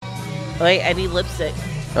Wait, I need lipstick.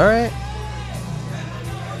 All right.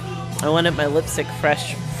 I wanted my lipstick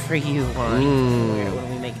fresh for you, Juan. What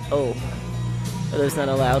do we make? Oh, that's not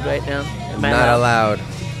allowed right now. Not allowed.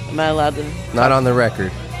 Am I allowed to? Not on the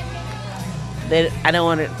record. I don't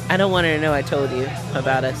want her to know I told you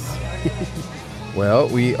about us. Well,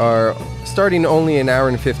 we are starting only an hour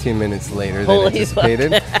and 15 minutes later than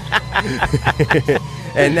anticipated.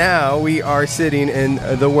 And now we are sitting in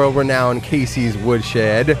the world-renowned Casey's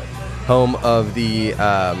Woodshed, home of the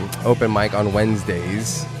open mic on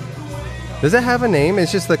Wednesdays. Does it have a name?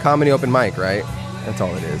 It's just the comedy open mic, right? That's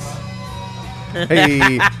all it is.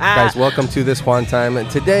 Hey, guys, welcome to this Juan Time.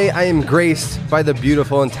 Today, I am graced by the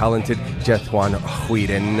beautiful and talented Jetuan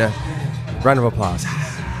Whedon. Round of applause.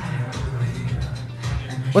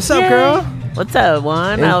 What's up, girl? What's up,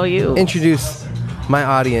 Juan? How are you? Introduce my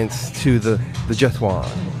audience to the Jetuan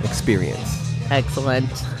experience. Excellent.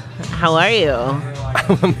 How are you?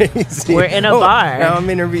 I'm amazing. We're in a bar. Now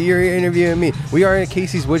you're interviewing me. We are at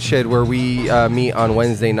Casey's Woodshed, where we meet on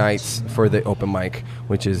Wednesday nights for the open mic,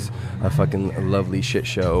 which is a fucking lovely shit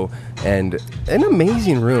show and an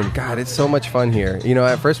amazing room. God, it's so much fun here. You know,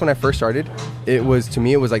 at first when I first started, it was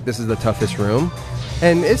like, this is the toughest room.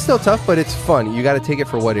 And it's still tough, but it's fun. You got to take it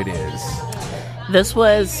for what it is. This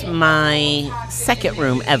was my second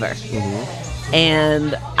room ever. Mm-hmm.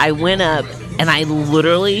 And I went up and I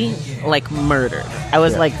literally murdered. I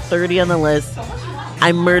was 30 on the list.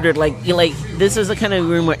 I murdered this is the kind of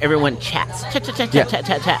room where everyone chats. Chat.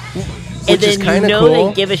 And Which then cool.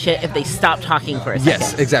 They give a shit if they stop talking for a second.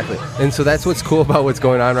 Yes, exactly. And so that's what's cool about what's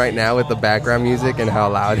going on right now with the background music and how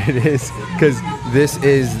loud it is. Because this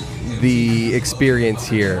is the experience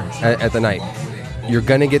here at the night. You're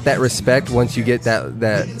gonna get that respect once you get that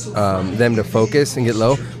them to focus and get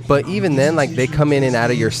low. But even then, they come in and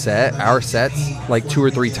out of our sets 2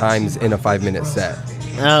 or 3 times in a 5-minute set.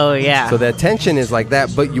 Oh yeah. So the attention is like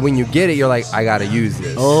that, but when you get it, you're like, I gotta use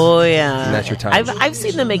this. Oh yeah. And that's your time. I've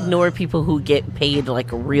seen them ignore people who get paid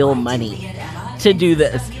real money to do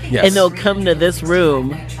this, yes. And they'll come to this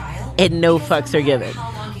room and no fucks are given.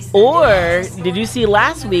 Or did you see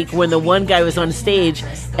last week when the one guy was on stage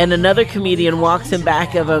and another comedian walks in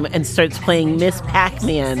back of him and starts playing Miss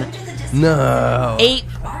Pac-Man? No. 8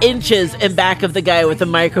 inches in back of the guy with the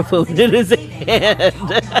microphone in his hand.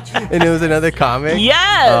 And it was another comic?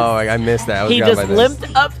 Yes. Oh, I missed that. He just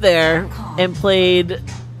limped up there and played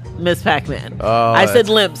Miss Pac-Man. Oh, I said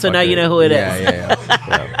limp, so now you know who it is.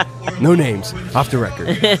 Yeah. No names. Off the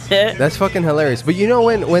record. That's fucking hilarious. But you know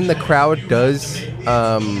when the crowd does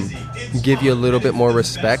give you a little bit more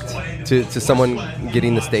respect to someone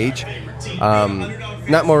getting the stage,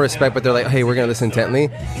 not more respect, but they're like, hey, we're going to listen intently.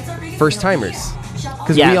 First timers.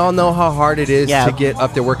 Because we all know how hard it is to get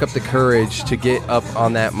up there, work up the courage to get up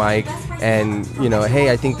on that mic and,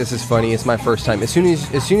 hey, I think this is funny. It's my first time. As soon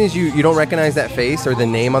as you don't recognize that face or the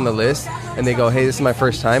name on the list and they go, hey, this is my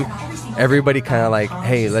first time, everybody kind of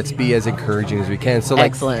hey, let's be as encouraging as we can. So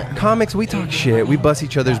excellent. Comics, we talk shit. We bust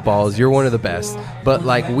each other's balls. You're one of the best. But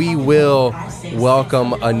we will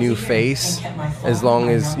welcome a new face as long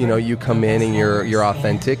as, you come in and you're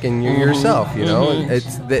authentic and you're yourself, Mm-hmm.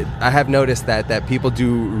 It's that I have noticed that people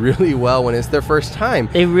do really well when it's their first time.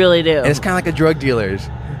 They really do. And it's kind of like a drug dealer's.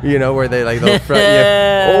 Where they'll front you.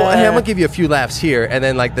 Oh, hey, I'm gonna give you a few laughs here, and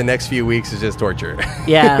then the next few weeks is just torture.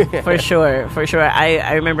 Yeah, for sure.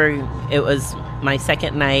 I remember it was my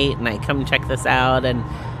second night, and I come check this out, and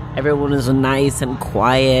everyone was nice and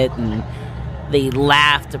quiet, and they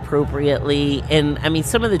laughed appropriately. And I mean,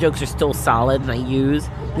 some of the jokes are still solid, and I use.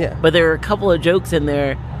 Yeah. But there are a couple of jokes in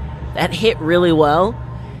there that hit really well,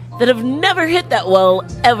 that have never hit that well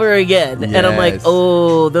ever again. Yes. And I'm like,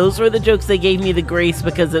 oh, those were the jokes that gave me the grace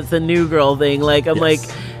because it's a new girl thing.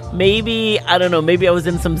 Maybe, I don't know, maybe I was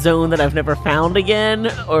in some zone that I've never found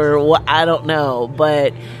again or what, I don't know.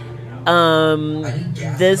 But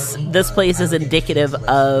this place is indicative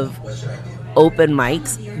of open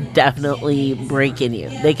mics definitely breaking you.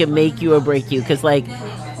 They can make you or break you because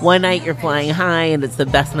one night you're flying high and it's the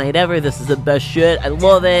best night ever. This is the best shit. I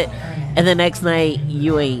love it. And the next night,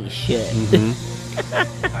 you ain't shit.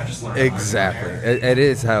 Mm-hmm. Exactly. It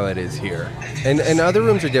is how it is here. And other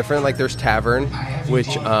rooms are different. There's Tavern,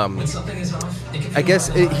 which I guess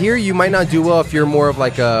here you might not do well if you're more of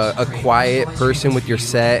a quiet person with your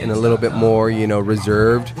set and a little bit more,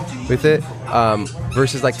 reserved with it.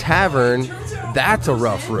 Versus Tavern, that's a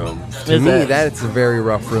rough room. To me, that's a very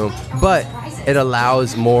rough room. But it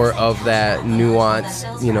allows more of that nuance,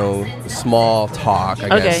 small talk,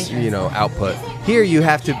 I guess, output. Here you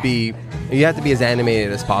have to be as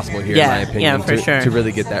animated as possible here, in my opinion, for sure. to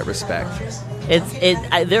really get that respect.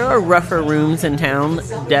 There are rougher rooms in town,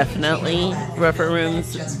 definitely rougher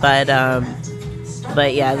rooms, but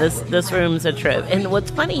yeah, this room's a trip. And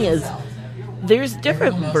what's funny is there's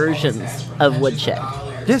different versions of woodshed.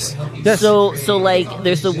 Yes. So like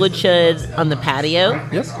there's the woodshed on the patio.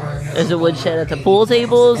 Yep. There's a woodshed at the pool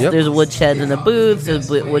tables. Yep. There's a woodshed in the booths. There's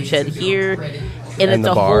a woodshed here, and it's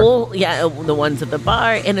the a bar. whole the ones at the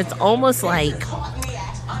bar, and it's almost like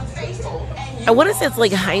I want to say it's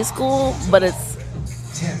like high school, but it's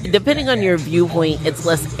depending on your viewpoint, it's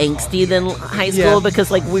less angsty than high school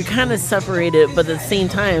because like we're kind of separated, but at the same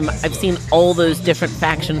time, I've seen all those different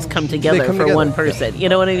factions come together for one person. You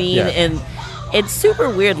know what I mean? Yeah. And it's super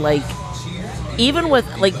weird. Like even with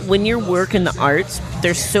like when you work in the arts,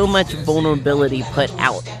 there's so much vulnerability put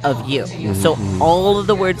out of you. So all of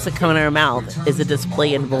the words that come out of our mouth is a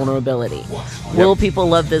display in vulnerability. Will people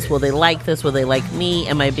love this? Will they like this? Will they like me?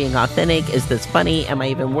 Am I being authentic? Is this funny? Am I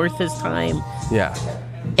even worth this time? Yeah.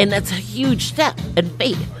 And that's a huge step in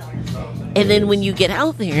faith. And then when you get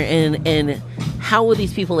out there and how will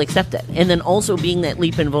these people accept it? And then also being that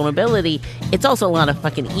leap in vulnerability, it's also a lot of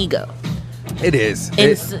fucking ego. It is.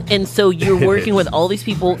 And so you're working with all these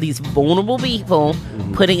people, these vulnerable people,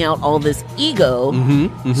 putting out all this ego.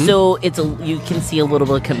 So you can see a little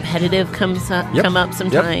bit of competitive come up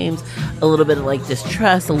sometimes, a little bit of like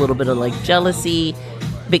distrust, a little bit of like jealousy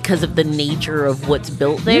because of the nature of what's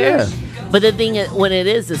built there. Yeah. But the thing when it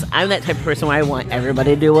is I'm that type of person where I want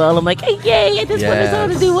everybody to do well. I'm like, hey, yay, I just want us all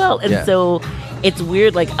to do well. And so it's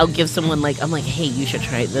weird, like I'll give someone like, I'm like, hey, you should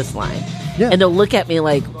try this line. Yeah. And they'll look at me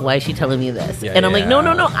like, why is she telling me this? And I'm like, no,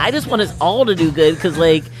 I just want us all to do good. Because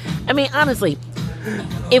like, I mean, honestly,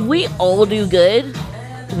 if we all do good,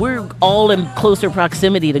 we're all in closer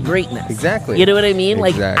proximity to greatness. Exactly. You know what I mean?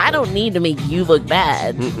 Exactly. Like, I don't need to make you look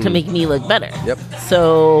bad to make me look better. Yep.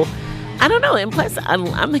 So, I don't know. And plus,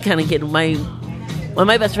 I'm the kind of kid, when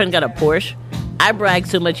my best friend got a Porsche, I bragged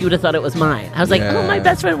so much you would have thought it was mine. I was like, oh, my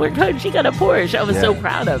best friend worked hard. She got a Porsche. I was so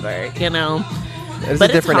proud of her, you know? It's a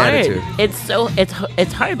different attitude.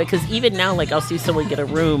 It's hard because even now, like, I'll see someone get a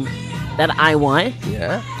room that I want.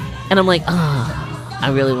 Yeah. And I'm like, oh,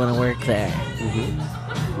 I really want to work there.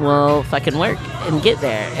 Well, fucking work and get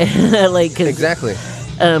there. Like, exactly.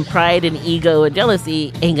 Pride and ego and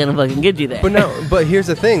jealousy ain't gonna fucking get you there. But here's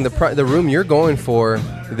the thing: the room you're going for,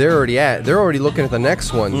 they're already at. They're already looking at the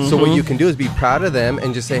next one. So what you can do is be proud of them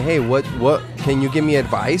and just say, hey, what can you give me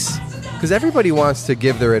advice? Because everybody wants to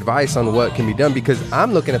give their advice on what can be done because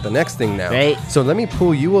I'm looking at the next thing now. Right. So let me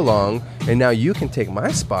pull you along, and now you can take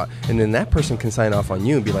my spot, and then that person can sign off on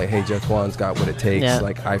you and be like, hey, Jetuan's got what it takes. Yeah.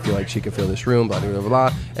 Like, I feel like she can fill this room, blah, blah, blah,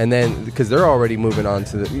 blah. And then, because they're already moving on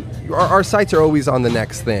to our sights are always on the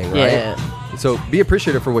next thing, right? Yeah. So be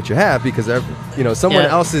appreciative for what you have because, someone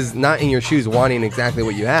else is not in your shoes wanting exactly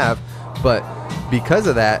what you have, but because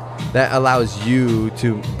of that allows you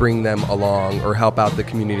to bring them along or help out the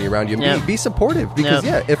community around you and be supportive because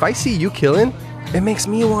if I see you killing, it makes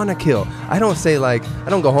me want to kill. I don't say like, I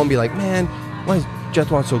don't go home and be like, man, why is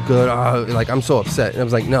Jetuan so good? Like, I'm so upset. And I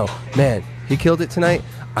was like, no, man, he killed it tonight.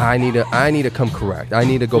 I need to come correct. I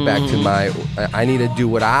need to go back to I need to do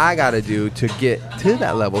what I got to do to get to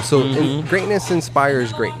that level. So greatness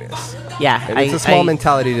inspires greatness. Yeah. And it's a small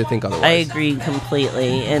mentality to think otherwise. I agree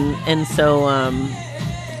completely. And so,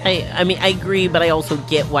 I mean, I agree, but I also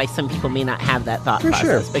get why some people may not have that thought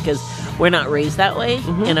process because we're not raised that way.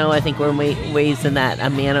 You know, I think we're raised in that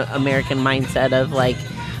American mindset of like,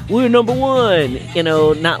 we're number one,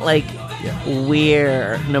 not like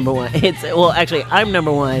we're number one. Actually, I'm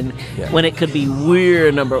number one when it could be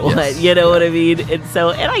we're number one. Yes. You know what I mean? And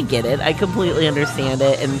I get it. I completely understand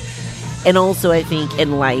it. And also I think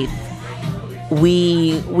in life,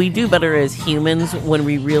 we do better as humans when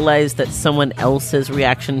we realize that someone else's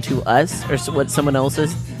reaction to us or what someone else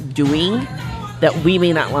is doing that we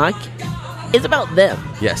may not like is about them.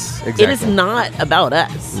 Yes, exactly. It is not about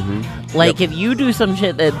us. Like if you do some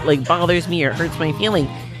shit that like bothers me or hurts my feeling,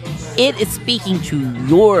 it is speaking to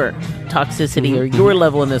your toxicity or your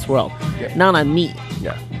level in this world, not on me.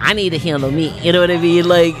 Yeah. I need to handle me. You know what I mean?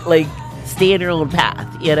 Like stay in your own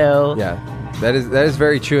path. Yeah. That is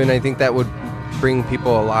very true, and I think that would bring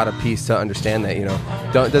people a lot of peace to understand that,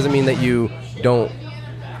 doesn't mean that you don't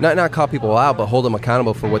not call people out, but hold them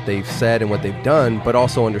accountable for what they've said and what they've done, but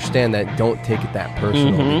also understand that don't take it that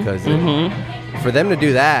personal because for them to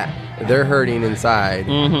do that, they're hurting inside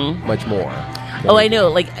much more. Oh, I know.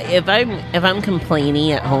 Like if I'm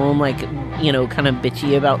complaining at home, like kind of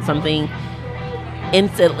bitchy about something,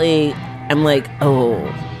 instantly I'm like, oh,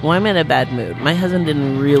 well, I'm in a bad mood. My husband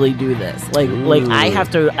didn't really do this. Like I have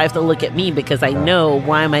to look at me because I know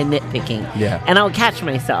why am I nitpicking. Yeah. And I'll catch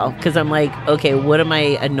myself because I'm like, okay, what am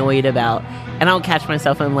I annoyed about? And I'll catch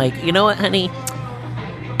myself. And I'm like, you know what, honey?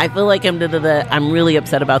 I feel like I'm really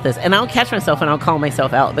upset about this. And I'll catch myself and I'll call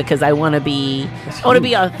myself out because I want to be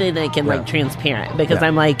authentic and like transparent because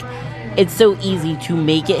I'm like, it's so easy to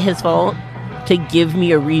make it his fault, to give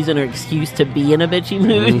me a reason or excuse to be in a bitchy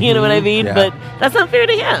mood, you know what I mean? Yeah. But that's not fair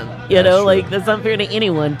to him, you know? True. Like, that's not fair to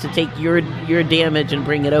anyone to take your damage and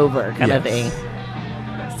bring it over kind of thing.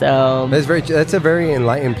 So that's a very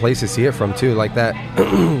enlightened place to see it from, too. Like that,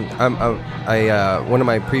 one of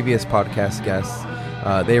my previous podcast guests,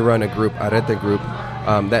 they run a group, Arete group,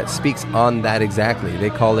 that speaks on that exactly. They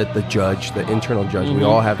call it the judge, the internal judge. We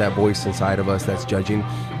all have that voice inside of us that's judging.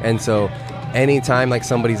 And so anytime like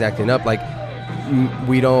somebody's acting up, like,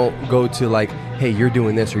 we don't go to like, hey, you're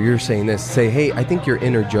doing this or you're saying this. Say, hey, I think your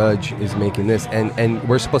inner judge is making this. And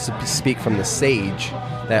we're supposed to speak from the sage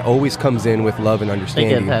that always comes in with love and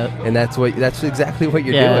understanding. I get that. And that's exactly what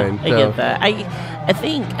you're doing. I get that. I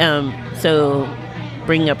think, so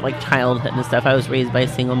bringing up like childhood and stuff, I was raised by a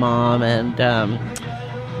single mom, and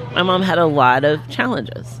my mom had a lot of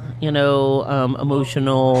challenges, you know,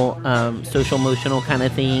 emotional, social emotional kind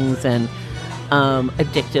of things, and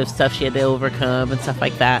addictive stuff she had to overcome and stuff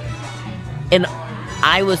like that. And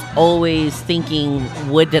I was always thinking,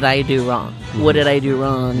 what did I do wrong? What did I do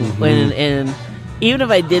wrong? And even if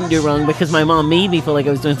I didn't do wrong, because my mom made me feel like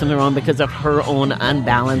I was doing something wrong because of her own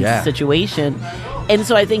unbalanced situation. And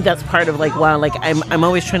so I think that's part of like, wow, like I'm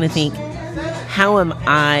always trying to think, how are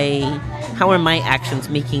my actions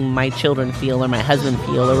making my children feel or my husband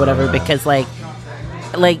feel or whatever? Because like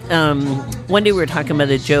one day we were talking about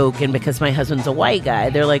a joke, and because my husband's a white guy,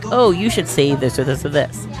 they're like, oh, you should say this or this or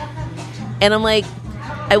this. And I'm like,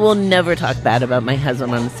 I will never talk bad about my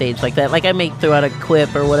husband on stage like that. Like, I may throw out a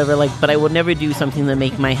quip or whatever, like, but I will never do something that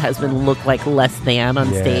make my husband look like less than on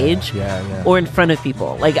stage or in front of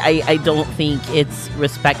people. Like, I don't think it's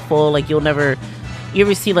respectful. Like, you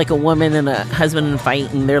ever see like a woman and a husband in a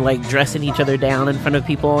fight and they're like dressing each other down in front of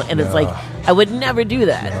people, and it's like, I would never do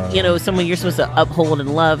that. You know, someone you're supposed to uphold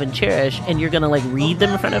and love and cherish, and you're gonna like read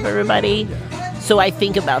them in front of everybody. So I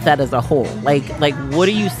think about that as a whole. Like what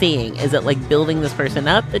are you saying? Is it like building this person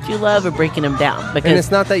up that you love or breaking them down? Because, and it's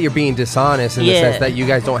not that you're being dishonest in the sense that you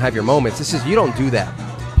guys don't have your moments. It's just you don't do that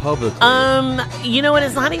publicly. You know what?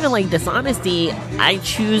 It's not even like dishonesty. I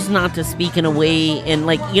choose not to speak in a way, and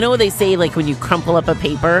like, you know what they say, like when you crumple up a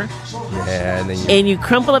paper, and you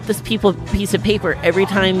crumple up this piece of paper every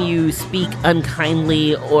time you speak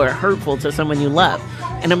unkindly or hurtful to someone you love.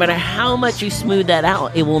 And no matter how much you smooth that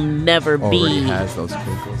out, it will never be, has those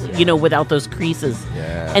crinkles, you know, without those creases.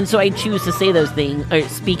 Yeah. And so I choose to say those things or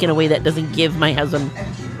speak in a way that doesn't give my husband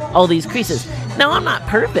all these creases. Now, I'm not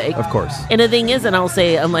perfect. Of course. And the thing is, and I'll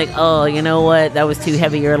say, I'm like, oh, you know what? That was too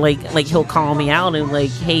heavy. Or like he'll call me out and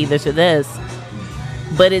like, hey, this or this.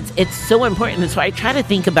 But it's so important. And so I try to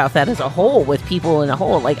think about that as a whole with people in a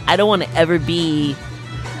whole. Like, I don't want to ever be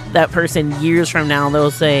that person years from now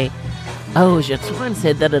that'll say, oh, Jetuan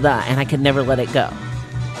said da-da-da, and I could never let it go.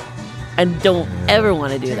 I don't ever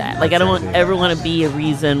want to do that. Like, I don't ever want to be a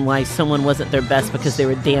reason why someone wasn't their best because they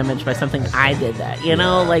were damaged by something I did that. You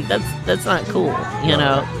know, like, that's not cool, you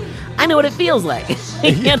know? I know what it feels like.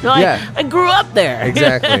 You know, I grew up there.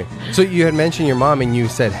 Exactly. So you had mentioned your mom, and you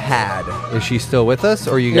said had. Is she still with us,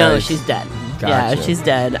 or you guys? No, she's dead. Gotcha. Yeah, she's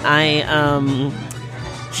dead.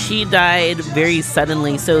 She died very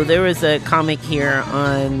suddenly. So there was a comic here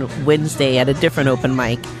on Wednesday at a different open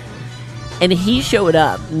mic, and he showed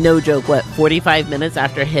up, no joke, 45 minutes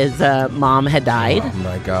after his mom had died. Oh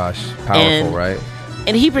my gosh. Powerful, right?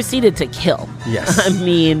 And he proceeded to kill. Yes. I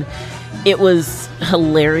mean, it was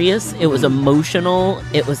hilarious. It was emotional.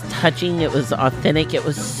 It was touching. It was authentic. It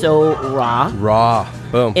was so raw.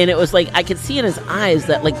 Boom. And it was like, I could see in his eyes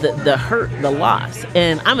that like the hurt, the loss.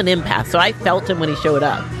 And I'm an empath, so I felt him when he showed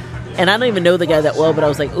up. And I don't even know the guy that well, but I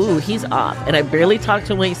was like, ooh, he's off. And I barely talked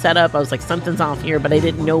to him when he set up. I was like, something's off here, but I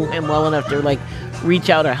didn't know him well enough to like reach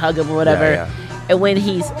out or hug him or whatever. Yeah. And when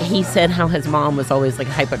he said how his mom was always like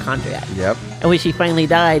a hypochondriac. Yep. And when she finally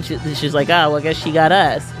died, she's like, oh, well, I guess she got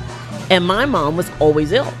us. And my mom was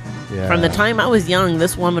always ill. Yeah. From the time I was young,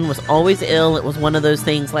 this woman was always ill. It was one of those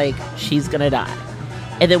things like, she's going to die.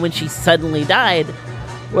 And then when she suddenly died,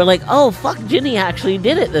 we're like, oh, fuck, Jenny actually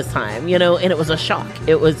did it this time, you know? And it was a shock.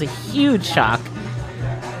 It was a huge shock.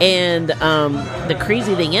 And the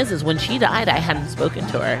crazy thing is when she died, I hadn't spoken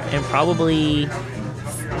to her in probably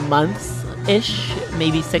months-ish,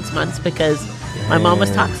 maybe 6 months, because my mom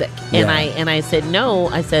was toxic. And I said, no.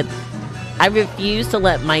 I said, I refuse to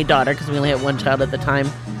let my daughter, because we only had one child at the time,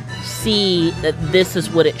 see that this is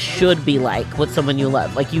what it should be like with someone you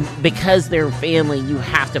love. Like, because they're family, you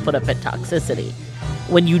have to put up with toxicity.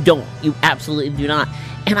 When you don't, you absolutely do not.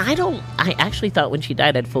 And I actually thought when she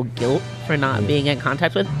died I'd feel guilt for not being in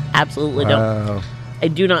contact with. Absolutely don't. I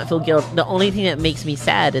do not feel guilt. The only thing that makes me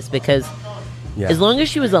sad is because as long as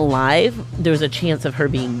she was alive, there was a chance of her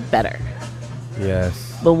being better. Yes.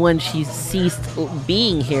 But when she ceased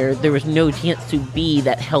being here, there was no chance to be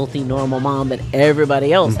that healthy, normal mom that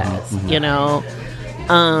everybody else has, you know?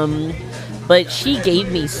 But she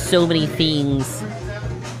gave me so many things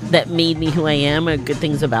that made me who I am, and good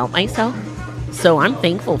things about myself. So I'm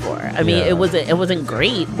thankful for her. I mean, it wasn't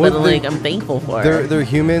great, but like I'm thankful for her. They're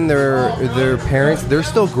human. They're parents. They're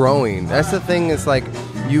still growing. That's the thing. It's like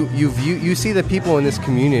you see the people in this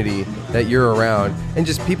community that you're around, and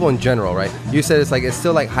just people in general, right? You said it's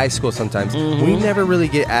still like high school sometimes. We never really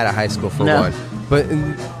get out of high school for one. But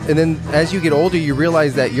and then as you get older, you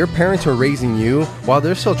realize that your parents are raising you while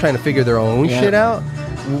they're still trying to figure their own shit out,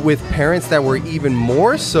 with parents that were even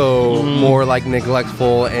more so more like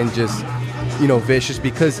neglectful and just vicious,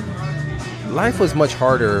 because life was much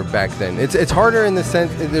harder back then. It's harder in the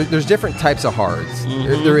sense there's different types of hards.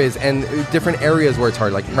 There is, and different areas where it's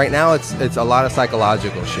hard. Like right now, it's a lot of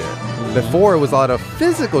psychological shit. Before, it was a lot of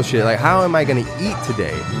physical shit. Like, how am I going to eat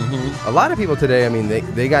today? A lot of people today, I mean,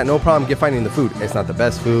 they got no problem finding the food. It's not the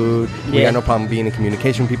best food. We got no problem being in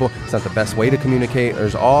communication with people. It's not the best way to communicate.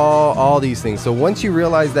 There's all these things. So once you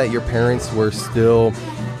realize that your parents were still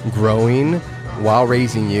growing while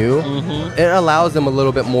raising you, it allows them a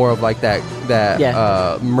little bit more of like that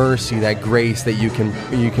mercy, that grace that you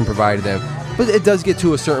can provide to them. But it does get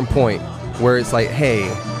to a certain point where it's like, hey,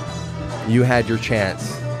 you had your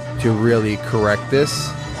chance to really correct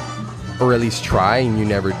this, or at least try, and you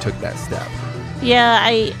never took that step. Yeah,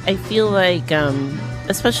 I feel like,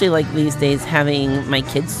 especially like these days, having my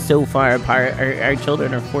kids so far apart, our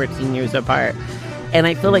children are 14 years apart, and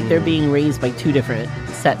I feel like they're being raised by two different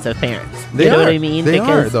sets of parents. You know what I mean? They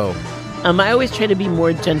are, though. I always try to be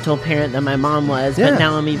more gentle parent than my mom was, but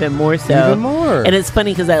now I'm even more so. Even more. And it's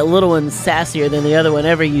funny because that little one's sassier than the other one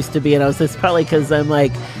ever used to be, and it's probably because I'm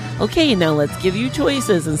like, okay, now let's give you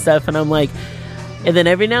choices and stuff, and I'm like, and then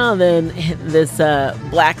every now and then this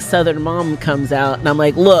black Southern mom comes out, and I'm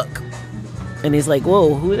like, look. And he's like,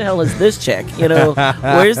 whoa, who the hell is this chick?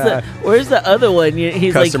 Where's the other one?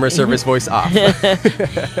 He's Customer like, service voice off.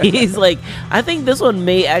 He's like, I think this one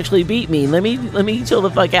may actually beat me. Let me chill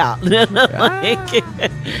the fuck out.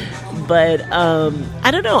 But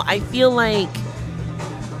I don't know. I feel like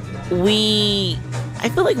we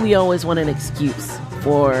always want an excuse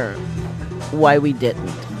for why we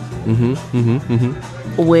didn't.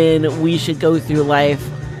 When we should go through life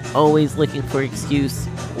always looking for excuse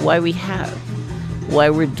why we have, why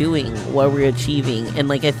we're doing, why we're achieving. And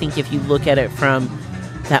like, I think if you look at it from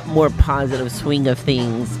that more positive swing of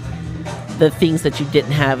things, the things that you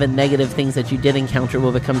didn't have and negative things that you did encounter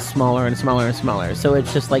will become smaller and smaller and smaller. So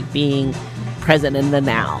it's just like being present in the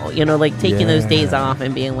now, like taking those days off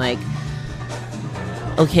and being like,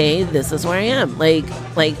 okay, this is where I am. Like,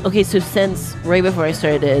 okay, so since right before I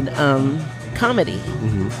started comedy,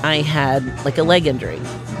 I had like a leg injury.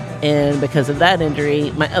 And because of that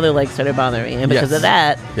injury, my other leg started bothering me. And because of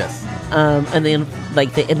that, and then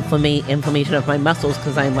like the inflammation of my muscles,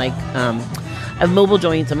 because I'm like, I have mobile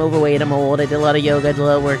joints, I'm overweight, I'm old, I did a lot of yoga, I did a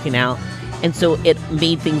lot of working out. And so it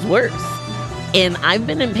made things worse. And I've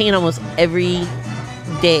been in pain almost every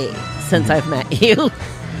day since I've met you.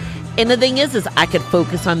 And the thing is I could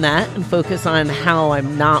focus on that and focus on how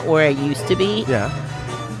I'm not where I used to be. Yeah.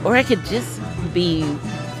 Or I could just be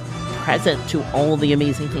present to all the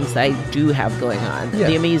amazing things that I do have going on.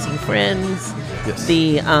 The amazing friends,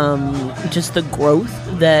 the just the growth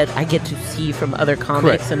that I get to see from other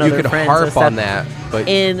comics and other friends. You could harp on that, but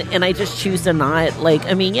and I just choose to not, like,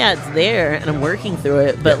 I mean, it's there and I'm working through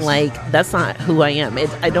it, but like, that's not who I am.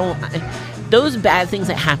 Those bad things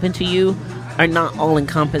that happen to you are not all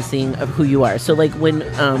encompassing of who you are. So like when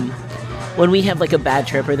we have like a bad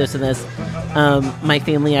trip or this and this, my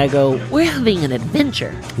family, I go, we're having an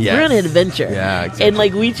adventure. Yes. We're on an adventure. Yeah, exactly. And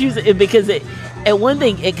like we choose it because at one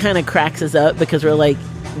thing it kind of cracks us up because we're like,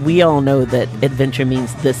 we all know that adventure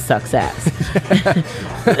means this sucks ass.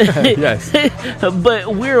 Yes.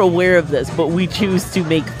 But we're aware of this, but we choose to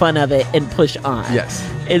make fun of it and push on. Yes.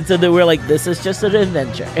 And so then we're like, this is just an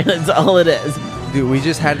adventure. And that's all it is. Dude, we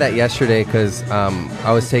just had that yesterday because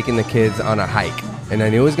I was taking the kids on a hike. And I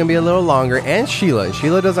knew it was going to be a little longer. And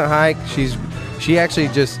Sheila doesn't hike. She actually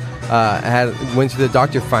just went to the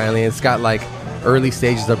doctor finally. And it's got like early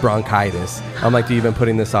stages of bronchitis. I'm like, dude, you've been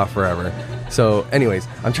putting this off forever. So anyways,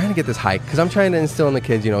 I'm trying to get this hike because I'm trying to instill in the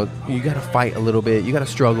kids, you got to fight a little bit. You got to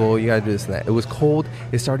struggle. You got to do this and that. It was cold.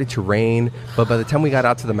 It started to rain. But by the time we got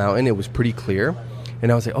out to the mountain, it was pretty clear.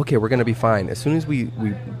 And I was like, okay, we're going to be fine. As soon as we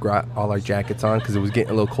got all our jackets on because it was getting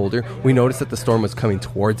a little colder, we noticed that the storm was coming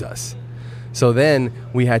towards us. So then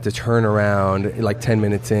we had to turn around like 10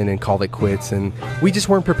 minutes in and call it quits. And we just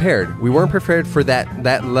weren't prepared. We weren't prepared for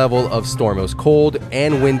that level of storm. It was cold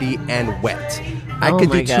and windy and wet. I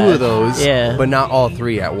could do 2 of those, but not all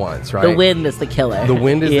 3 at once, right? The wind is the killer. The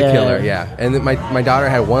wind is the killer, yeah. And then my daughter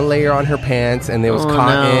had 1 layer on her pants, and it was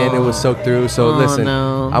cotton. It was soaked through. So listen,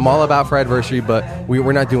 I'm all about for adversity, but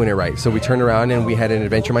we're not doing it right. So we turned around, and we had an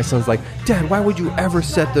adventure. My son's like, Dad, why would you ever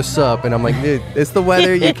set this up? And I'm like, dude, it's the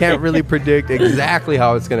weather. You can't really predict exactly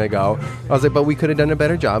how it's going to go. I was like, but we could have done a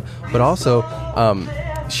better job. But also,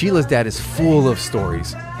 Sheila's dad is full of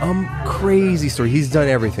stories. Crazy story. He's done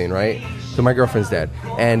everything, right? So my girlfriend's dad,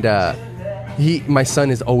 and my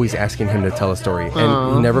son is always asking him to tell a story,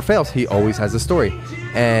 and he never fails. He always has a story,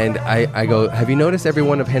 and I go, have you noticed every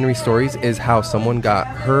one of Henry's stories is how someone got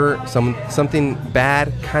hurt, something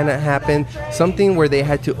bad kind of happened, something where they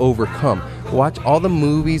had to overcome. Watch all the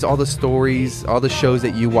movies, all the stories, all the shows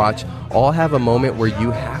that you watch, all have a moment where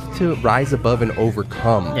you have to rise above and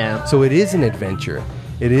overcome. Yeah. So it is an adventure.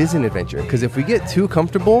 It is an adventure, because if we get too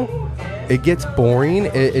comfortable, it gets boring.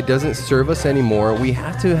 It doesn't serve us anymore. We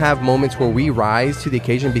have to have moments where we rise to the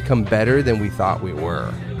occasion, become better than we thought we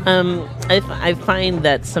were. I find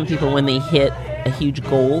that some people, when they hit a huge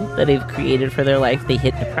goal that they've created for their life, they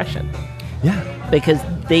hit depression. Yeah. Because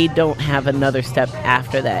they don't have another step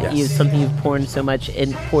after that. Yes. Something you've poured so much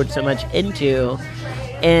into.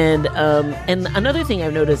 And another thing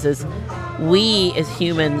I've noticed is we as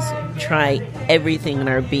humans try everything in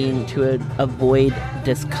our being to avoid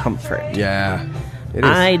discomfort. Yeah. It is.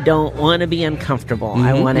 I don't want to be uncomfortable.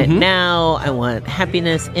 I want it now. I want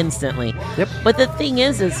happiness instantly. Yep. But the thing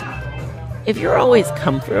is if you're always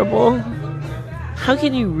comfortable, how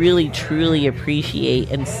can you really truly appreciate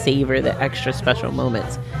and savor the extra special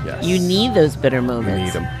moments? Yes. You need those bitter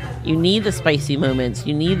moments. You need them. You need the spicy moments.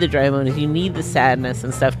 You need the dry moments. You need the sadness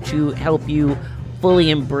and stuff to help you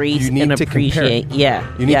fully embrace and appreciate.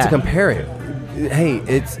 You need to compare it. Hey,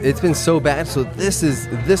 it's been so bad, so this is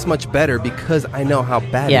this much better because I know how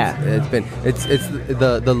bad it's been. It's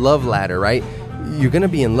the love ladder, right? You're gonna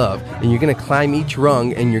be in love, and you're gonna climb each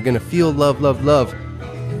rung, and you're gonna feel love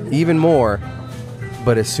even more.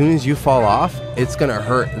 But as soon as you fall off, it's going to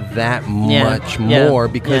hurt that much more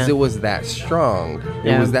because it was that strong.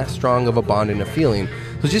 It was that strong of a bond and a feeling.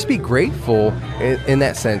 So just be grateful in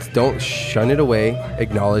that sense. Don't shun it away.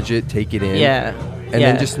 Acknowledge it. Take it in. And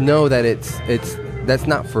then just know that that's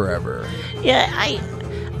not forever. Yeah, I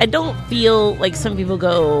don't feel like some people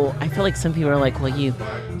go... I feel like some people are like, well,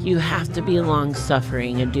 you have to be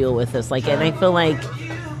long-suffering and deal with this. Like, and I feel like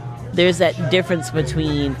there's that difference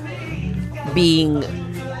between being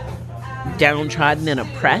downtrodden and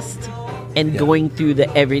oppressed and going through the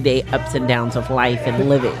everyday ups and downs of life and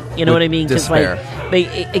living. You know what I mean? Despair.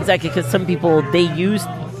 Exactly, because some people, they use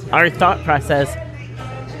our thought process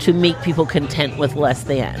to make people content with less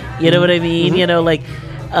than. You know what I mean? You know, like,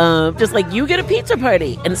 just like you get a pizza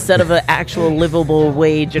party instead of an actual livable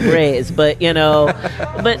wage and raise. But, you know,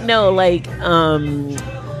 but no, like I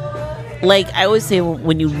always say,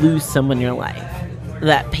 when you lose someone in your life,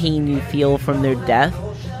 that pain you feel from their death,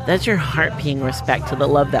 that's your heart paying respect to the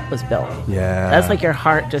love that was built. Yeah. That's like your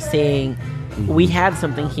heart just saying, we had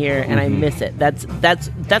something here and I miss it. That's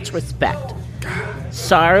respect.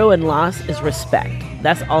 Sorrow and loss is respect.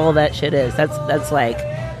 That's all that shit is. That's like,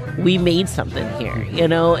 we made something here, you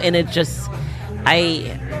know? And it just,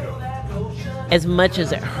 as much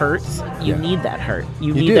as it hurts, you need that hurt.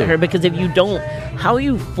 You need that hurt, because if you don't, how will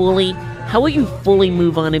you fully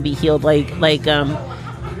move on and be healed? Like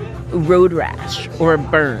road rash or a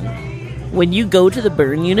burn. When you go to the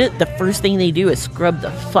burn unit, the first thing they do is scrub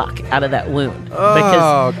the fuck out of that wound.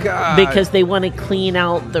 God. Because they want to clean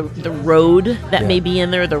out the road that may be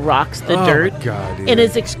in there, the rocks, the dirt. God, and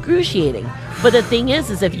it's excruciating. But the thing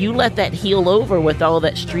is if you let that heal over with all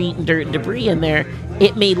that street and dirt and debris in there,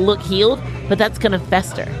 it may look healed, but that's going to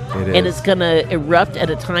fester. And it's going to erupt at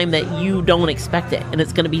a time that you don't expect it. And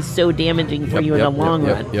it's going to be so damaging for you in the long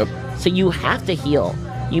run. So you have to heal.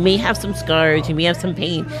 You may have some scars, you may have some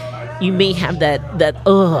pain, you may have that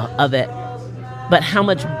of it, but how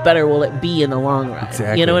much better will it be in the long run?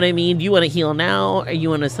 Exactly. You know what I mean? Do you want to heal now, or you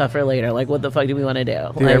want to suffer later? Like, what the fuck do we want to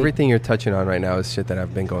do? Dude, everything you're touching on right now is shit that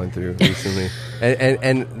I've been going through recently.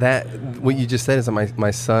 and that, what you just said is that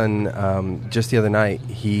my son, just the other night,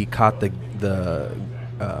 he caught the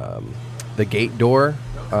gate door,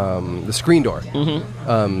 the screen door,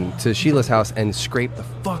 to Sheila's house and scrape the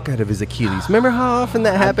fuck out of his Achilles. Remember how often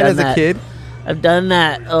that happened as a kid? I've done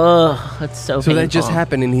that. Oh, that's so painful. So that just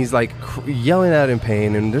happened, and he's like yelling out in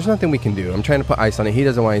pain, and there's nothing we can do. I'm trying to put ice on it. He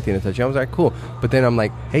doesn't want anything to touch it. I was like, cool. But then I'm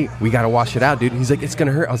like, hey, we got to wash it out, dude. He's like, it's going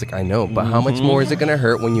to hurt. I was like, I know, but how much more is it going to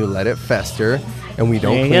hurt when you let it fester and we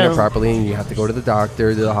don't clean it properly, and you have to go to the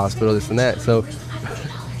doctor, to the hospital, this and that. So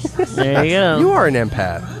there you go. You are an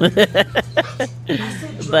empath.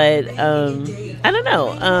 But I don't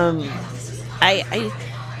know.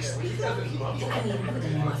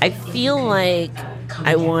 I feel like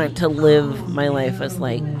I want to live my life as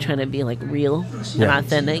like trying to be like real and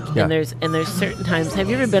authentic. Yeah. And there's certain times. Have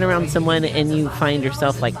you ever been around someone and you find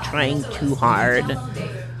yourself like trying too hard?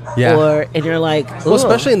 Yeah. And you're like, ugh. Well,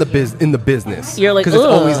 especially in the business. You're like, because it's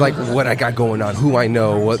always like what I got going on, who I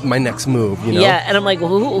know, what my next move, you know? Yeah, and I'm like,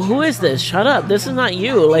 well, who is this? Shut up. This is not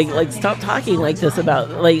you. Like stop talking like this about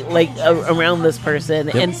around this person.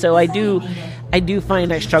 Yep. And so I do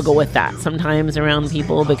find I struggle with that sometimes around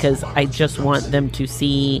people because I just want them to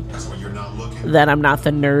see that I'm not the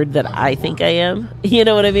nerd that I think I am. You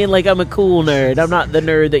know what I mean? Like, I'm a cool nerd. I'm not the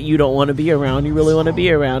nerd that you don't want to be around. You really want to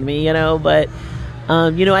be around me, you know? But,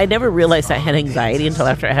 I never realized I had anxiety until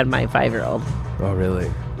after I had my 5-year-old. Oh, really?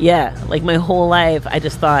 Yeah. Like, my whole life, I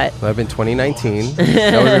just thought... Well, I've been 2019.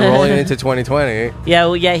 Now we're rolling into 2020. Yeah,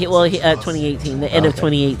 2018, the end of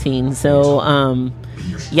 2018. So,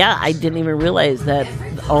 I didn't even realize that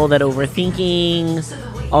all that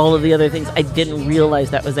overthinking, all of the other things, I didn't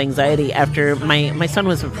realize that was anxiety after my son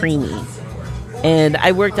was a preemie. And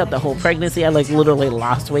I worked out the whole pregnancy. I literally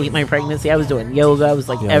lost weight my pregnancy. I was doing yoga. I was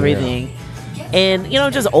everything. Yeah. And,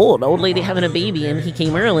 just old lady having a baby, and he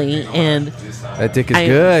came early, and... That dick is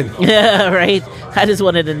good. Yeah, right? I just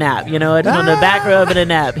wanted a nap, I just wanted a back rub and a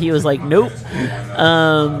nap. He was like, nope.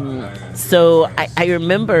 So I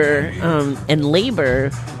remember in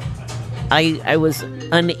labor, I was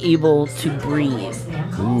unable to breathe.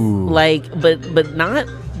 Ooh. But not,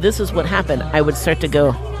 this is what happened. I would start to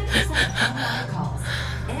go...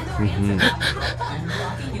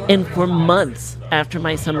 And for months after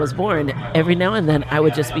my son was born, every now and then I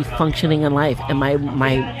would just be functioning in life, and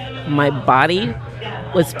my body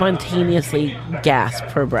would spontaneously gasp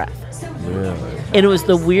for breath. Really? And it was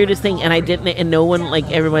the weirdest thing, and I didn't, and no one,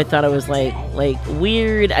 everybody thought I was like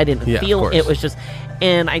weird. I didn't feel it. Was just,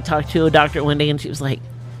 and I talked to a doctor one day, and she was like,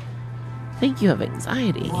 I think you have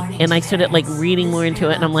anxiety. And I started reading more into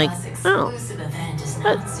it, and I'm like, oh,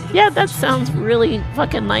 that sounds really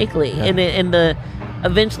fucking likely. Yeah.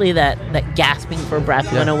 Eventually that gasping for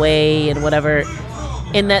breath went away and whatever.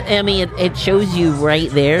 And that, it shows you right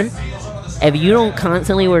there, if you don't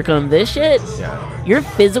constantly work on this shit, your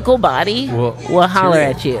physical body will holler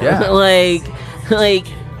at you. Yeah. like,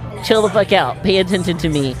 chill the fuck out. Pay attention to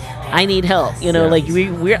me. I need help.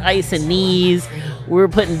 We're icing knees. We're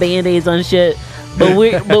putting Band-Aids on shit. But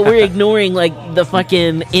we're ignoring the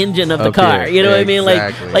fucking engine of the car. You know what I mean?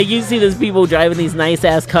 Like you see these people driving these nice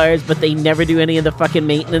ass cars, but they never do any of the fucking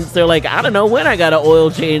maintenance. They're like, I don't know when I got an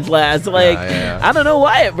oil change last. I don't know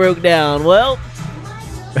why it broke down. Well,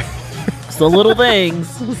 it's the little things.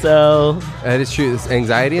 So that is true.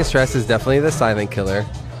 Anxiety and stress is definitely the silent killer.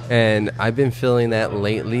 And I've been feeling that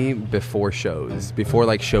lately before shows,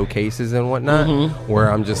 before showcases and whatnot,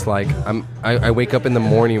 where I'm just I wake up in the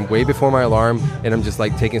morning way before my alarm, and I'm just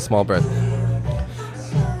taking small breaths.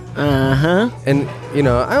 And I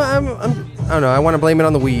don't know. I want to blame it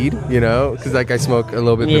on the weed, because I smoke a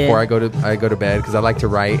little bit before I go to bed, because I like to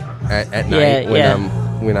write at night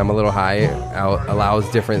when I'm a little high.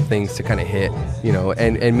 Allows different things to kind of hit,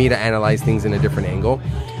 and me to analyze things in a different angle.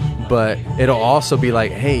 But it'll also be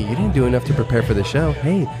like, hey, you didn't do enough to prepare for the show.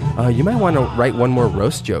 Hey, you might want to write one more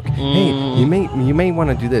roast joke. Hey, you may want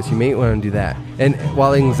to do this. You may want to do that. And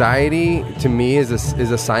while anxiety to me is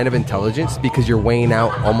a sign of intelligence, because you're weighing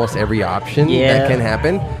out almost every option that can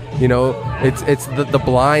happen. It's the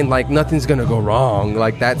blind, nothing's gonna go wrong.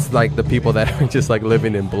 That's the people that are just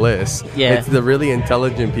living in bliss. Yeah. It's the really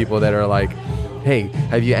intelligent people that are hey,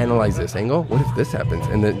 have you analyzed this angle? What if this happens?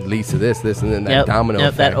 And it leads to this, and then that domino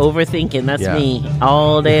effect. That overthinking, that's me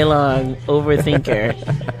all day long, overthinker.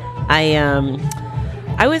 I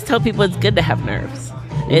always tell people it's good to have nerves.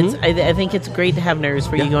 I think it's great to have nerves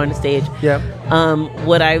for you go on stage. Yeah.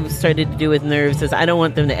 What I've started to do with nerves is I don't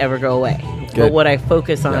want them to ever go away. Good. But what I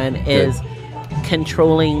focus on is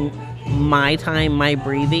controlling my time, my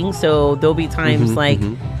breathing. So there'll be times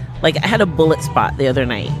Like, I had a bullet spot the other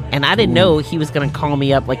night, and I didn't know he was going to call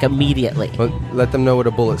me up, like, immediately. Well, let them know what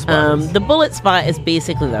a bullet spot is. The bullet spot is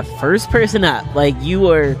basically the first person up. Like,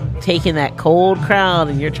 you are taking that cold crowd,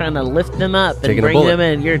 and you're trying to lift them up and bring them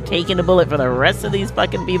in. You're taking a bullet for the rest of these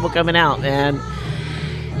fucking people coming out, man.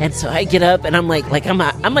 And so I get up, and I'm like I'm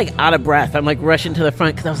out of breath. I'm, like, rushing to the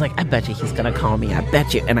front, because I was like, I bet you he's going to call me. I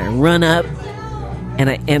bet you. And I run up. And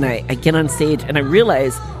I get on stage, and I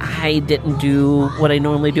realize I didn't do what I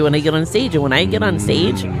normally do when I get on stage. And when I get on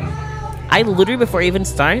stage, I literally, before I even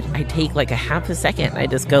start, I take like a half a second. I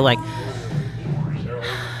just go like,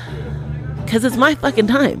 because it's my fucking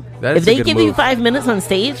time. If they give you 5 minutes on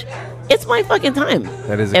stage, it's my fucking time.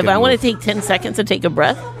 If I want to take 10 seconds to take a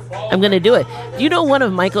breath, I'm going to do it. Do you know one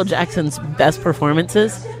of Michael Jackson's best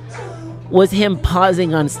performances was him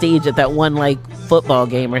pausing on stage at that one, like, football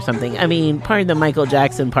game or something? I mean, pardon the Michael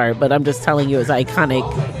Jackson part, but I'm just telling you his iconic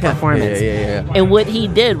performance. Yeah. And what he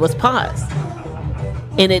did was pause.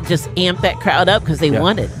 And it just amped that crowd up because they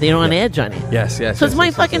wanted. They were on edge on it. Yes. So it's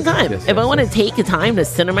my fucking time. If I want to take a time to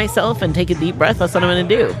center myself and take a deep breath, that's what I'm going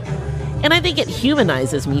to do. And I think it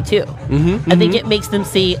humanizes me, too. I think it makes them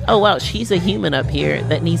see, oh, wow, she's a human up here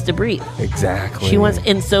that needs to breathe. Exactly.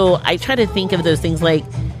 And so I try to think of those things like,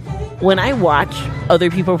 when I watch other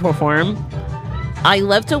people perform, I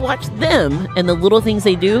love to watch them and the little things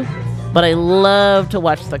they do, but I love to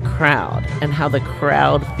watch the crowd and how the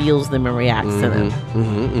crowd feels them and reacts to them.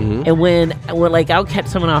 And when like, I'll catch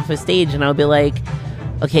someone off a stage and I'll be like,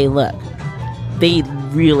 okay, look, they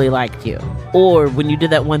really liked you. Or when you did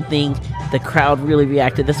that one thing, the crowd really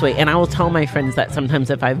reacted this way. And I will tell my friends that sometimes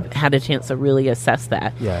if I've had a chance to really assess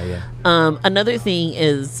that. Yeah. Another thing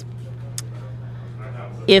is,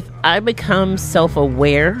 if I become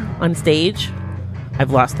self-aware on stage,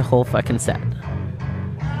 I've lost the whole fucking set.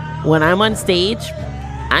 When I'm on stage,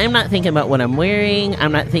 I'm not thinking about what I'm wearing.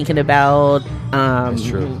 I'm not thinking about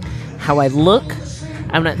how I look.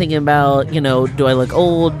 I'm not thinking about, do I look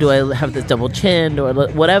old? Do I have this double chin? Do I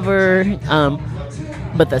look whatever?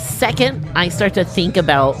 But the second I start to think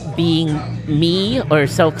about being me or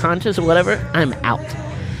self-conscious or whatever, I'm out.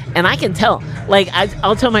 And I can tell. Like,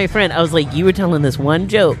 I'll tell my friend, I was like, you were telling this one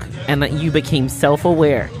joke, and you became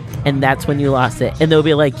self-aware, and that's when you lost it. And they'll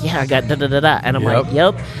be like, yeah, I got da-da-da-da. And I'm like,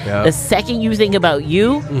 yep. The second you think about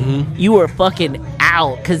you, you are fucking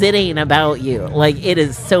out, because it ain't about you. Like, it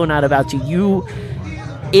is so not about you.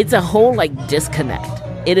 It's a whole, like, disconnect.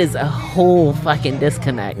 It is a whole fucking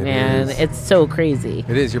disconnect, man. It's so crazy.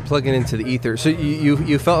 It is. You're plugging into the ether. So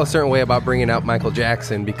you felt a certain way about bringing out Michael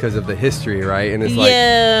Jackson because of the history, right? And it's like,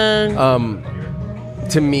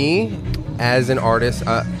 to me, as an artist,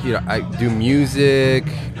 I do music,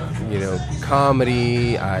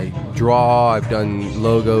 comedy, I draw, I've done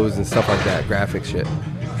logos and stuff like that, graphic shit.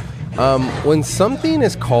 When something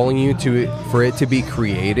is calling you for it to be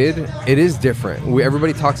created, it is different.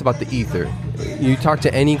 Everybody talks about the ether. You talk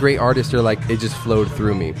to any great artist, they're like, it just flowed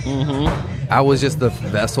through me. I was just the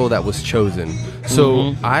vessel that was chosen.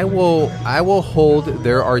 So I will hold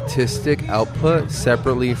their artistic output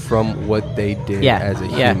separately from what they did as a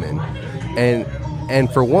human.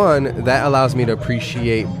 And for one, that allows me to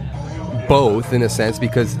appreciate both in a sense,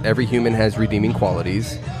 because every human has redeeming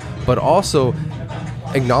qualities, but also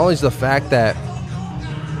acknowledge the fact that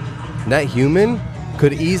that human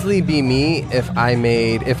could easily be me if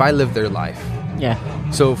I lived their life.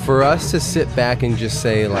 So for us to sit back and just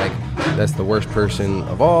say, like, that's the worst person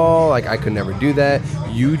of all, like, I could never do that,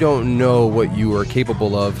 you don't know what you are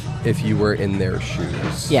capable of if you were in their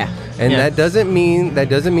shoes. That doesn't mean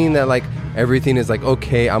that like everything is like,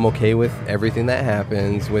 okay, I'm okay with everything that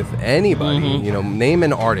happens with anybody. Name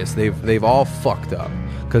an artist, they've all fucked up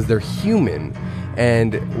because they're human.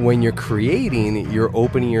 And when you're creating, you're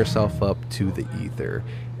opening yourself up to the ether,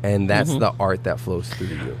 and that's the art that flows through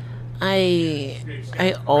you.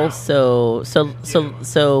 I also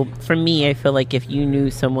so for me, I feel like if you knew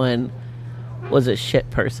someone was a shit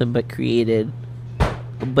person but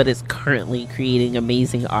is currently creating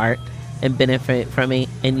amazing art and benefit from it,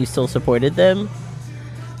 and you still supported them,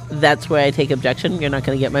 that's where I take objection. You're not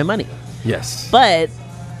going to get my money. Yes. But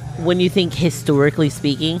when you think historically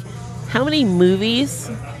speaking, how many movies,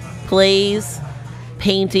 plays,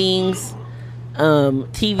 paintings,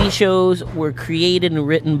 TV shows were created and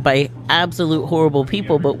written by absolute horrible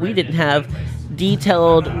people, but we didn't have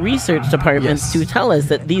detailed research departments to tell us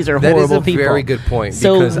that these are horrible people. That is a very good point.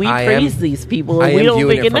 So we praise these people, and we don't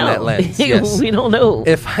freaking know. Yes. We don't know.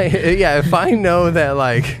 If I know that,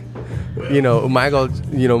 like, Michael,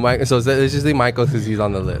 so let's just say Michael because he's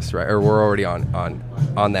on the list, right? Or we're already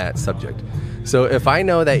on that subject. So if I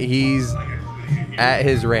know that he's at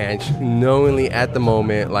his ranch, knowingly at the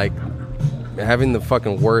moment, like having the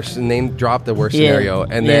fucking worst scenario,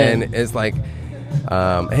 and then it's like,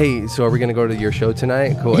 hey, so are we gonna go to your show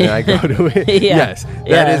tonight? Cool. And I go to it. Yes,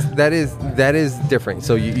 that is different.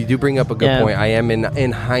 So you do bring up a good point. I am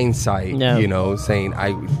in hindsight, saying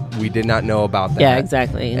we did not know about that. Yeah,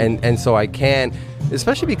 exactly. And so I can,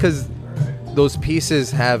 especially because those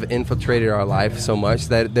pieces have infiltrated our life so much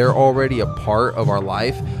that they're already a part of our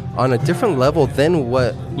life on a different level than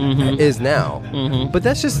what is now. But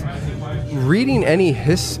that's just reading any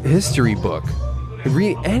history book.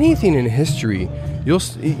 Read anything in history,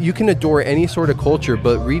 you can adore any sort of culture,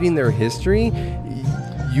 but reading their history,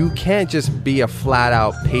 you can't just be a flat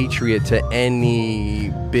out patriot to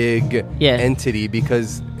any big entity,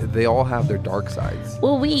 because they all have their dark sides.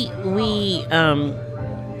 Well, we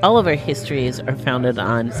all of our histories are founded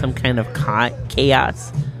on some kind of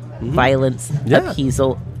chaos, violence,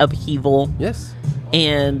 upheaval. Yes.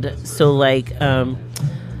 And so, like,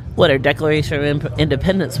 our Declaration of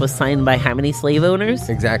Independence was signed by how many slave owners?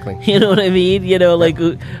 Exactly. You know what I mean? Like,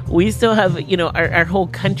 we still have, our whole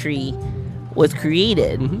country was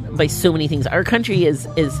created by so many things. Our country is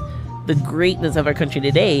the greatness of our country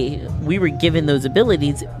today. We were given those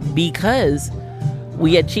abilities because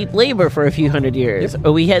we had cheap labor for a few hundred years,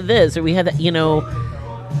 or we had this, or we had that,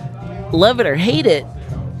 love it or hate it,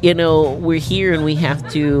 we're here and we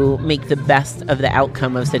have to make the best of the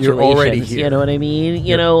outcome of situations. You're already here. You know what I mean?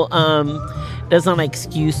 Does not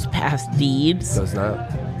excuse past deeds. Does not.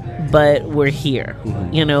 But we're here,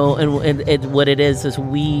 and what it is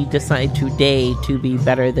we decide today to be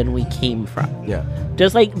better than we came from. Yeah.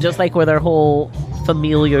 Just like with our whole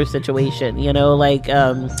familiar situation,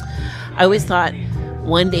 I always thought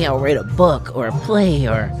one day I'll write a book or a play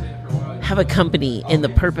or have a company, and the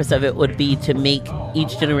purpose of it would be to make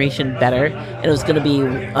each generation better. And it was going to be,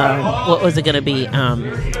 what was it going to be?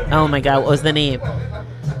 Oh my God, what was the name?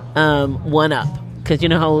 One Up. Because you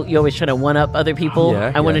know how you always try to one up other people?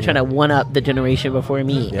 I want to try to one up the generation before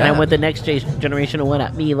me. Yeah. And I want the next generation to one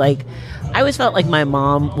up me. Like, I always felt like my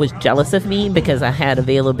mom was jealous of me because I had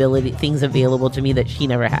things available to me that she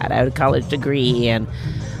never had. I had a college degree, and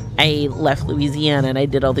I left Louisiana, and I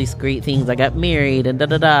did all these great things. I got married and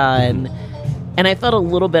and I felt a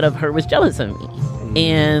little bit of her was jealous of me.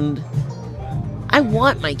 And I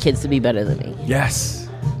want my kids to be better than me. Yes.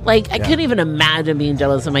 Like, I couldn't even imagine being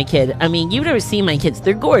jealous of my kid. I mean, you've never seen my kids.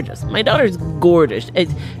 They're gorgeous. My daughter's gorgeous.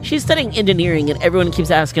 She's studying engineering, and everyone keeps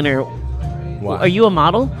asking her, wow, are you a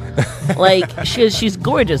model? Like, she's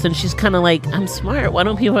gorgeous, and she's kind of like, I'm smart. Why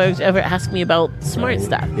don't people ever ask me about smart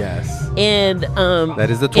stuff? Yes. And that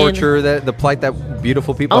is the torture, the plight that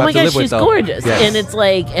beautiful people have to live with. Oh my gosh, she's gorgeous. Yes. And it's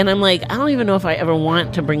like, and I'm like, I don't even know if I ever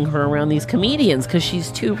want to bring her around these comedians because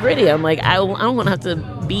she's too pretty. I'm like, I don't want to have to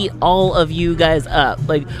beat all of you guys up.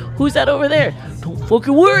 Like, who's that over there? Don't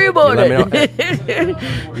fucking worry about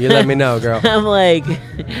it. You let me know, girl. I'm like,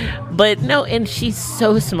 but no, and she's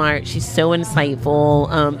so smart. She's so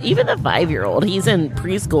insightful. Even the 5-year-old, he's in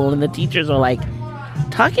preschool, and the teachers are like,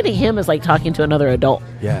 talking to him is like talking to another adult.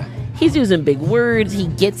 Yeah. He's using big words. He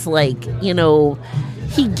gets like,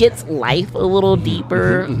 he gets life a little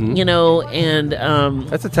deeper, and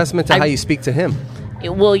that's a testament to how you speak to him.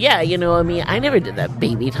 Well, yeah, I mean, I never did that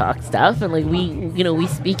baby talk stuff, and like we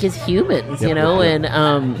speak as humans, and I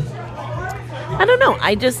don't know.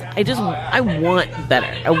 I want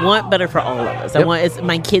better. I want better for all of us. I want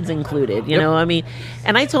my kids included. You know, I mean,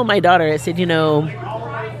 and I told my daughter, I said,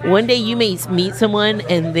 one day you may meet someone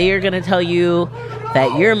and they're gonna tell you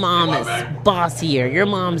that your mom is bossy, or your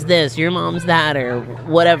mom's this, your mom's that, or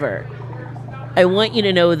whatever. I want you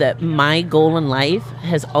to know that my goal in life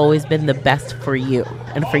has always been the best for you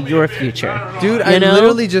and for your future. Dude, I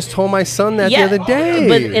literally just told my son that the other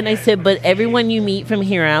day. And I said, but everyone you meet from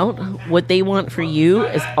here out, what they want for you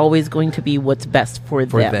is always going to be what's best for them.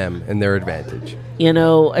 For them and their advantage.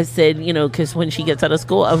 I said, because when she gets out of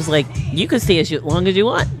school, I was like, you can stay as long as you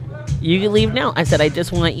want. You can leave now. I said, I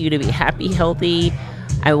just want you to be happy, healthy.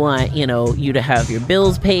 I want, you to have your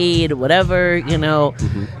bills paid, whatever,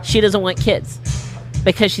 She doesn't want kids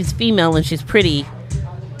because she's female and she's pretty.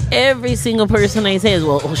 Every single person I say is,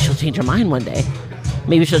 well, she'll change her mind one day.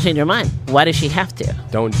 Maybe she'll change her mind. Why does she have to?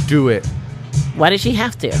 Don't do it. Why does she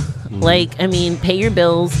have to? Like, I mean, pay your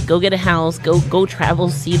bills, go get a house, go travel,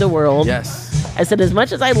 see the world. Yes. I said, as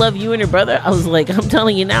much as I love you and your brother, I was like, I'm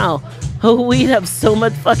telling you now, oh, we'd have so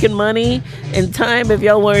much fucking money and time if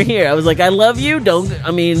y'all weren't here. I was like, I love you. But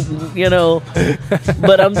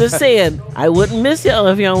I'm just saying, I wouldn't miss y'all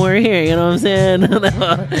if y'all weren't here. You know what I'm saying?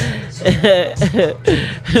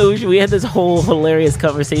 We had this whole hilarious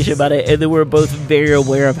conversation about it, and then we were both very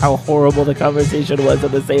aware of how horrible the conversation was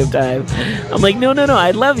at the same time. I'm like, no,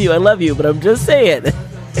 I love you, but I'm just saying.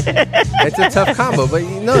 It's a tough combo, but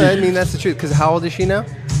no, I mean, that's the truth. Because how old is she now?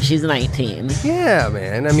 She's 19. Yeah,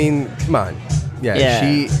 man. I mean, come on. Yeah.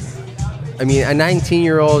 A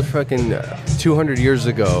 19-year-old fucking 200 years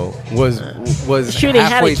ago was she already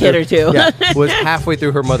had a kid or two. Yeah, was halfway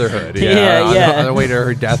through her motherhood. On the way to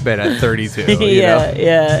her deathbed at 32.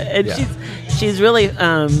 And she's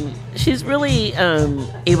really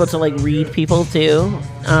able to like read people too.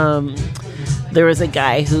 There was a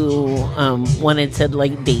guy who wanted to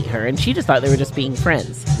like date her, and she just thought they were just being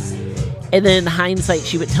friends. And then in hindsight,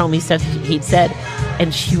 she would tell me stuff he'd said,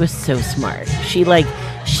 and she was so smart.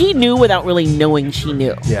 She knew without really knowing she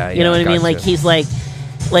knew. Yeah, you know what I mean? Like he's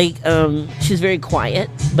she's very quiet,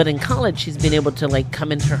 but in college she's been able to like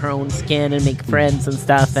come into her own skin and make friends and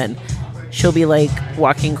stuff, and she'll be like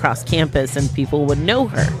walking across campus and people would know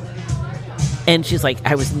her. And she's like,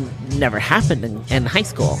 I was never happened in high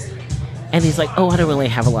school. And he's like, oh, I don't really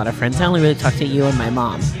have a lot of friends. I only really talk to you and my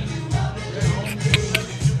mom.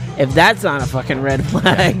 If that's not a fucking red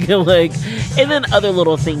flag, like, and then other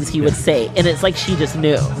little things he would say, and it's like she just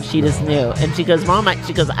knew, and she goes, Mom, I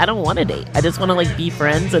don't want to date. I just want to like be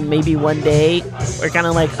friends, and maybe one day we're kind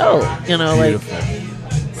of like, oh, Beautiful. like,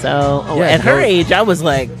 so at her age, I was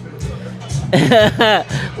like,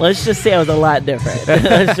 let's just say I was a lot different.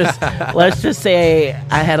 let's just say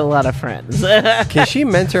I had a lot of friends. Can she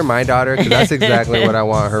mentor my daughter? Because that's exactly what I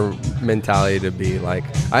want her mentality to be. Like,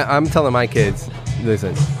 I'm telling my kids,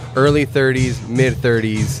 listen, early 30s, mid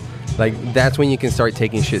 30s, like that's when you can start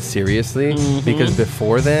taking shit seriously. Because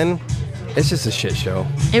before then, it's just a shit show.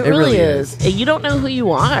 It really is. You don't know who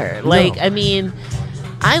you are. Like, no. I mean,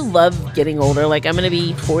 I love getting older. Like, I'm going to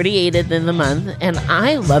be 48 at the end of the month, and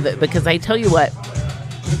I love it because I tell you what,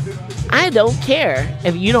 I don't care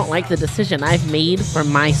if you don't like the decision I've made for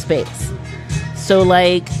my space. So,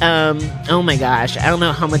 like, oh my gosh, I don't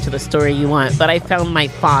know how much of the story you want, but I found my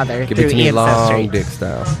father through Ancestry. Long dick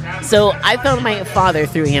style. So, I found my father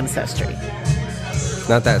through Ancestry.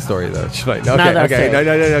 Not that story, though. Like, okay, Not that story.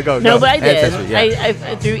 No, go. No, but I did. Ancestry, yeah.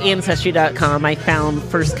 I through Ancestry.com, I found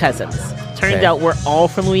first cousins. Turned out we're all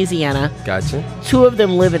from Louisiana. Gotcha. 2 of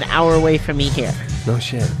them live an hour away from me here. No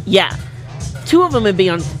shit. Yeah. 2 of them have been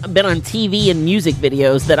on TV and music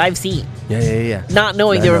videos that I've seen. Yeah. Not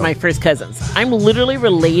knowing they were my first cousins. I'm literally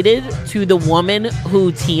related to the woman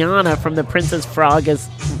who Tiana from The Princess Frog is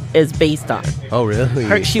based on. Oh,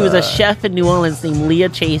 really? She was a chef in New Orleans named Leah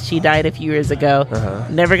Chase. She died a few years ago.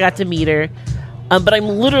 Never got to meet her. But I'm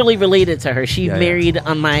literally related to her. She married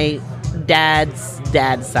on my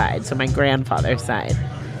dad's side, so my grandfather's side.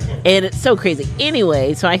 And it's so crazy.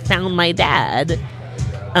 Anyway, so I found my dad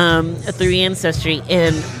through Ancestry,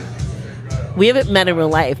 and we haven't met in real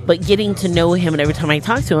life, but getting to know him, and every time I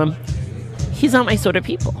talk to him, he's not my sort of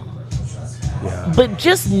people. Yeah. But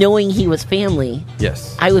just knowing he was family,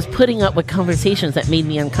 yes, I was putting up with conversations that made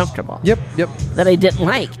me uncomfortable. Yep. That I didn't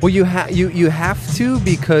like. Well, you have to,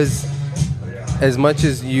 because as much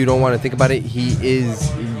as you don't want to think about it, he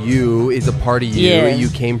is a part of you. Yeah. You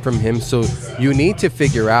came from him, so you need to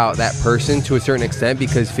figure out that person to a certain extent,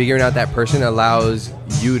 because figuring out that person allows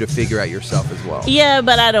you to figure out yourself as well. Yeah,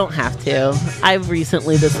 but I don't have to. I've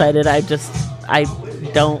recently decided I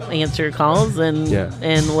don't answer calls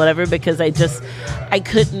and whatever, because I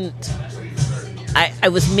couldn't. I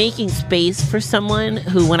was making space for someone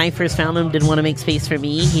who, when I first found him, didn't want to make space for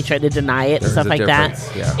me. He tried to deny it and stuff like that.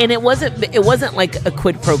 Yeah. And it wasn't like a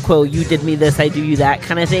quid pro quo, you did me this, I do you that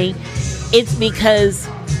kind of thing. It's because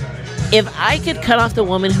if I could cut off the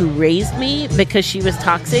woman who raised me because she was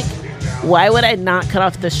toxic, why would I not cut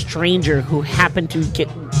off the stranger who happened to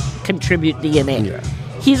contribute DNA? Yeah.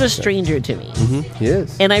 He's a stranger to me. Mm-hmm. He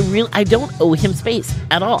is. And I don't owe him space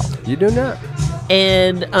at all. You do not.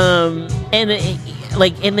 And then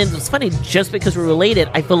it's funny, just because we're related,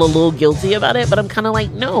 I feel a little guilty about it, but I'm kind of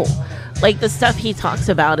like, no. Like, the stuff he talks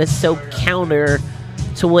about is so counter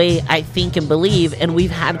to the way I think and believe, and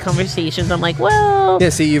we've had conversations. I'm like, well... Yeah,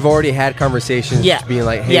 see, you've already had conversations being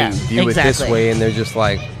like, hey, view it this way, and they're just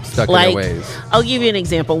like stuck in their ways. I'll give you an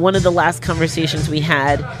example. One of the last conversations we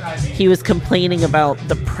had, he was complaining about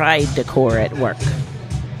the pride decor at work.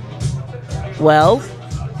 Well,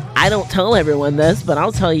 I don't tell everyone this, but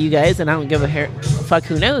I'll tell you guys, and I don't give a fuck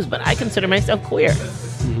who knows, but I consider myself queer.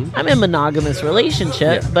 Mm-hmm. I'm in a monogamous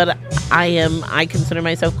relationship, but I consider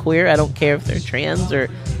myself queer. I don't care if they're trans or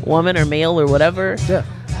woman or male or whatever.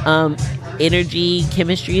 Yeah. Energy,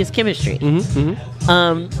 chemistry is chemistry.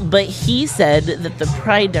 But he said that the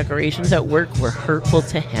pride decorations at work were hurtful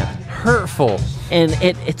to him. Hurtful. And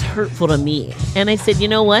it's hurtful to me. And I said, you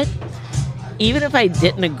know what? Even if I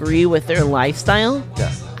didn't agree with their lifestyle,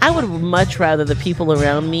 I would much rather the people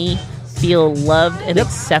around me feel loved and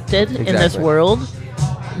accepted in this world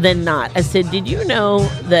than not. I said, did you know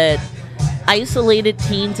that isolated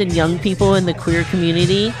teens and young people in the queer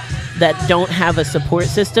community that don't have a support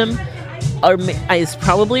system is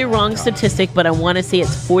probably a wrong statistic, but I want to say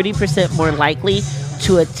it's 40% more likely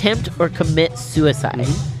to attempt or commit suicide.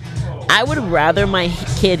 I would rather my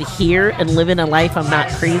kid hear and live in a life I'm not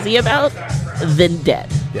crazy about than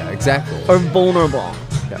dead. Yeah, exactly. Or vulnerable.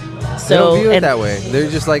 Yeah. So, they don't view it that way. They're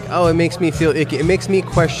just like, oh, it makes me feel icky. It makes me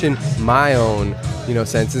question my own,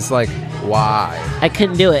 sense. It's like, why? I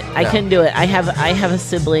couldn't do it. I couldn't do it. I have a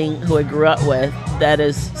sibling who I grew up with that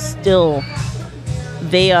is still,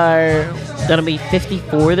 they are going to be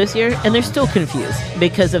 54 this year, and they're still confused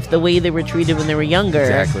because of the way they were treated when they were younger.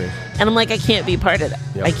 Exactly. And I'm like, I can't be part of that.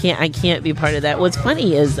 Yep. I can't be part of that. What's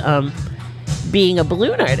funny is being a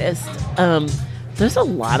balloon artist, there's a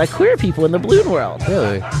lot of queer people in the balloon world.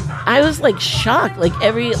 Really? I was like shocked. Like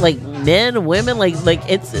men, women,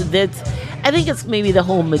 it's I think it's maybe the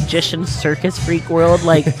whole magician circus freak world.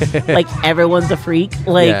 Like everyone's a freak.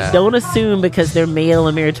 Don't assume because they're male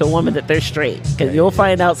and married to a woman that they're straight. Because you'll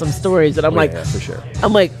find out some stories that I'm for sure.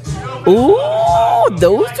 I'm like, ooh,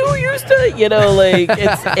 those two used to,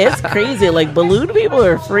 it's crazy. Like balloon people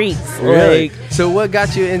are freaks. Really? So what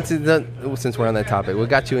got you into since we're on that topic, what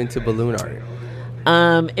got you into balloon art?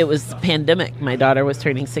 It was the pandemic. My daughter was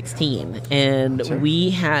turning 16, and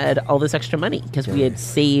we had all this extra money because we had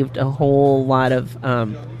saved a whole lot of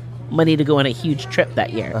money to go on a huge trip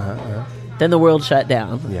that year. Then the world shut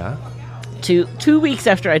down. Yeah. 2 weeks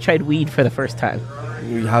after I tried weed for the first time.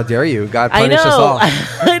 How dare you? God punish us all.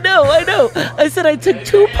 I know. I said I took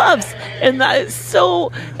 2 puffs, and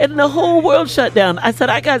and the whole world shut down. I said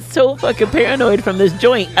I got so fucking paranoid from this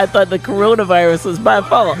joint. I thought the coronavirus was my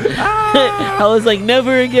fault. I was like,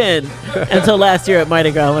 never again. Until last year at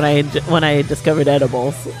Mardi Gras when I discovered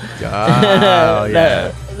edibles. Oh,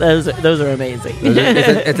 yeah. Those are amazing.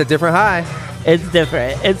 It's a different high. It's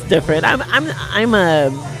different.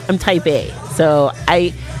 I'm type A, so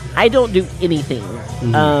I don't do anything,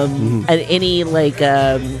 any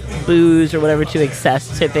booze or whatever to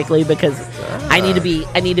excess typically because I need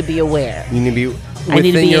to be aware. You need to be I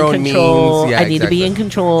need to be your in own control. means. Yeah, I need to be in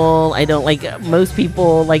control. I don't most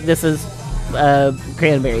people this is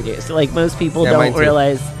cranberry juice. Most people don't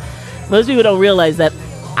realize. Most people don't realize that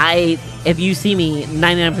if you see me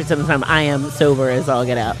 99% of the time, I am sober as all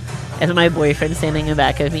get out. Is my boyfriend standing in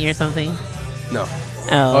back of me or something? No.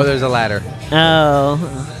 Oh, there's a ladder. Oh,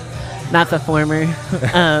 not the former.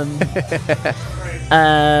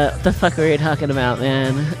 The fuck were you talking about,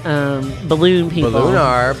 man? Balloon people.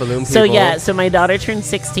 Balloon people. So my daughter turned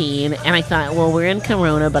 16, and I thought, well, we're in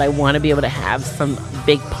Corona, but I want to be able to have some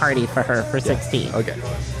big party for her for 16. Okay.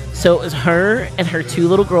 So it was her and her 2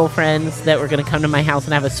 little girlfriends that were going to come to my house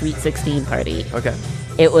and have a sweet 16 party. Okay.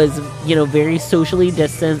 It was, very socially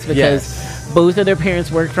distanced because both of their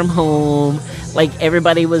parents worked from home.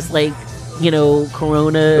 Everybody was Corona,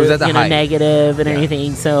 negative and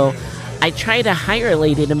everything. So I tried to hire a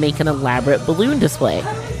lady to make an elaborate balloon display.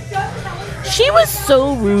 She was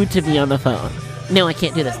so rude to me on the phone. No, I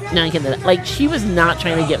can't do this. No, I can't do that. She was not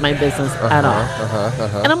trying to get my business at all.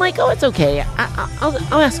 And I'm like, oh, it's okay.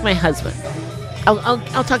 I'll ask my husband.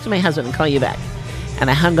 I'll talk to my husband and call you back. And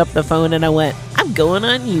I hung up the phone and I went, I'm going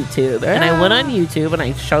on YouTube. And I went on YouTube and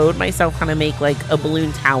I showed myself how to make a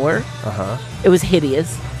balloon tower. It was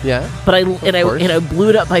hideous. Yeah. But I blew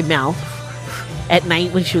it up my mouth at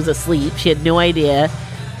night when she was asleep. She had no idea.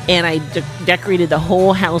 And I decorated the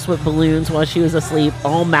whole house with balloons while she was asleep,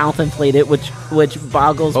 all mouth inflated, which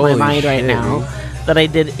boggles my mind right now that I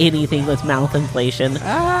did anything with mouth inflation.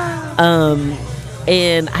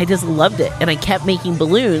 And I just loved it. And I kept making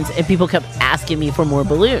balloons, and people kept asking me for more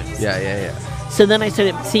balloons. Yeah. So then I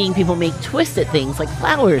started seeing people make twisted things like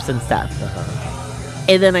flowers and stuff.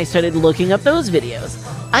 And then I started looking up those videos.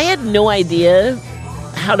 I had no idea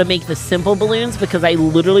how to make the simple balloons because I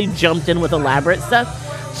literally jumped in with elaborate stuff.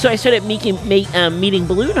 So I started meeting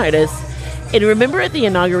balloon artists. And remember at the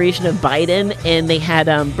inauguration of Biden, and they had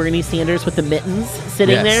Bernie Sanders with the mittens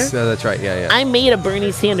sitting there? Yes, that's right. Yeah. I made a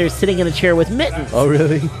Bernie Sanders sitting in a chair with mittens. Oh,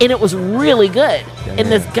 really? And it was really good.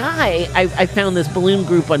 This guy, I found this balloon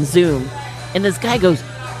group on Zoom, and this guy goes,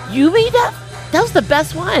 you made that? that was the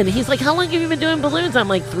best one. He's like, how long have you been doing balloons? I'm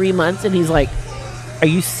like, 3 months. And he's like, are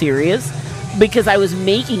you serious? Because I was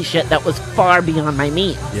making shit that was far beyond my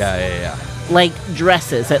means. Yeah. Like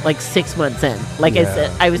dresses at like 6 months in. Like I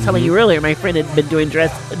said, I was telling you earlier, my friend had been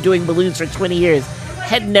doing balloons for 20 years,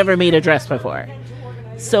 had never made a dress before.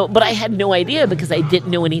 So, but I had no idea because I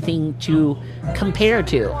didn't know anything to compare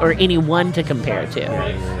to or anyone to compare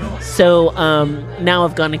to. So now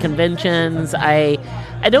I've gone to conventions. I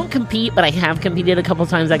don't compete, but I have competed a couple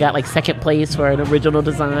times. I got like second place for an original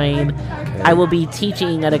design. Okay. I will be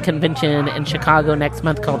teaching at a convention in Chicago next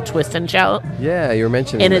month called Twist and Shout. Yeah, you were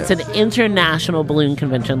mentioning and it's an international balloon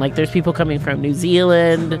convention. Like there's people coming from New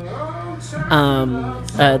Zealand, the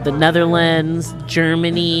Netherlands,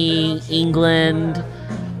 Germany, England.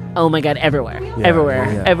 Oh my God, everywhere.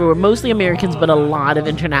 Everywhere. Mostly Americans, but a lot of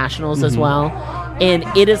internationals as well. And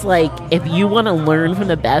it is like, if you want to learn from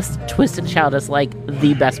the best, Twist and Shout is like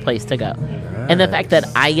the best place to go. Nice. And the fact that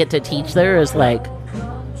I get to teach there is like,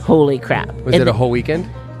 holy crap. Was it a whole weekend?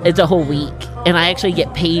 It's a whole week. And I actually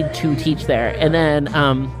get paid to teach there. And then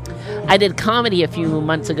I did comedy a few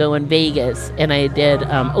months ago in Vegas, and I did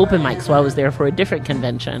open mic, so I was there for a different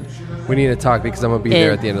convention. We need to talk because I'm going to be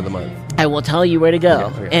there at the end of the month. I will tell you where to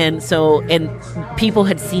go. Okay. And people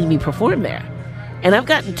had seen me perform there. And I've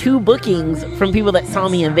gotten 2 bookings from people that saw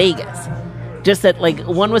me in Vegas. Just that, like,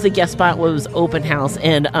 one was a guest spot, was open house,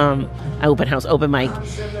 and open mic.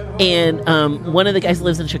 And one of the guys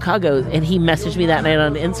lives in Chicago, and he messaged me that night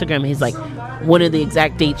on Instagram. He's like, "When are the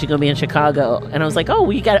exact dates you're going to be in Chicago?" And I was like,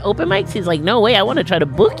 "Oh, you got open mics?" He's like, "No way, I want to try to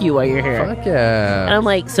book you while you're here." Fuck yeah. And I'm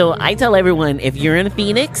like, so I tell everyone, if you're in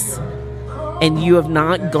Phoenix and you have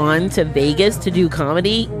not gone to Vegas to do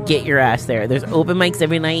comedy, get your ass there. There's open mics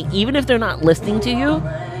every night, even if they're not listening to you,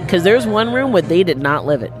 because there's one room where they did not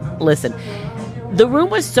listen. The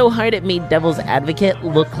room was so hard it made Devil's Advocate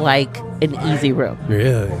look like an easy room.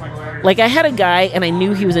 Really? Like, I had a guy, and I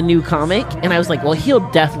knew he was a new comic, and I was like, well,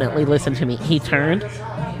 he'll definitely listen to me. He turned,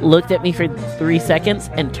 looked at me for 3 seconds,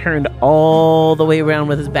 and turned all the way around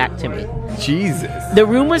with his back to me. Jesus. The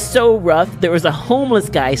room was so rough, there was a homeless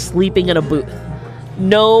guy sleeping in a booth.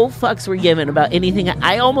 No fucks were given about anything.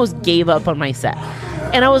 I almost gave up on my set.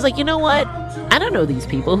 And I was like, you know what? I don't know these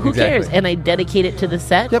people. Who cares? And I dedicated to the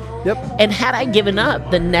set. Yep. And had I given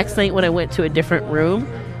up, the next night when I went to a different room,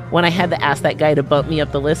 when I had to ask that guy to bump me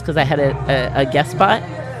up the list because I had a guest spot,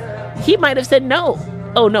 he might have said no.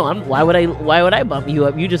 Oh no, why would I bump you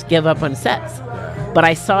up? You just give up on sets. But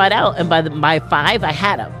I saw it out, and by 5 I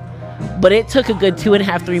had him. But it took a good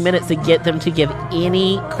 2.5, 3 minutes to get them to give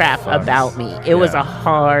any crap about me. It was a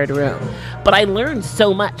hard room. But I learned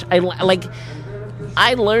so much.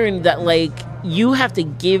 I learned that, like, you have to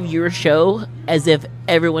give your show as if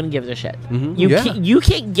everyone gives a shit. Mm-hmm. You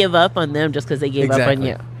can't give up on them just because they gave up on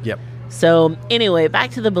you. Yep. So anyway,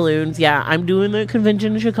 back to the balloons. Yeah, I'm doing the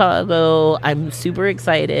convention in Chicago. I'm super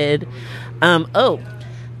excited.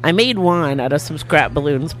 I made one out of some scrap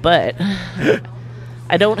balloons, but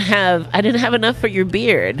I didn't have enough for your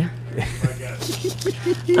beard.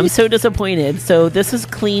 I'm so disappointed. So this is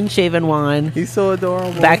clean shaven Juan. He's so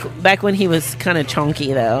adorable. Back when he was kind of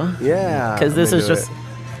chunky though. Yeah. Because this is just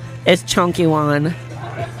it's chunky Juan.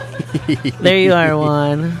 There you are,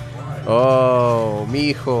 Juan. Oh,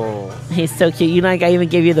 mijo. He's so cute. You know, like I even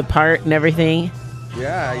gave you the part and everything.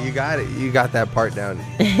 Yeah, you got it. You got that part down.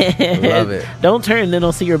 I love it. Don't turn, then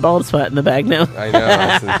I'll see your bald spot in the back now. I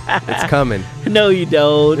know. It's coming. No, you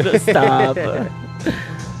don't. Stop.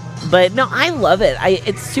 But no, I love it.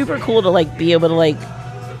 It's super cool to like be able to like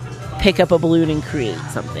pick up a balloon and create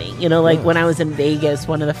something. You know, like when I was in Vegas,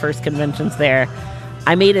 one of the first conventions there,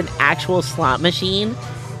 I made an actual slot machine,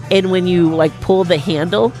 and when you like pull the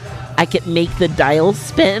handle, I could make the dial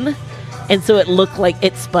spin. And so it looked like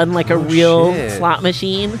it spun like a real slot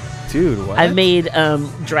machine. Dude, what? I've made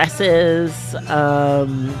dresses.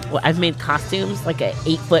 I've made costumes, like an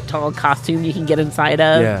 8-foot tall costume you can get inside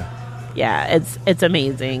of. Yeah, it's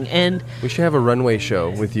amazing. And we should have a runway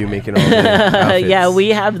show with you making all the outfits. Yeah, we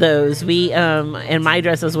have those. We and my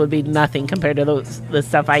dresses would be nothing compared to the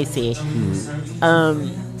stuff I see.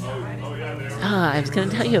 I was going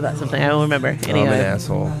to tell you about something. I don't remember. Anyway. I'm an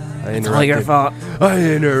asshole. It's all your fault. I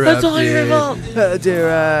interrupted. It's all your fault. How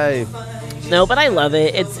dare I? No, but I love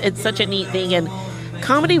it. It's such a neat thing. And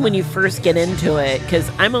comedy, when you first get into it, because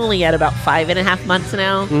I'm only at about 5.5 months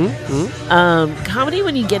now. Comedy,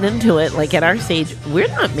 when you get into it, like at our stage, we're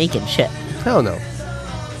not making shit. Hell no.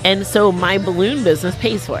 And so my balloon business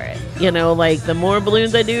pays for it. You know, like the more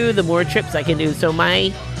balloons I do, the more trips I can do. So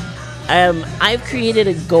I've created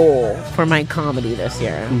a goal for my comedy this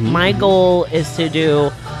year. My goal is to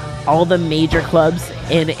do all the major clubs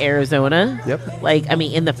in Arizona. Yep. Like, I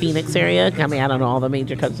mean, in the Phoenix area. I mean, I don't know all the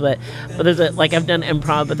major clubs, but there's I've done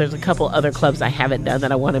improv, but there's a couple other clubs I haven't done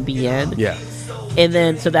that I want to be in. Yeah. And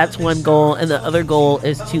then, so that's one goal. And the other goal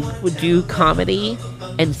is to do comedy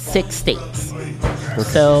in 6 states.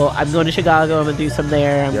 So I'm going to Chicago. I'm going to do some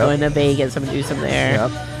there. I'm going to Vegas. I'm going to do some there.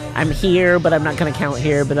 Yep. I'm here, but I'm not going to count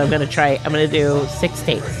here. But I'm going to do 6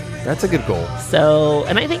 states. That's a good goal. So,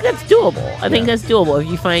 and I think that's doable. I think that's doable. If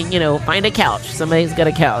you find a couch. Somebody's got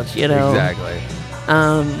a couch, Exactly.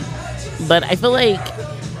 But I feel like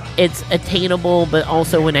it's attainable, but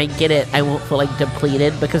also when I get it, I won't feel like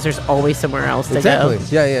depleted because there's always somewhere else to go.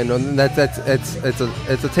 Yeah. No,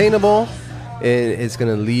 it's attainable. It's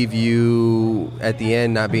going to leave you at the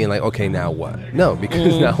end not being like, okay, now what? No,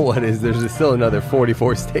 because now what is there's still another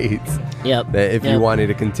 44 states. Yep. That if you wanted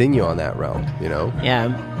to continue on that realm,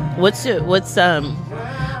 Yeah. What's your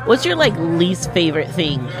like least favorite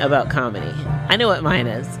thing about comedy? I know what mine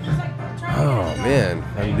is. Oh man,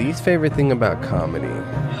 my least favorite thing about comedy.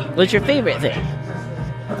 What's your favorite thing?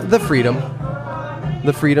 The freedom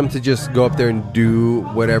to just go up there and do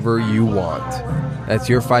whatever you want. That's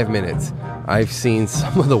your 5 minutes. I've seen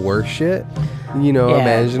some of the worst shit,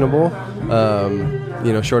 imaginable.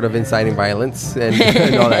 Short of inciting violence and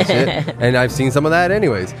all that shit. And I've seen some of that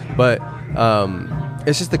anyways. But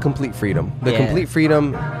it's just the complete freedom. The complete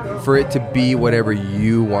freedom for it to be whatever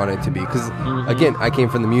you want it to be. Because, again, I came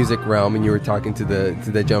from the music realm, and you were talking to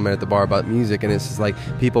the gentleman at the bar about music, and it's just like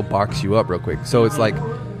people box you up real quick. So it's like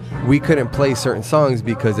we couldn't play certain songs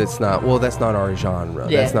because it's not, that's not our genre.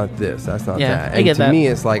 Yeah. That's not this. That's not that. I And get to that. me,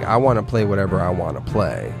 it's like I want to play whatever I want to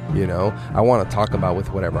play. I want to talk about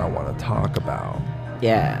with whatever I want to talk about.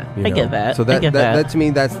 Yeah, I get that. So that to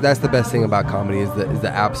me, that's the best thing about comedy is the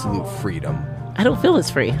absolute freedom. I don't feel as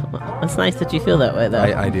free. That's nice that you feel that way, though.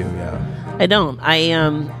 I do, yeah. I don't.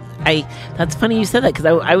 That's funny you said that because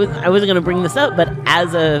I wasn't going to bring this up, but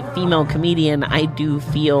as a female comedian, I do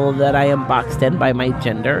feel that I am boxed in by my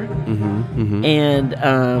gender. And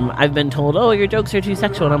I've been told, "Oh, your jokes are too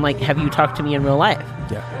sexual," and I'm like, "Have you talked to me in real life?"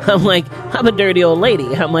 Yeah. I'm like, I'm a dirty old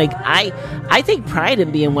lady. I'm like, I take pride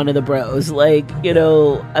in being one of the bros. Like,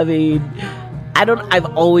 I mean, I've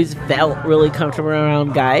always felt really comfortable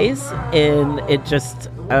around guys, and it just,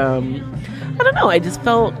 I don't know. I just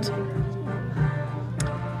felt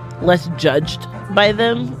less judged by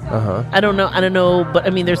them. I don't know, but I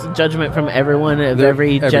mean, there's a judgment from everyone of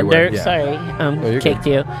every gender. Yeah. Sorry, kicked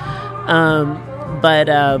you. But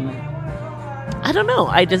I don't know.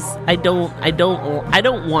 I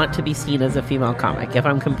don't want to be seen as a female comic, if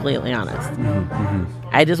I'm completely honest.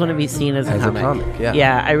 I just want to be seen as a comic.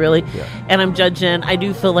 Yeah. I really, and I'm judging. I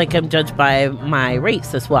do feel like I'm judged by my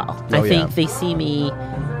race as well. I think they see me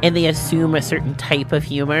and they assume a certain type of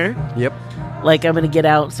humor. Yep. Like, I'm going to get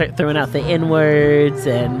out and start throwing out the N-words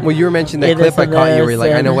and... Well, you were mentioning that clip I caught you where you're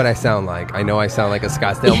like, I know what I sound like. I know I sound like a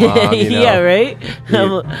Scottsdale mom, Yeah, right?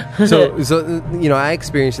 So I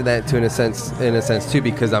experienced that in a sense too,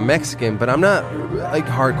 because I'm Mexican, but I'm not like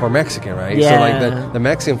hardcore Mexican, right? Yeah. So like the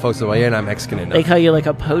Mexican folks are like, you're not Mexican enough. They call you like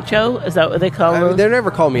a pocho? Is that what they call them? They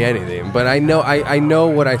never call me anything, but I know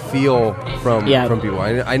what I feel from people.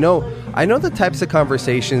 I know the types of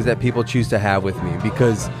conversations that people choose to have with me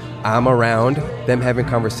because I'm around them having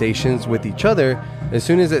conversations with each other. As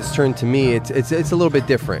soon as it's turned to me, it's a little bit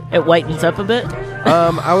different. It whitens up a bit?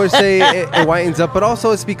 I would say it whitens up, but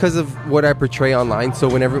also it's because of what I portray online. So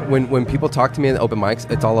when people talk to me in the open mics,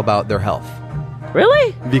 it's all about their health.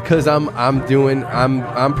 Really? Because I'm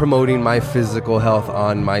promoting my physical health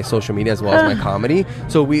on my social media as well as my comedy.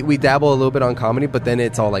 So we dabble a little bit on comedy, but then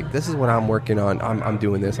it's all like, this is what I'm working on. I'm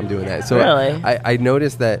doing this. I'm doing that. So really? I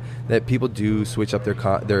noticed that people do switch up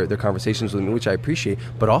their conversations with me, which I appreciate.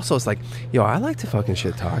 But also it's like, I like to fucking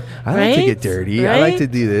shit talk. I like to get dirty. Right? I like to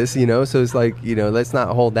do this. So it's like, let's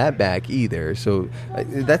not hold that back either. So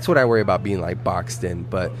that's what I worry about being like boxed in.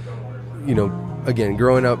 But again,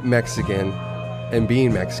 growing up Mexican and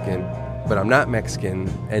being Mexican, but I'm not Mexican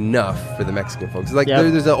enough for the Mexican folks. It's like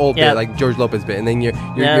there's an old bit, like George Lopez bit, and then you're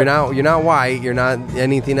not white, you're not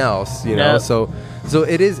anything else, So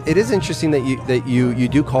it is interesting that you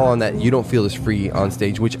do call on that. You don't feel as free on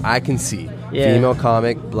stage, which I can see. Female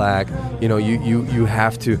comic, black, you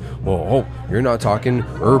have to. Well, you're not talking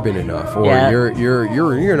urban enough, or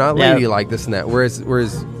you're not lady like this and that.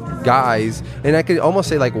 Whereas guys, and I could almost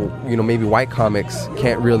say like, maybe white comics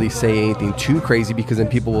can't really say anything too crazy because then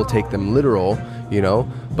people will take them literal,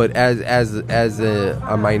 but as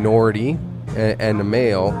a minority and a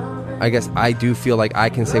male, I guess I do feel like I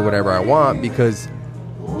can say whatever I want because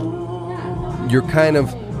you're kind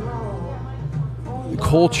of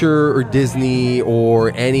culture or Disney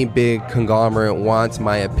or any big conglomerate wants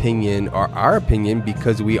my opinion or our opinion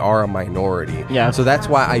because we are a minority. Yeah. So that's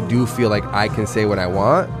why I do feel like I can say what I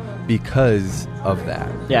want because of that.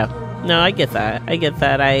 Yeah. No, I get that.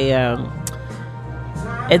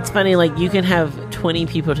 It's funny, like, you can have 20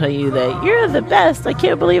 people tell you that you're the best. I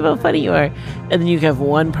can't believe how funny you are. And then you have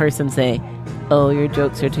one person say, oh, your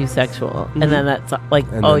jokes are too sexual. Mm-hmm. And then that's like,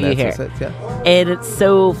 all you hear. And it's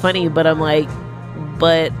so funny, but I'm like,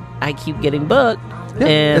 but I keep getting booked. Yeah,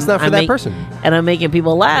 and it's not for that person. And I'm making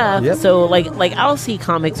people laugh. Yep. So, like I'll see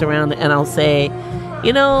comics around and I'll say,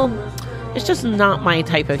 you know, it's just not my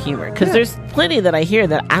type of humor. Because there's plenty that I hear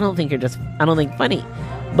that I don't think funny.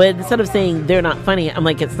 But instead of saying they're not funny, I'm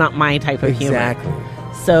like, it's not my type of humor. Exactly.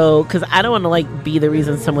 So, because I don't want to, like, be the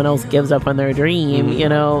reason someone else gives up on their dream, you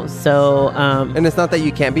know? So, and it's not that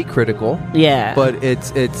you can't be critical. Yeah. But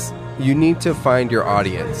it's you need to find your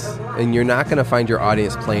audience. And you're not going to find your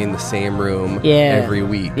audience playing the same room every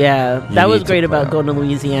week. Yeah. That was great about going to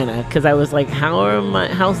Louisiana. Because I was like,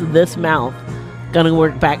 how's this mouth going to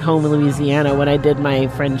work back home in Louisiana when I did my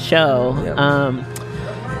friend's show? Yep.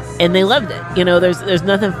 And they loved it. You know, there's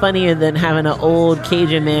nothing funnier than having an old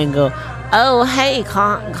Cajun man go, oh, hey,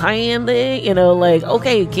 cotton candy. You know, like,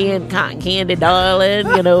 okay, cotton candy, darling.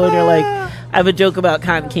 You know, and you're like, I have a joke about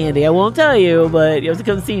cotton candy. I won't tell you, but you have to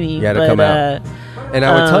come see me. You got to come out. And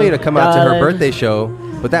I would tell you to come out to her birthday show,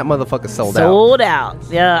 but that motherfucker sold out. Sold out.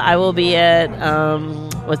 Yeah, I will be at,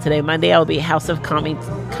 what's today? Monday. I'll be at House of Comedy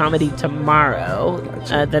tomorrow,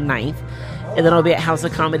 the 9th. And then I'll be at House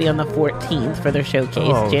of Comedy on the 14th for their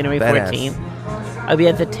showcase, January 14th. I'll be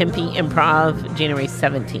at the Tempe Improv January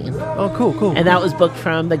 17th. Oh, cool. And that was booked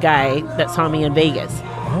from the guy that saw me in Vegas.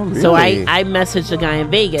 Oh, really? So I messaged the guy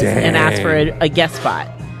in Vegas and asked for a guest spot.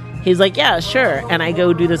 He's like, yeah, sure. And I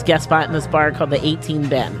go do this guest spot in this bar called the 18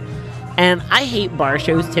 Ben. And I hate bar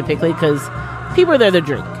shows typically because people are there to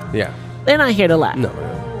drink. Yeah. They're not here to laugh.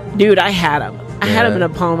 No. Dude, I had him. I had him in the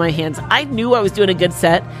palm of my hands. I knew I was doing a good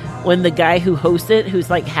set when the guy who hosted,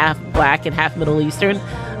 who's like half black and half Middle Eastern,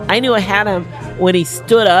 I knew I had him when he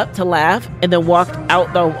stood up to laugh and then walked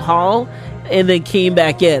out the hall and then came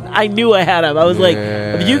back in. I knew I had him. I was like,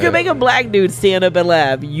 if you can make a black dude stand up and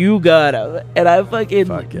laugh, you got him. And I fucking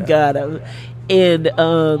got him. And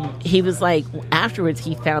he was like, afterwards,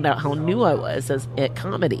 he found out how new I was at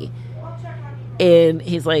comedy. And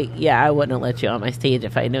he's like, yeah, I wouldn't have let you on my stage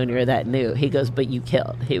if I'd known you were that new. He goes, but you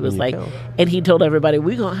killed. He was like, and he told everybody,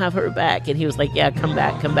 we're going to have her back. And he was like, yeah, come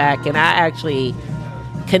back. And I actually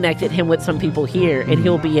connected him with some people here, and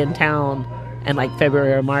he'll be in town in like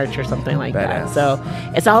February or March or something like that. So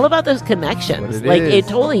it's all about those connections. It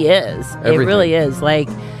totally is. Everything. It really is. Like,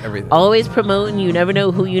 always promoting. You never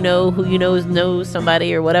know who you know knows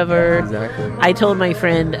somebody or whatever. Exactly. I told my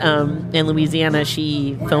friend in Louisiana,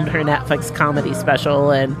 she filmed her Netflix comedy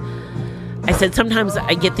special, and I said, sometimes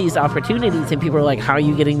I get these opportunities and people are like, how are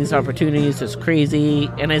you getting these opportunities? It's crazy.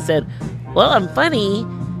 And I said, well, I'm funny,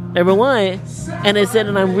 number one. And I said,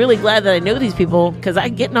 and I'm really glad that I know these people because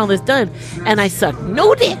I'm getting all this done. And I suck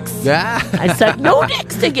no dicks. I suck no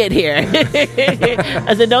dicks to get here.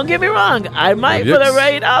 I said, don't get me wrong. I might for the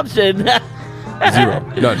right option. Zero.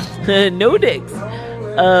 None. No dicks.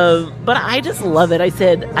 But I just love it. I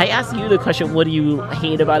said, I asked you the question, what do you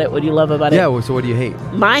hate about it? What do you love about it? Yeah, so what do you hate?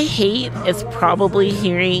 My hate is probably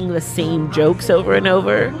hearing the same jokes over and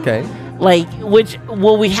over. Okay. Like,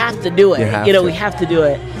 we have to do it. We have to do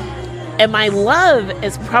it. And my love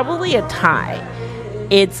is probably a tie.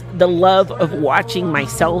 It's the love of watching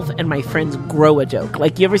myself and my friends grow a joke.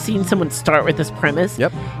 Like, you ever seen someone start with this premise?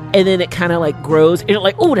 Yep. And then it kind of like grows. And you're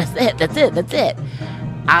like, oh, that's it.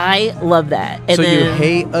 I love that. And so then, you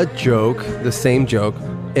hate a joke, the same joke,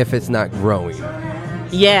 if it's not growing.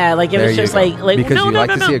 Yeah, like if it's just like because you like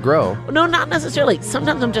to see it grow. No, not necessarily.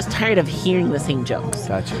 Sometimes I'm just tired of hearing the same jokes.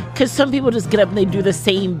 Gotcha. Because some people just get up and they do the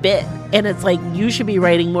same bit, and it's like you should be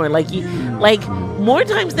writing more. Like more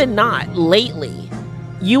times than not, lately,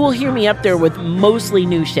 you will hear me up there with mostly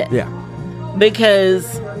new shit. Yeah.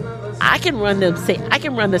 Because I can run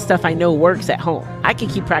the stuff I know works at home. I can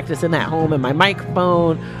keep practicing at home in my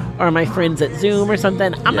microphone or my friends at Zoom or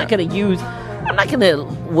something. I'm not going to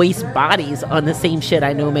waste bodies on the same shit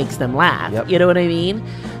I know makes them laugh. Yep. You know what I mean?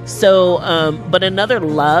 So, but another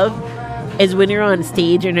love is when you're on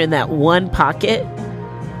stage and you're in that one pocket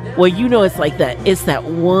where you know it's like that. It's that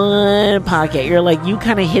one pocket. You're like, you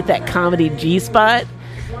kind of hit that comedy G spot.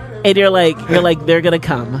 And you're like, they're gonna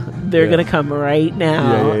come. They're gonna come right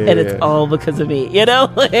now, and it's all because of me. You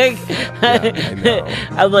know, like, I know.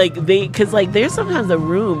 I'm like, because like, there's sometimes a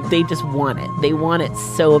room they just want it. They want it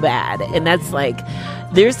so bad, and that's like,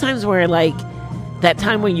 there's times where like, that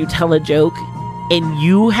time when you tell a joke and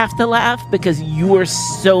you have to laugh because you are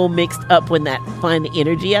so mixed up with that fun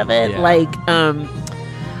energy of it. Yeah. Like,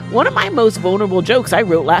 one of my most vulnerable jokes I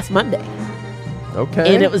wrote last Monday.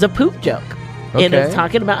 Okay. And it was a poop joke. Okay. And it's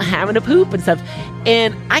talking about having to poop and stuff.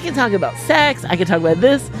 And I can talk about sex. I can talk about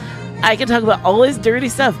this. I can talk about all this dirty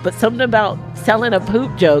stuff. But something about telling a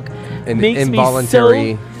poop joke makes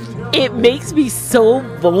involuntary. it makes me so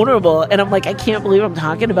vulnerable. And I'm like, I can't believe I'm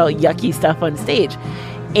talking about yucky stuff on stage.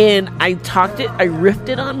 And I riffed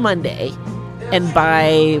it on Monday. And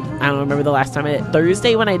by, I don't remember the last time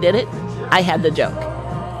Thursday when I did it, I had the joke.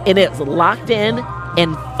 And it was locked in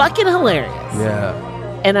and fucking hilarious. Yeah.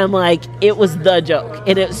 And I'm like, it was the joke.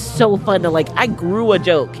 And it's so fun to I grew a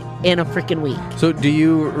joke in a freaking week. So do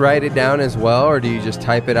you write it down as well, or do you just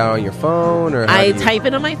type it out on your phone? Or I type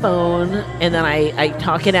it on my phone, and then I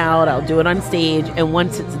talk it out. I'll do it on stage. And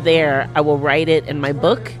once it's there, I will write it in my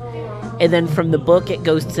book. And then from the book, it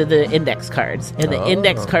goes to the index cards. And the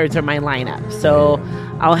index cards are my lineup. So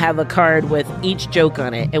I'll have a card with each joke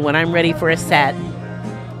on it. And when I'm ready for a set,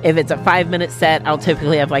 if it's a 5-minute set, I'll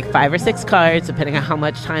typically have 5 or 6 cards, depending on how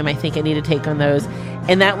much time I think I need to take on those.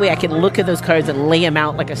 And that way I can look at those cards and lay them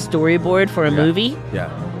out like a storyboard for a movie. Yeah.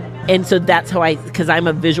 And so that's how because I'm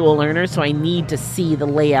a visual learner, so I need to see the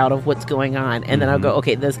layout of what's going on. And then I'll go,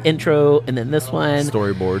 okay, this intro, and then this one.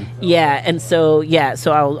 Storyboard. Yeah, and so,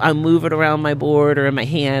 I'll move it around my board or in my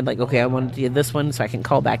hand, okay, I want to do this one so I can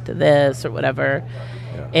call back to this or whatever.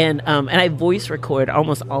 Yeah. And I voice record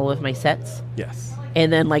almost all of my sets. Yes.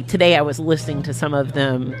 And then, today, I was listening to some of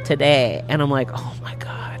them today, and I'm like, oh, my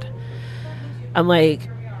God. I'm like,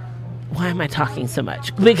 why am I talking so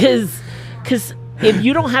much? Because if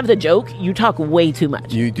you don't have the joke, you talk way too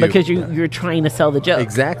much. You do. Because you're trying to sell the joke.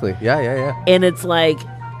 Exactly. Yeah. And it's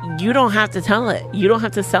you don't have to tell it. You don't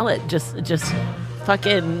have to sell it. Just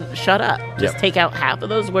fucking shut up. Just take out half of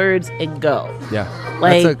those words and go. Yeah.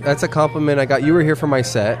 That's a compliment I got. You were here for my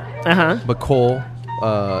set. But Cole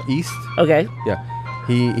East. Okay. Yeah.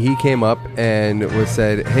 He came up and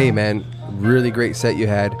said, hey, man, really great set you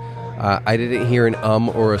had. I didn't hear an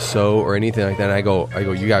or a so or anything like that. And I go,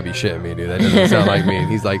 you gotta be shitting me, dude. That doesn't sound like me.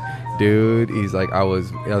 And he's like, dude, I was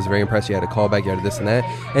very impressed. You had a callback, you had this and that.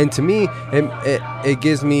 And to me, it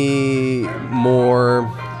gives me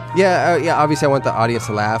more. Yeah, obviously I want the audience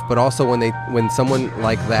to laugh, but also when someone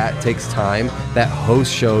like that takes time, that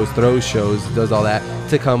hosts shows, throws shows, does all that,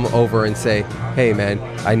 to come over and say, hey man,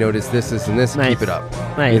 I noticed this and this, nice. Keep it up.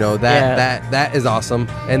 Nice. That is awesome.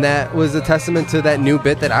 And that was a testament to that new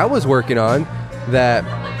bit that I was working on that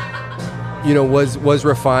was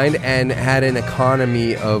refined and had an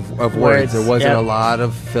economy of words. There wasn't a lot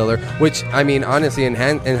of filler, which, I mean, honestly, in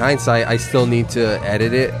hindsight, I still need to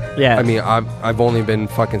edit it. Yeah. I mean, I've only been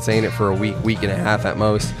fucking saying it for a week and a half at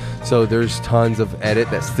most. So there's tons of edit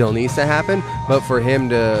that still needs to happen. But for him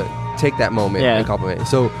to take that moment and compliment.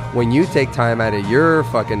 So when you take time out of your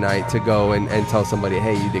fucking night to go and tell somebody,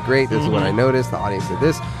 hey, you did great. This is what I noticed. The audience did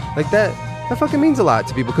this. Like that fucking means a lot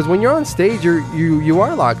to people, because when you're on stage, you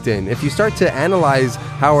are locked in. If you start to analyze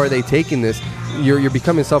how are they taking this, you're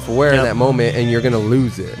becoming self-aware in that moment, and you're gonna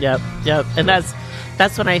lose it. Yep. And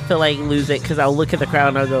that's when I feel like lose it, because I'll look at the crowd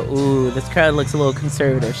and I'll go, ooh, this crowd looks a little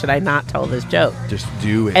conservative. Should I not tell this joke? Just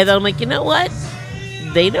do it. And then I'm like, you know what?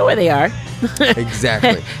 They know where they are.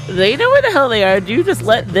 Exactly. They know where the hell they are. You just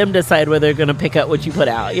let them decide whether they're gonna pick up what you put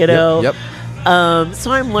out. You know. Yep.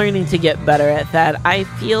 So I'm learning to get better at that. I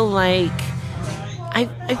feel like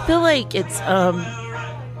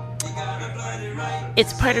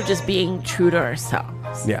it's part of just being true to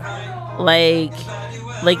ourselves. Yeah. Like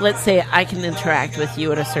let's say I can interact with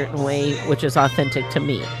you in a certain way which is authentic to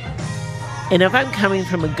me. And if I'm coming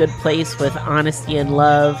from a good place with honesty and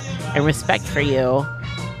love and respect for you,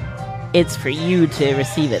 it's for you to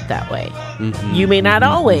receive it that way. Mm-hmm. You may not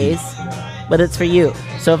always, but it's for you.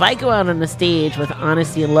 So if I go out on the stage with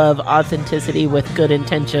honesty and love, authenticity with good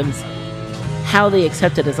intentions, how they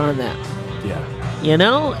accept it is on them. Yeah. You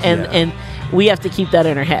know? And we have to keep that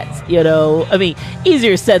in our heads. You know? I mean,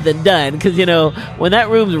 easier said than done, because, you know, when that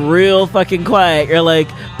room's real fucking quiet, you're like,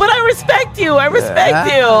 but I respect you. I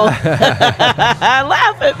respect you.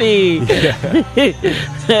 Laugh at me. Yeah.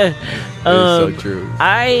 It's so true.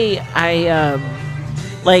 I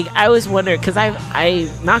was wondering, because I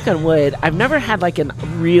knock on wood, I've never had like a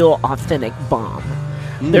real authentic bomb.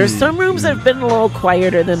 There's some rooms that have been a little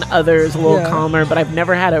quieter than others, a little calmer, but I've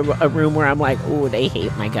never had a room where I'm like, oh, they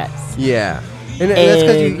hate my guts. Yeah. And that's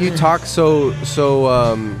because you talk so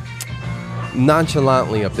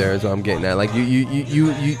nonchalantly up there is what I'm getting at. Like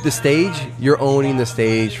you the stage, you're owning the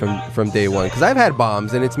stage from day one. Because I've had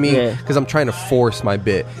bombs, and it's me because I'm trying to force my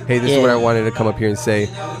bit. Hey, this is what I wanted to come up here and say.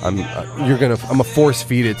 I'm a force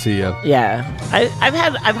feed it to you. Yeah, I've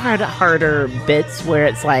had harder bits where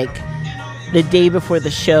it's like the day before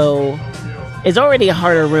the show is already a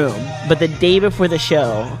harder room, but the day before the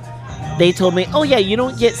show, they told me, "Oh yeah, you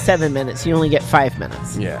don't get 7 minutes, you only get 5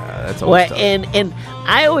 minutes." Yeah, that's always tough. And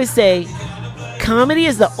I always say, comedy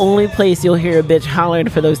is the only place you'll hear a bitch hollering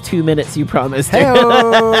for those 2 minutes you promised.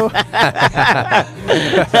 Hey-o.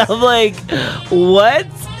 I'm like, what?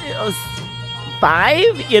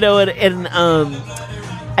 5? You know, and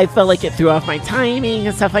I felt like it threw off my timing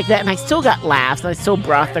and stuff like that. And I still got laughs, and I still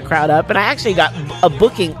brought the crowd up. And I actually got a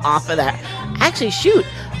booking off of that. Actually,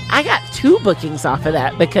 I got 2 bookings off of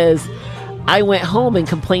that because I went home and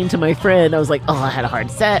complained to my friend. I was like, "Oh, I had a hard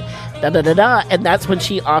set, da-da-da-da." And that's when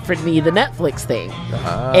she offered me the Netflix thing.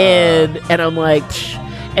 And I'm like, psh.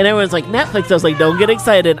 And everyone's like, "Netflix?" I was like, "Don't get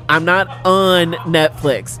excited. I'm not on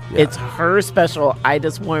Netflix. Yeah. It's her special. I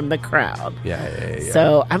just warmed the crowd." Yeah.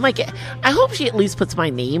 So I'm like, I hope she at least puts my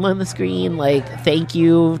name on the screen. Like, thank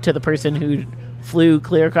you to the person who flew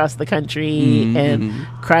clear across the country and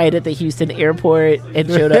cried at the Houston airport and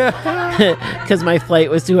showed up because my flight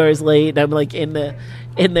was 2 hours late. And I'm like in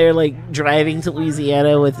there like driving to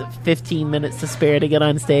Louisiana with 15 minutes to spare to get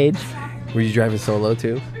on stage. Were you driving solo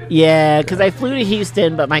too? Yeah, because I flew to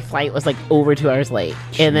Houston, but my flight was like over 2 hours late.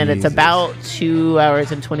 And then it's about 2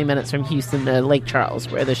 hours and 20 minutes from Houston to Lake Charles,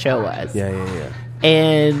 where the show was. Yeah.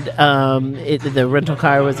 And the rental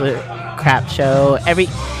car was a crap show.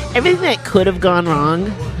 Everything that could have gone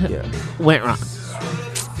wrong went wrong.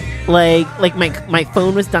 Like my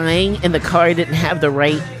phone was dying, and the car didn't have the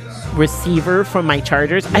right receiver from my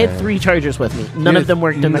chargers. I had 3 chargers with me. None of them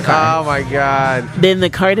worked in the car. Oh my god. Then the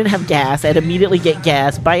car didn't have gas. I had to immediately get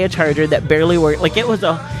gas, buy a charger that barely worked. Like it was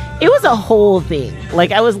a whole thing.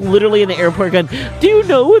 Like I was literally in the airport going, "Do you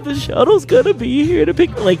know when the shuttle's gonna be here to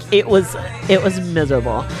pick?" Like it was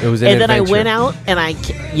miserable. It was an and then adventure. I went out and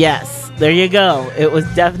yes, there you go. It was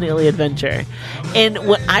definitely adventure. And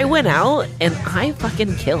when I went out and I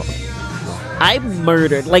fucking killed. I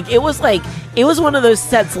murdered. Like it was one of those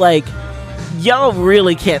sets like y'all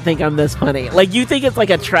really can't think I'm this funny. Like you think it's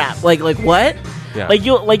like a trap. Like what? Yeah. Like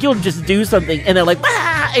you'll just do something and they're like,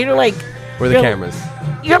 "Ah!" And you're like, where are the cameras?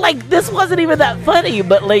 You're like, this wasn't even that funny,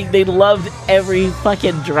 but like they loved every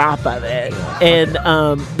fucking drop of it. And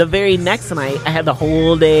the very next night, I had the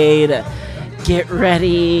whole day to get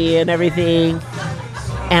ready and everything,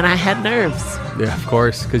 and I had nerves. Yeah, of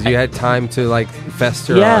course, because you had time to like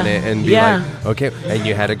fester on it and be like, okay, and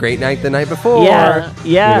you had a great night the night before. Yeah.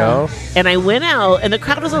 You know? And I went out, and the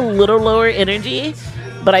crowd was a little lower energy,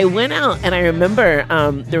 but I went out, and I remember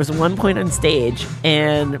there was one point on stage,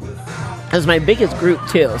 and it was my biggest group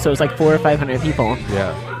too, so it was like 400 or 500 people.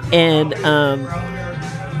 Yeah. And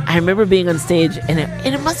I remember being on stage, and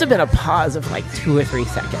it must have been a pause of like 2 or 3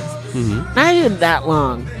 seconds. Not even that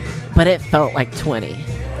long, but it felt like 20.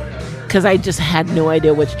 Because I just had no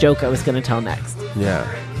idea which joke I was going to tell next. Yeah.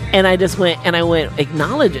 And I just went,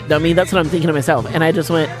 acknowledge it. I mean, that's what I'm thinking to myself. And I just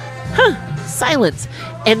went, silence.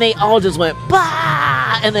 And they all just went,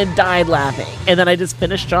 bah! And then died laughing. And then I just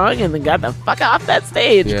finished strong and then got the fuck off that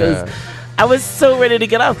stage. Because I was so ready to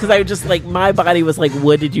get off. Because I was just like, my body was like,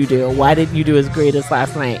 what did you do? Why didn't you do as great as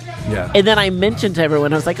last night? Yeah. And then I mentioned to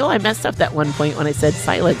everyone, I was like, I messed up that one point when I said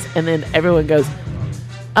silence. And then everyone goes,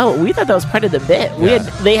 oh, we thought that was part of the bit.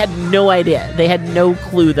 They had no idea. They had no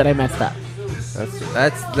clue that I messed up.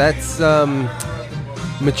 That's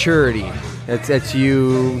maturity. That's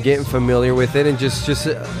you getting familiar with it and just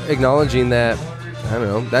acknowledging that. I don't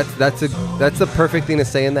know. That's the perfect thing to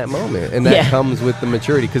say in that moment, and that comes with the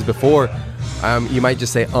maturity. Because before, you might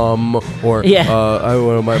just say or I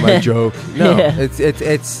want my joke. No,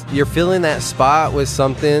 it's you're filling that spot with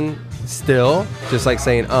something. Still, just like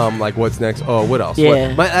saying, like, what's next? Oh, what else?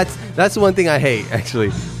 Yeah. That's the one thing I hate, actually,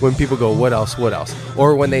 when people go, what else?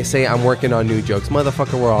 Or when they say, I'm working on new jokes.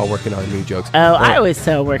 Motherfucker, we're all working on new jokes. Oh, I always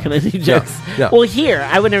say I'm working on new jokes. No. Well, here,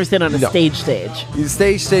 I would never sit on a stage.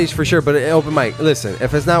 Stage for sure, but an open mic. Listen,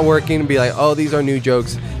 if it's not working, be like, oh, these are new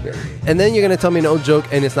jokes. And then you're going to tell me an old joke,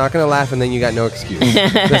 and it's not going to laugh, and then you got no excuse.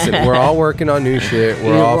 Listen, we're all working on new shit.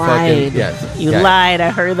 We're all lied. fucking... You lied. I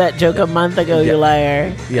heard that joke a month ago, you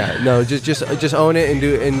liar. Yeah, no, just own it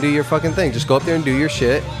and do your fucking thing. Just go up there and do your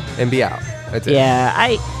shit and be out. That's it. Yeah,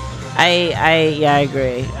 I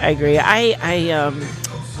agree.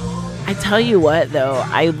 I tell you what, though,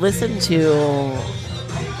 I listened to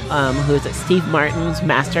who is it, Steve Martin's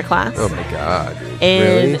masterclass. Oh my God, dude.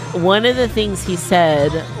 And Really? one of the things he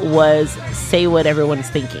said was, say what everyone's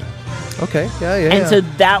thinking. Okay, yeah. And so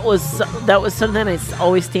that was something that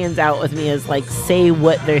always stands out with me, is like, say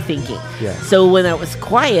what they're thinking. Yeah. So when I was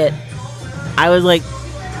quiet, I was like,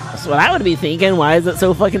 that's what I would be thinking. Why is it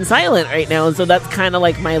so fucking silent right now? And so that's kind of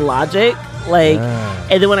like my logic. Like,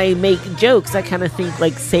 and then when I make jokes, I kind of think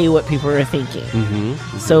like, say what people are thinking.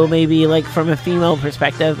 So maybe like from a female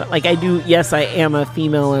perspective, like I am a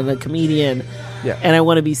female and a comedian. Yeah. And I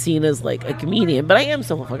want to be seen as like a comedian, but I am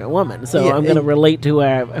still a fucking woman. So I'm going to relate to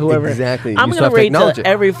whoever. Exactly. I'm going to relate to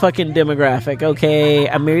every fucking demographic. Okay.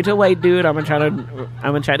 I'm married to a white dude. I'm going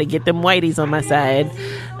to try to get them whiteys on my side.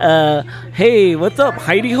 Hey, what's up?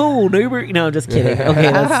 Heidi ho, neighbor. No, just kidding.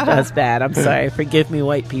 Okay. That's bad. I'm sorry. Forgive me,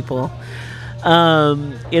 white people. I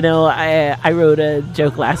wrote a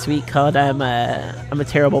joke last week called I'm a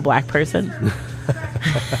terrible black person.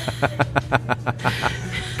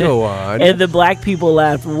 Go on. And the black people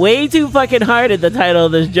laughed way too fucking hard at the title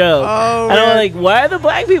of this joke. Oh, and I'm like, why are the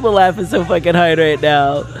black people laughing so fucking hard right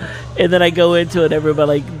now? And then I go into it, everybody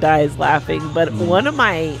like dies laughing. But one of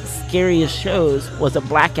my scariest shows was a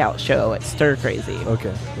blackout show at Stir Crazy.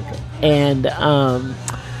 Okay. And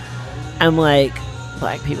I'm like,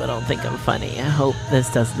 black people don't think I'm funny. I hope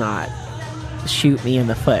this does not shoot me in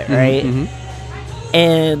the foot, right?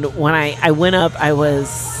 And when I went up, I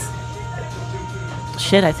was...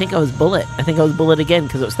 I think I was Bullet. Again,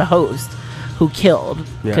 because it was the host who killed,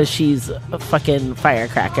 because she's a fucking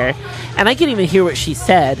firecracker. And I couldn't even hear what she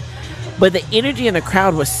said, but the energy in the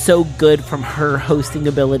crowd was so good from her hosting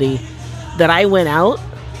ability that I went out.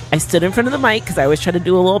 I stood in front of the mic, because I always try to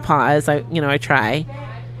do a little pause. I try.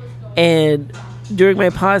 And during my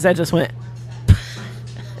pause, I just went...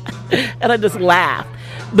 and I just laughed,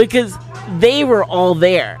 because they were all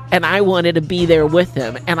there, and I wanted to be there with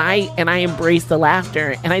them, and I embraced the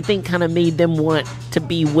laughter, and I think kind of made them want to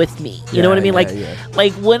be with me. You know what I mean? Like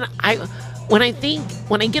when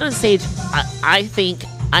I get on stage, I think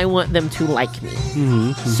I want them to like me.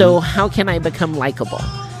 So how can I become likable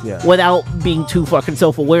without being too fucking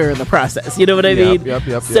self-aware in the process? You know what I mean?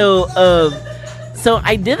 Yep. So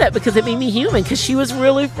I did that because it made me human, because she was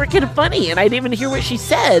really freaking funny, and I didn't even hear what she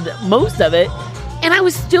said, most of it, and I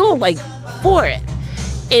was still like for it.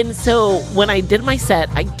 And so when I did my set,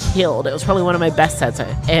 I killed. It was probably one of my best sets.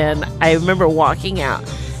 And I remember walking out,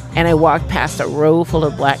 and I walked past a row full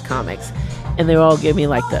of black comics, and they all gave me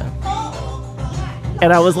like the...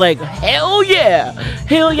 And I was like, hell yeah.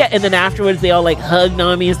 And then afterwards, they all like hugged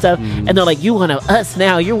on me and stuff. And they're like, you one of us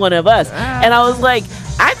now. You're one of us. And I was like,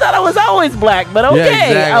 I thought I was always black, but okay. Yeah,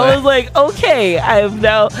 exactly. I was like, okay.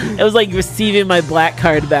 It was like receiving my black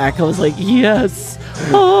card back. I was like, yes.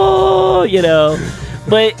 Oh,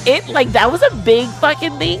 But it, like, that was a big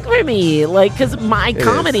fucking thing for me. Like, because my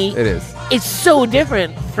comedy... It is. It's so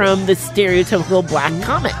different from the stereotypical black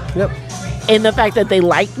comic. Yep. And the fact that they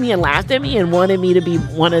liked me and laughed at me and wanted me to be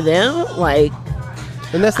one of them, like...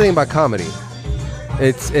 And that's the thing about comedy.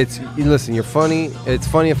 It's listen, you're funny. It's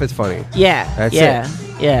funny if it's funny. Yeah. That's it.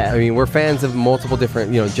 Yeah. I mean, we're fans of multiple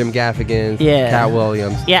different, Jim Gaffigan, Yeah. Cat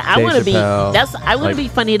Williams. Yeah, I want to be. Chappelle. I want to be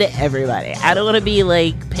funny to everybody. I don't want to be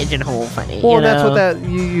like pigeonhole funny. Well, that's what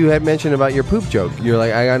you had mentioned about your poop joke. You're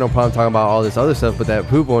like, I got no problem talking about all this other stuff, but that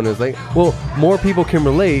poop one is like, well, more people can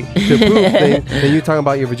relate to poop than you talking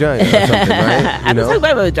about your vagina or something, right? I'm not talking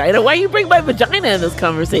about my vagina. Why you bring my vagina in this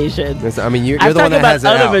conversation? I mean, you're the one that has it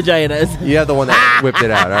out. I'm talking about other vaginas. You're the one that whipped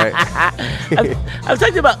it out, all right? I'm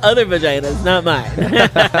talking about other vaginas, not mine.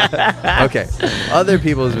 Okay, other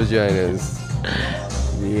people's vaginas.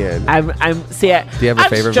 Yeah. Do you have a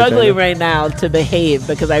favorite struggling vagina? right now to behave,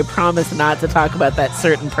 because I promise not to talk about that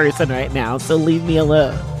certain person right now. So leave me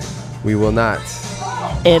alone. We will not.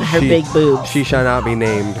 And her big boobs. She shall not be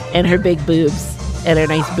named. And her big boobs. And her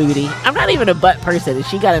nice booty. I'm not even a butt person, and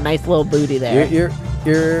she got a nice little booty there.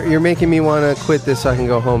 You're making me want to quit this so I can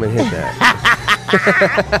go home and hit that.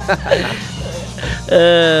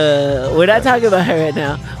 We're not talking about her right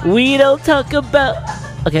now. We don't talk about...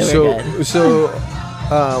 Okay, we're good. So,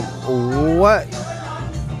 what,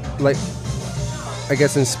 like, I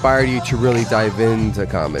guess inspired you to really dive into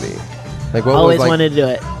comedy? Like, what always was, like, wanted to do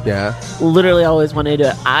it. Yeah? Literally always wanted to do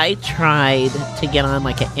it. I tried to get on,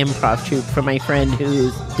 like, an improv troupe for my friend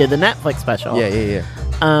who did the Netflix special. Yeah.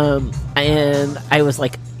 And I was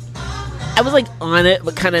like on it,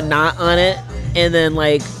 but kind of not on it. And then,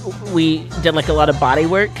 like, we did, like, a lot of body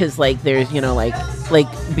work, because, like, there's, like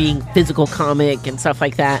being physical comic and stuff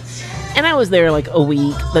like that. And I was there, like, a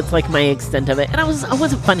week. That's, like, my extent of it. And I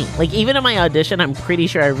wasn't funny. Like, even in my audition, I'm pretty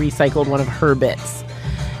sure I recycled one of her bits.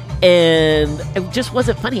 And it just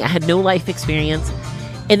wasn't funny. I had no life experience.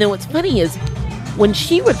 And then what's funny is when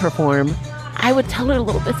she would perform, I would tell her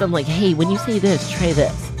little bits. I'm like, hey, when you say this, try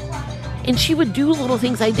this. And she would do little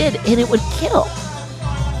things I did, and it would kill.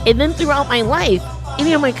 And then throughout my life,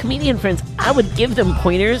 any of my comedian friends, I would give them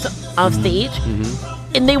pointers off stage,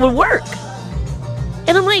 and they would work.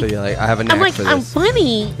 And I'm like, so you're like, I have a knack for this. I'm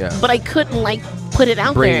funny, but I couldn't like put it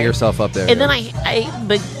out Bring there. yourself up there. And then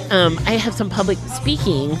I have some public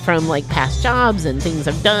speaking from like past jobs and things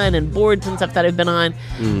I've done and boards and stuff that I've been on.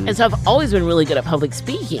 And so I've always been really good at public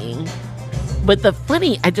speaking. But the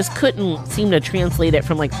funny, I just couldn't seem to translate it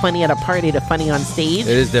from like funny at a party to funny on stage. It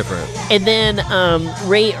is different. And then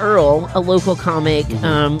Ray Earl, a local comic,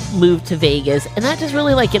 moved to Vegas, and that just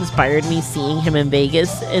really like inspired me seeing him in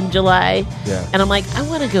Vegas in July. Yeah. And I'm like, I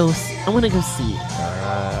want to go see.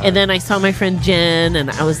 And then I saw my friend Jen,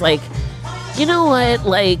 and I was like, you know what?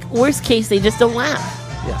 Like, worst case, they just don't laugh.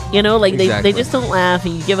 Yeah. You know, like they just don't laugh,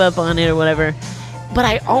 and you give up on it or whatever. But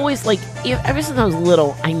I always like, ever since I was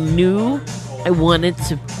little, I knew I wanted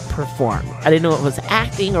to perform. I didn't know it was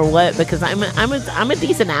acting or what, because I'm a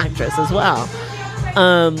decent actress as well.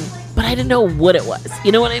 But I didn't know what it was.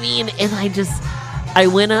 You know what I mean? And I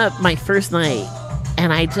went up my first night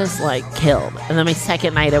and I just like killed. And then my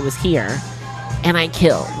second night I was here and I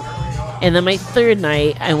killed. And then my third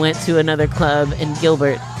night I went to another club in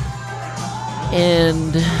Gilbert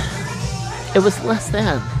and it was less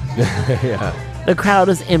than. Yeah. The crowd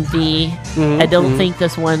was empty. I don't think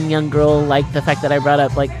this one young girl liked the fact that I brought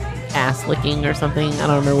up like ass licking or something. I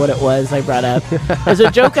don't remember what it was I brought up. It was a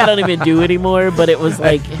joke I don't even do anymore, but it was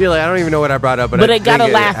like... I don't even know what I brought up, but it got a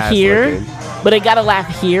laugh here. Licking. But it got a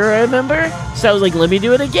laugh here, I remember. So I was like, let me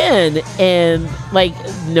do it again. And like,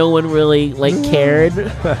 no one really like cared.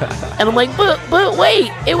 And I'm like, but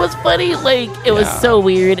wait, it was funny. Like, it was so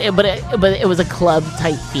weird. But it was a club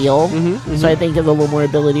type feel. So I think there's a little more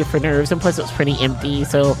ability for nerves. And plus it was pretty empty.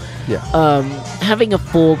 So having a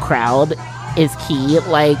full crowd is key.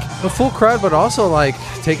 Like a full crowd, but also like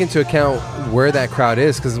take into account where that crowd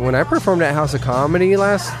is. Because when I performed at House of Comedy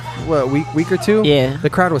last week or two, the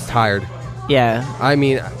crowd was tired. Yeah. I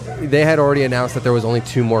mean, they had already announced that there was only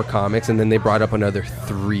 2 more comics, and then they brought up another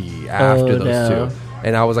 3 after those 2.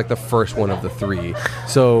 And I was like the first one of the 3.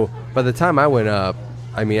 So by the time I went up,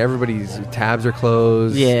 I mean, everybody's tabs are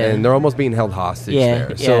closed, and they're almost being held hostage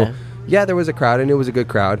there. So there was a crowd, and it was a good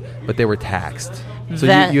crowd, but they were taxed. So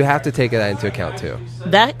you have to take that into account too.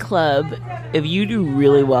 That club, if you do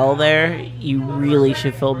really well there, you really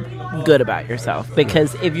should feel good about yourself.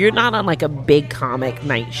 Because if you're not on like a big comic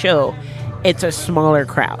night show, it's a smaller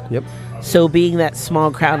crowd. Yep. So being that small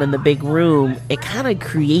crowd in the big room, it kind of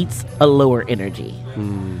creates a lower energy.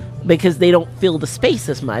 Because they don't feel the space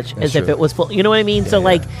as much as if it was full. You know what I mean? So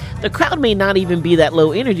like the crowd may not even be that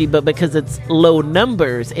low energy, but because it's low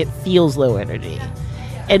numbers, it feels low energy.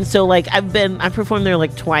 And so like I performed there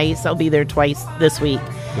like twice. I'll be there twice this week.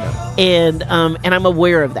 Yeah. And I'm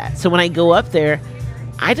aware of that. So when I go up there,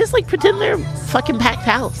 I just like pretend they're fucking packed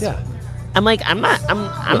house. Yeah. I'm like, I'm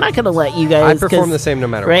not gonna let you guys. I perform the same no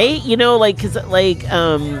matter what. Right? You know, like, cause like,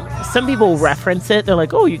 some people reference it. They're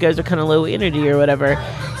like, oh, you guys are kind of low energy or whatever.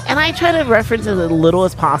 And I try to reference it as little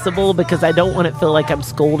as possible because I don't want to feel like I'm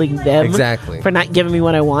scolding them for not giving me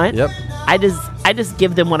what I want. Yep. I just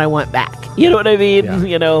give them what I want back. You know what I mean? Yeah.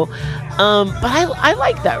 You know. But I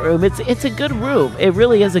like that room. It's a good room. It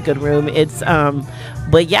really is a good room. It's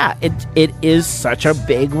but yeah, it is such a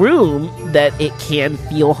big room that it can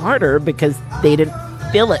feel harder because they didn't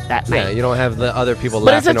feel it that night. Yeah, you don't have the other people but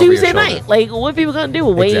laughing it's a over Tuesday your shoulder. night. Like, what are people gonna do?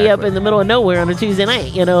 Way up in the middle of nowhere on a Tuesday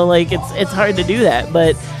night? You know, like it's hard to do that.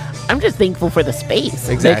 But I'm just thankful for the space.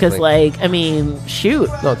 Exactly. Because, like, I mean, shoot.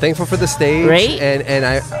 No, thankful for the stage. Right? And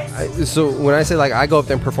I so when I say, like, I go up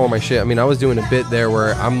there and perform my shit, I mean, I was doing a bit there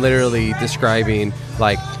where I'm literally describing,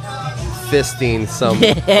 like, fisting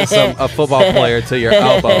a football player to your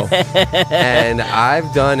elbow. And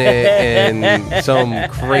I've done it in some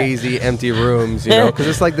crazy empty rooms, you know, because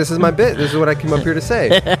it's like, this is my bit. This is what I came up here to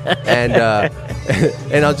say. And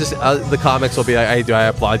and the comics will be like, I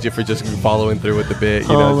applaud you for just following through with the bit,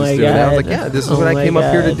 you know, just doing that. I was like, yeah, this is what I came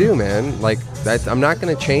up here to do, man. Like, I'm not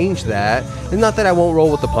going to change that. It's not that I won't roll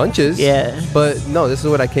with the punches. Yeah. But no, this is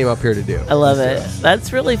what I came up here to do. I love it.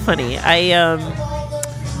 That's really funny.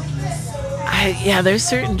 There's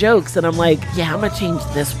certain jokes and I'm like, I'm gonna change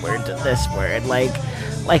this word to this word.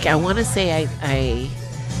 Like I want to say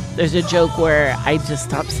there's a joke where I just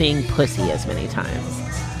stopped saying pussy as many times.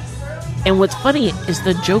 And what's funny is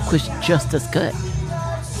the joke was just as good.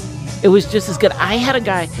 It was just as good. I had a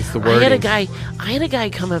guy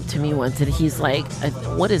come up to me once, and he's like,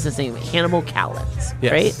 what is his name? Hannibal Callens,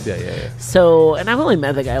 yes. right? Yeah. So, and I've only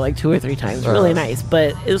met the guy like 2 or 3 times. Really nice,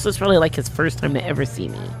 but it was just really like his first time to ever see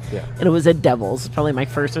me. Yeah. And it was at Devils, probably my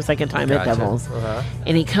first or second time at Devils.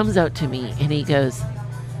 And he comes out to me and he goes,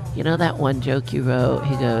 you know that one joke you wrote?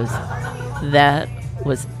 He goes, that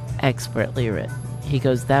was expertly written. He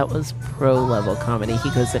goes, that was pro-level comedy. He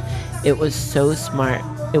goes, it was so smart.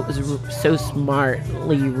 It was so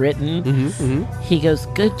smartly written. He goes,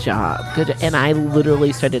 good job. Good. And I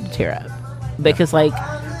literally started to tear up. Because, like,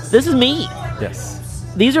 this is me. Yes.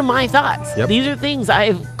 These are my thoughts. Yep. These are things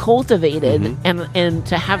I've cultivated. And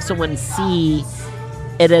to have someone see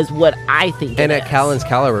it as what I think and it at is. Callan's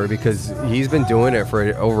caliber, because he's been doing it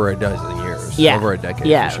for over a dozen years. Over a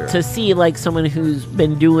decade, for sure. To see, like, someone who's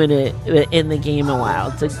been doing it in the game a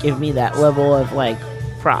while to give me that level of, like,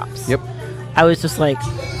 props. Yep. I was just like,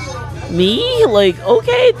 me? Like,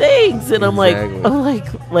 okay, thanks. And Exactly. I'm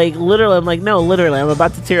like, literally, I'm like, no, literally, I'm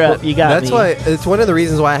about to tear up. You got That's me. why, it's one of the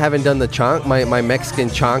reasons why I haven't done the chonk, my Mexican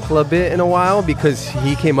chancla bit in a while, because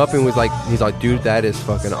he came up and was like, he's like, dude, that is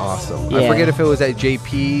fucking awesome. Yeah. I forget if it was at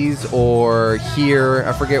JP's or here.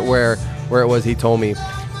 I forget where it was he told me.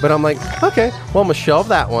 But I'm like, okay, well, I'm going to shelve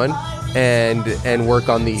that one and work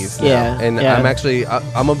on these now. Yeah. And I'm actually,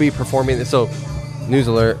 I'm going to be performing this. So, news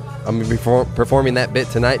alert, I'm going to be performing that bit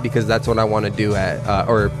tonight because that's what I want to do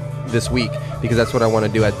or this week, because that's what I want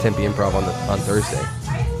to do at Tempe Improv on Thursday.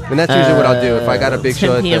 And that's usually what I'll do if I got a big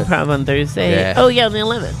show at Tempe Improv on Thursday. Yeah. Oh yeah, on the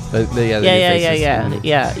 11th.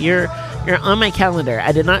 Yeah. You're on my calendar.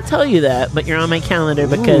 I did not tell you that, but you're on my calendar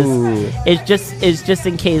because it's just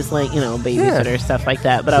in case, like, you know, babysitter stuff like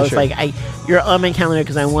that. But I was like, you're on my calendar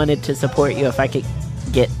because I wanted to support you if I could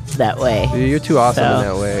get that way. You're too awesome in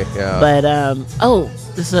that way. Yeah. But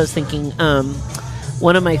this is what I was thinking.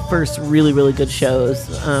 One of my first really, really good shows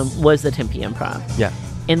was the Tempe Improv. Yeah.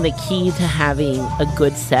 And the key to having a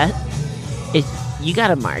good set is you got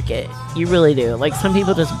to market. You really do. Like, some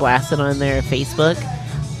people just blast it on their Facebook.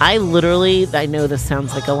 I know this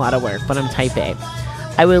sounds like a lot of work, but I'm type A.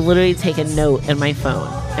 I would literally take a note in my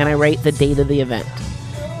phone and I write the date of the event.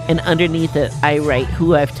 And underneath it, I write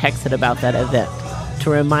who I've texted about that event to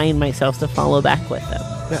remind myself to follow back with them.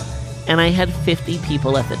 Yeah. And I had 50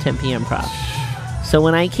 people at the Tempe Improv. So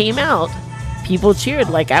when I came out, people cheered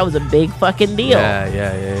like I was a big fucking deal.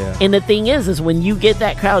 Yeah. And the thing is when you get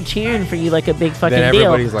that crowd cheering for you like a big fucking then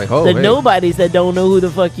deal, everybody's like, oh, the hey. nobodies that don't know who the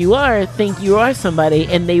fuck you are think you are somebody,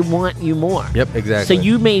 and they want you more. Yep, exactly. So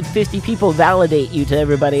you made 50 people validate you to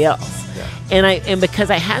everybody else. Yeah. And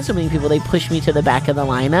because I had so many people, they pushed me to the back of the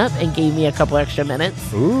lineup and gave me a couple extra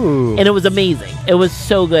minutes. Ooh. And it was amazing. It was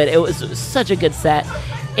so good. It was such a good set.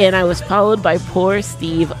 And I was followed by poor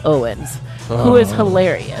Steve Owens, who is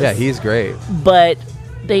hilarious. Yeah, he's great. But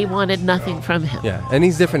they wanted nothing from him. Yeah, and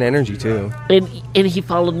he's different energy too. And he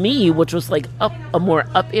followed me, which was like a more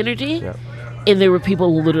up energy. Yeah. And there were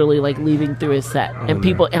people literally like leaving through his set,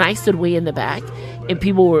 and I stood way in the back, and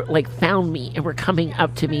people were like found me and were coming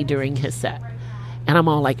up to me during his set, and I'm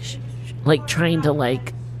all like, like trying to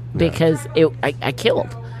like, because I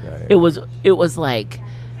killed. Yeah. It was like,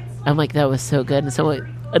 I'm like, that was so good. And so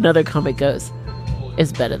another comic goes,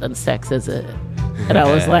 it's better than sex, is it? And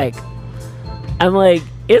I was like,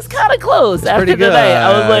 it's kind of close. After the night,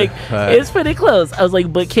 I was like, it's pretty close. I was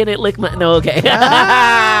like, but can it lick my... No, okay. Can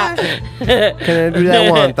I do that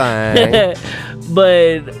one thing?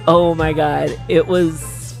 But, yeah. my God, it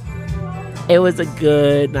was a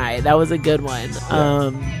good night. That was a good one.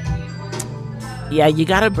 Yeah, you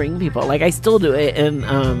got to bring people. Like, I still do it, and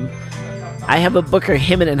I have a booker,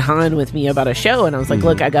 him and Han, with me about a show, and I was like,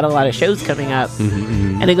 look, I got a lot of shows coming up.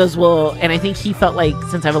 And he goes, well, and I think he felt like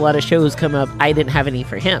since I have a lot of shows come up, I didn't have any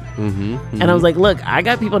for him. And I was like, look, I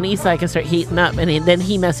got people on the east side I can start heating up. And then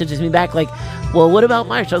he messages me back like, well, what about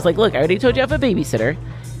March? I was like, look, I already told you I have a babysitter.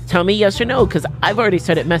 Tell me yes or no, because I've already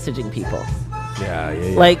started messaging people. Yeah.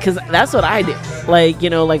 Like, because that's what I do. Like, you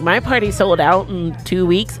know, like my party sold out in 2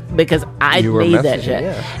 weeks because I made that shit.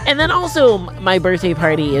 Yeah. And then also my birthday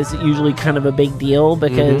party is usually kind of a big deal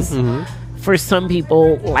because for some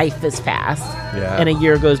people, life is fast. Yeah. And a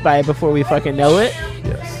year goes by before we fucking know it.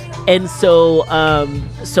 Yes. And so,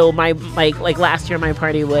 my like last year, my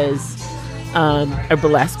party was a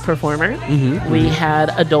burlesque performer. We had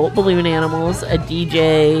adult balloon animals, a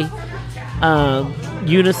DJ,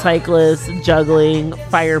 unicyclists, juggling,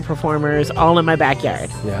 fire performers, all in my backyard.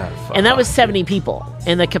 Yeah. And that was 70 people.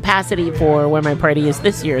 And the capacity for where my party is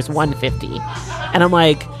this year is 150. And I'm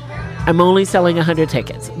like, I'm only selling 100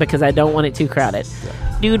 tickets because I don't want it too crowded.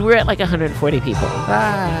 Yeah. Dude, we're at like 140 people.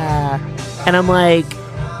 And I'm like,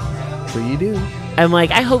 That's what you do. I'm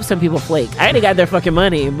like, I hope some people flake. I already got their fucking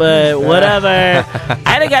money, but whatever. I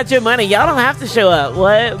already got your money. Y'all don't have to show up.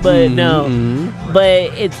 What? But no.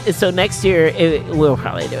 But it's so next year we'll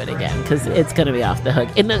probably do it again because it's gonna be off the hook.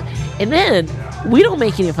 And then we don't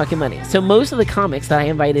make any fucking money. So most of the comics that I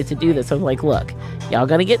invited to do this, I'm like, look, y'all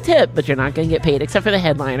gonna get tipped, but you're not gonna get paid except for the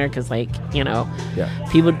headliner because, like, you know,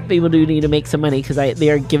 people do need to make some money because they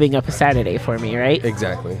are giving up a Saturday for me, right?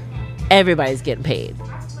 Exactly. Everybody's getting paid.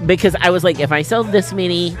 Because I was like, if I sell this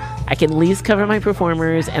many, I can at least cover my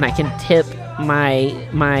performers and I can tip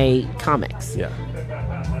my comics. Yeah.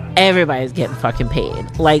 Everybody's getting fucking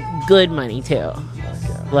paid. Like, good money, too.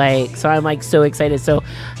 Okay. Like, so I'm, like, so excited. So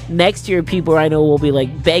next year, people I know will be,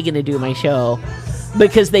 like, begging to do my show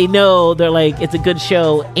because they know they're like, it's a good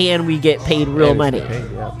show and we get paid real money.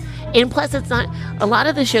 And plus, it's not... A lot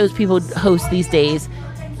of the shows people host these days,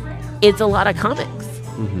 it's a lot of comics.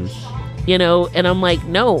 Mm-hmm. You know, and I'm like,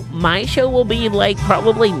 no, my show will be like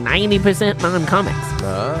probably 90%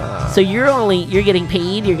 non-comics. So you're getting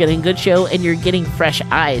paid, you're getting a good show, and you're getting fresh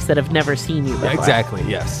eyes that have never seen you before. Exactly.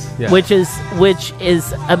 Yes. Yeah. Which is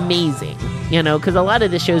amazing. You know, because a lot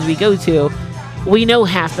of the shows we go to, we know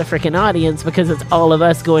half the freaking audience because it's all of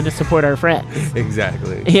us going to support our friends.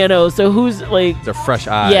 Exactly. You know, so who's like the fresh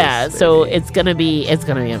eyes. Yeah. Baby. So it's gonna be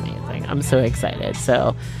amazing. I'm so excited.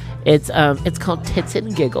 So. It's called Tits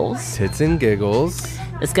and Giggles. Tits and Giggles.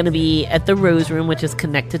 It's going to be at the Rose Room, which is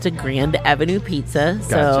connected to Grand Avenue Pizza. Gotcha.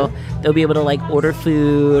 So they'll be able to like order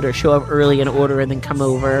food or show up early and order and then come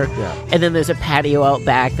over. Yeah. And then there's a patio out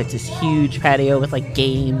back that's this huge patio with like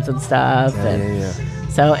games and stuff. Yeah.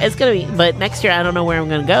 So it's going to be, but next year I don't know where I'm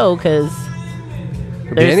going to go because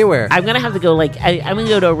could be anywhere. I'm going to have to go like, I'm going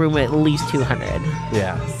to go to a room with at least 200.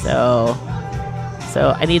 Yeah. So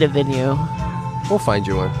I need a venue. We'll find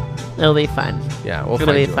you one. It'll be fun. Yeah, we'll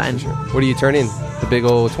find you one. Sure. What are you turning? The big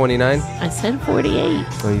old 29? I said 48.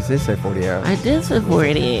 Oh, you did say 48. I did say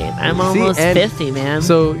 48. I'm almost 50, man.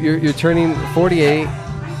 So you're turning 48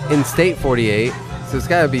 in state 48. So it's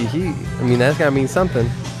got to be heat. I mean, that's got to mean something.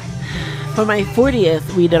 For my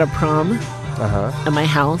 40th, we did a prom at my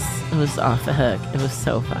house. It was off the hook. It was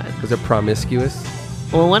so fun. Was it promiscuous?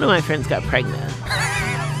 Well, one of my friends got pregnant.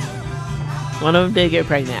 One of them did get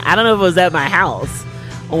pregnant. I don't know if it was at my house.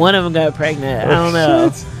 One of them got pregnant. I don't know.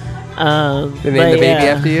 They named the baby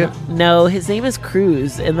after you? No, his name is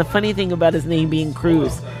Cruz. And the funny thing about his name being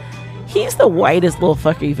Cruz, he's the whitest little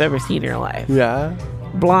fucker you've ever seen in your life. Yeah.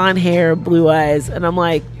 Blonde hair, blue eyes. And I'm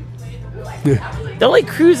like, the only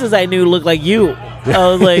Cruzes I knew looked like you. I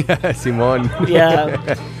was like, Simone. Yeah.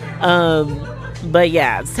 But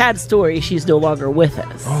yeah, sad story. She's no longer with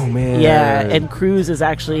us. Oh, man. Yeah, and Cruz is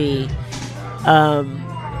actually...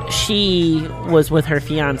 she was with her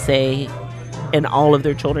fiance and all of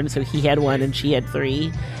their children, so he had one and she had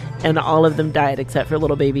 3, and all of them died except for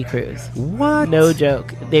little baby Cruz. What? No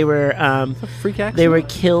joke. They were freak accident? They were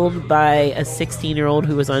killed by a 16-year-old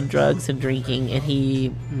who was on drugs and drinking, and he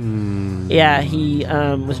was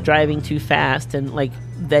driving too fast, and like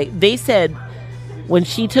they said when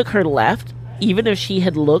she took her left, even if she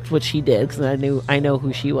had looked what she did, because I know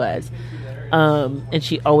who she was. And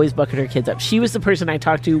she always buckled her kids up. She was the person I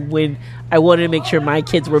talked to when I wanted to make sure my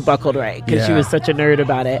kids were buckled right, because she was such a nerd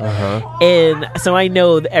about it. And so I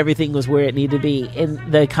know that everything was where it needed to be. And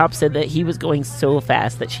the cop said that he was going so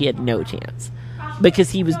fast that she had no chance, because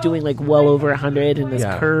he was doing like well over 100 in this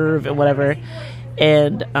curve and whatever.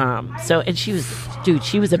 And and she was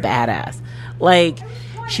a badass. Like,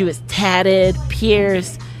 she was tatted,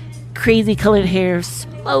 pierced, crazy colored hair,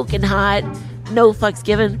 smoking hot, no fucks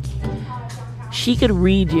given. She could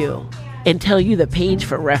read you and tell you the page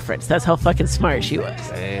for reference. That's how fucking smart she was.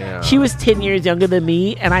 Damn. She was 10 years younger than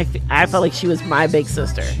me, and I felt like she was my big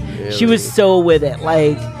sister. Really? She was so with it.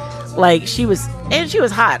 Like she was, and she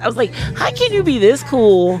was hot. I was like, how can you be this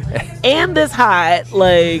cool and this hot?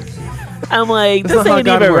 Like, I'm like, this ain't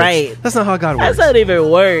even right. That's not how God works. That's not even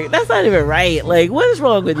right. Like, what is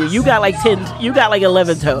wrong with you? You got like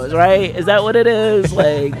 11 toes, right? Is that what it is?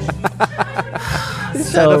 Like,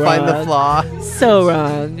 so trying to find the flaw. So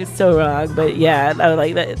wrong. But yeah, I was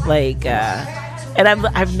like that. Like, and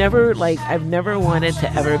I've never wanted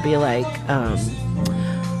to ever be like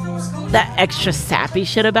that extra sappy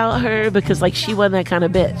shit about her, because like she wasn't that kind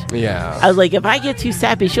of bitch. Yeah. I was like, if I get too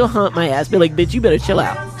sappy, she'll haunt my ass. Be like, bitch, you better chill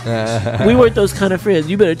out. We weren't those kind of friends.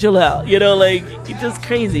 You better chill out. You know, like, it's just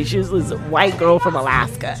crazy. She was this white girl from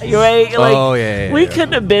Alaska. You right? Like, we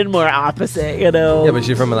couldn't have been more opposite. You know. Yeah, but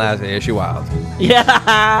she's from Alaska. Yeah, she wild.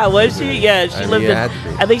 Yeah, was she? Yeah, she lived in.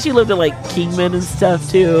 I think she lived in like Kingman and stuff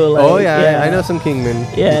too. Like, I know some Kingman.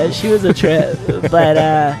 Yeah, she was a trip, but.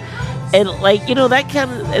 And like, you know, that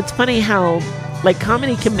kind of, it's funny how like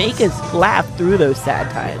comedy can make us laugh through those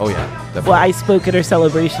sad times. Oh yeah, definitely. Well, I spoke at her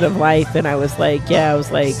celebration of life, and I was like, I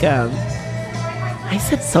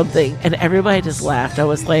said something, and everybody just laughed. I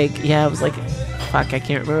was like, fuck, I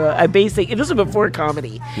can't remember. It was before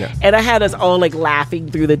comedy, and I had us all like laughing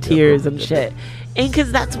through the tears and shit. And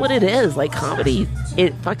because that's what it is, like comedy,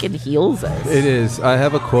 it fucking heals us. It is. I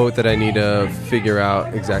have a quote that I need to figure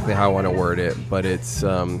out exactly how I want to word it, but it's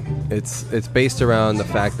based around the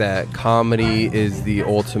fact that comedy is the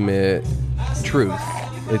ultimate truth.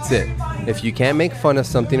 It's it. If you can't make fun of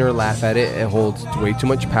something or laugh at it, it holds way too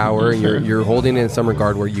much power. You're holding it in some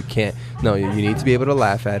regard where you can't. No, you need to be able to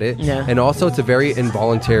laugh at it. Yeah. And also, it's a very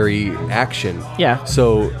involuntary action. Yeah.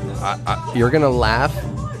 So you're gonna laugh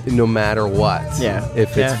no matter what. Yeah.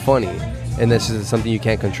 If it's funny, and this is something you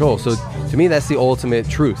can't control. So to me, that's the ultimate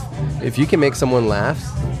truth. If you can make someone laugh,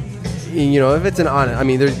 you know, if it's an honest, I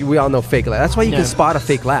mean, we all know fake laugh. That's why you can spot a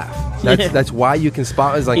fake laugh. That's why you can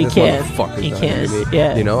spot. It's like you this can. motherfucker's You not can. me.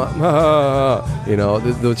 Yeah. You know,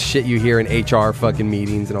 the shit you hear in HR fucking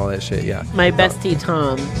meetings and all that shit. Yeah. My bestie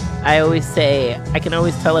Tom, I always say, I can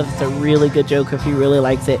always tell if it's a really good joke, if he really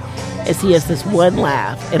likes it, is he has this one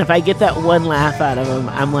laugh. And if I get that one laugh out of him,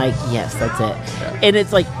 I'm like, yes, that's it. Yeah. And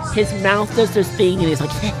it's like his mouth does this thing, and he's like,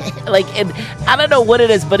 and I don't know what it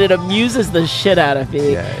is, but it amuses the shit out of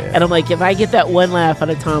me. Yeah. And I'm like, if I get that one laugh out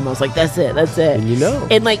of Tom, I was like, that's it. And you know.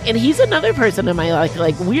 And he's another person in my life.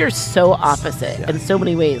 Like we are so opposite in so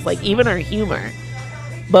many ways. Like even our humor.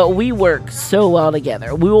 But we work so well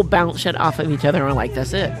together. We will bounce shit off of each other, and we're like,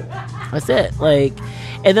 that's it. That's it. Like,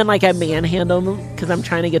 and then like I manhandle them because I'm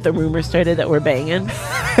trying to get the rumor started that we're banging.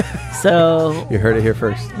 So you heard it here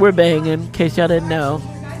first. We're banging, in case y'all didn't know.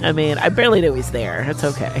 I mean, I barely knew he's there. It's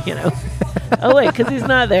okay, you know. Oh wait, because he's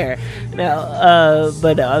not there. No,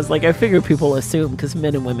 but no, I was like, I figure people assume because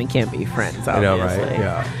men and women can't be friends. Obviously. I know, right?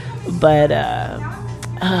 Yeah. But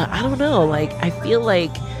I don't know. Like, I feel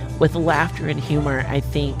like with laughter and humor, I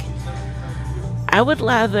think I would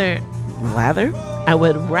rather. I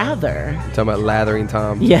would rather. You're talking about lathering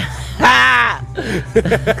Tom. Yeah.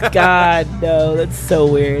 God, no, that's so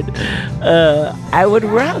weird. I would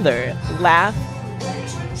rather laugh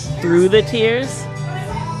through the tears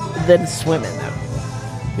than swim in them.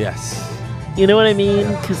 Yes. You know what I mean?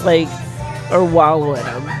 Because like, or wallow in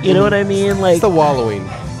them. You know what I mean? Like it's the wallowing.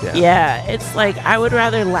 Yeah, it's like I would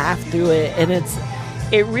rather laugh through it, and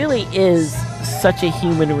it really is such a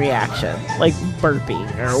human reaction, like burping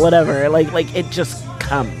or whatever. Like it just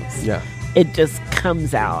comes. Yeah. It just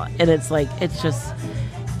comes out, and it's like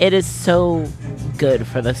it is so good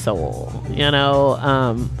for the soul. You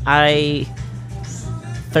know,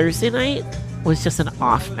 Thursday night was just an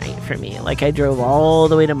off night for me. Like I drove all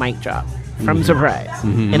the way to Mic Drop from Surprise,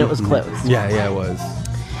 and it was closed. Yeah, it was.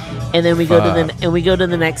 And then we go to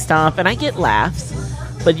the next stop, and I get laughs,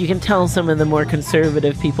 but you can tell some of the more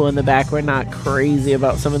conservative people in the back were not crazy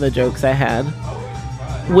about some of the jokes I had,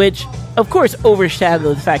 which of course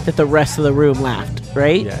overshadowed the fact that the rest of the room laughed,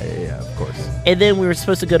 right? Yeah, of course. And then we were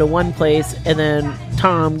supposed to go to one place, and then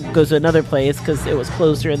Tom goes to another place because it was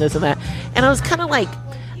closer and this and that. And I was kind of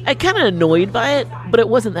annoyed by it, but it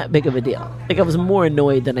wasn't that big of a deal. Like I was more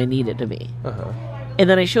annoyed than I needed to be. And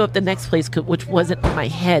then I show up the next place, which wasn't in my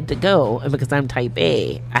head to go, and because I'm type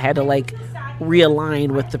A, I had to like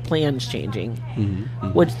realign with the plans changing,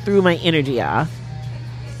 which threw my energy off.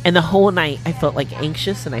 And the whole night I felt like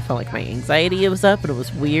anxious, and I felt like my anxiety was up, and it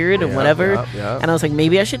was weird and whatever. And I was like,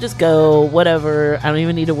 maybe I should just go, whatever. I don't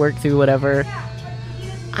even need to work through whatever.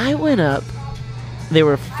 I went up. There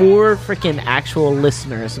were 4 freaking actual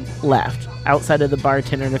listeners left outside of the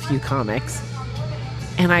bartender and a few comics.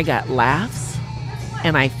 And I got laughs.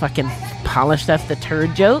 And I fucking polished off the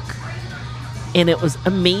turd joke. And it was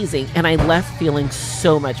amazing. And I left feeling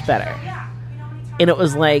so much better. And it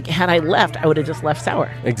was like, had I left, I would have just left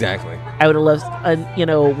sour. Exactly. I would have left,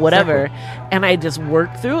 whatever. Exactly. And I just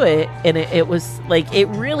worked through it. And it was like, it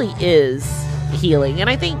really is healing. And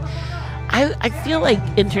I think, I feel like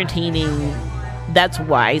entertaining, that's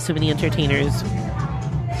why so many entertainers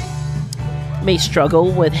may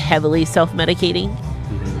struggle with heavily self-medicating.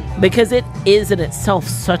 Because it is in itself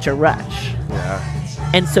such a rush.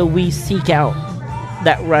 Yeah. And so we seek out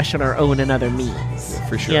that rush on our own and other means. Yeah,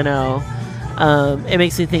 for sure. You know? It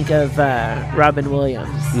makes me think of Robin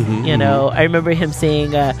Williams. I remember him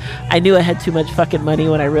saying, I knew I had too much fucking money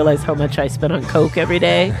when I realized how much I spent on coke every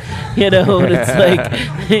day. And it's like,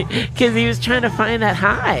 because he was trying to find that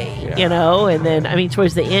high, and then, I mean,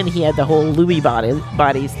 towards the end, he had the whole Louis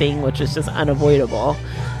bodies thing, which is just unavoidable.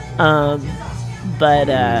 But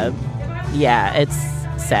it's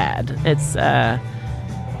sad. It's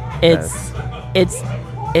It's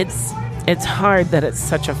hard that it's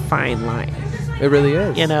such a fine line. It really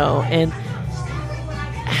is. You know, and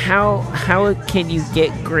how can you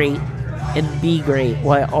get great and be great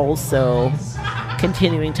while also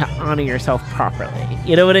continuing to honor yourself properly?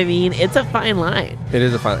 You know what I mean? It's a fine line. It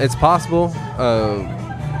is a fine. It's possible.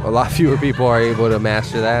 A lot fewer people are able to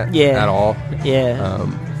master that at all. Yeah.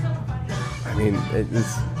 I mean,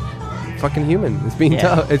 it's fucking human. It's being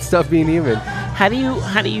tough. It's tough being human. How do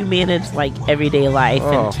you manage like everyday life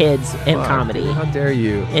and kids and comedy? How dare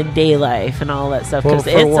you? And day life and all that stuff, because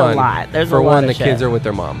it's a lot. There's for a lot one, of the shit. kids are with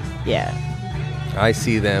their mom. Yeah. I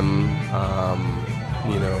see them,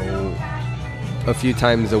 a few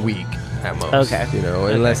times a week at most. Okay.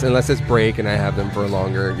 Unless it's break and I have them for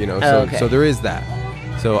longer. So there is that.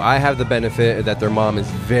 So I have the benefit that their mom is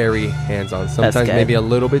very hands-on. Sometimes maybe a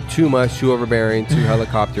little bit too much, too overbearing, too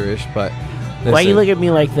helicopter-ish, but... Listen. Why you look at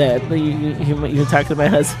me like that? You're talking to my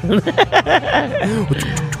husband.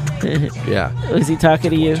 Yeah. Was he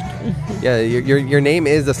talking to you? Yeah, your name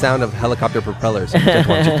is the sound of helicopter propellers. So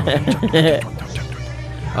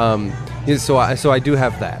I do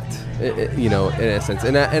have that, in a sense.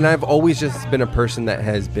 And I've always just been a person that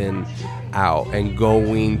has been out and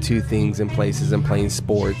going to things and places and playing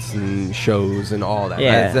sports and shows and all that.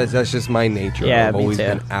 Yeah. That's just my nature. Yeah, I've always too.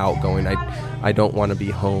 been outgoing. I don't want to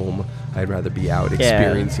be home. I'd rather be out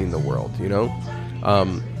experiencing the world,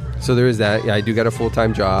 So there is that. Yeah, I do got a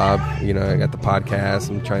full-time job. I got the podcast.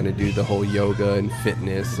 I'm trying to do the whole yoga and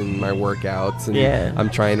fitness and my workouts. And I'm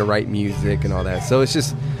trying to write music and all that. So it's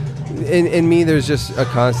just, in me, there's just a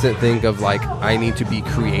constant thing of like, I need to be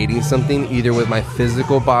creating something either with my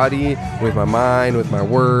physical body, with my mind, with my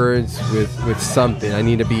words, with something. I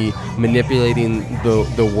need to be manipulating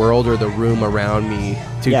the world or the room around me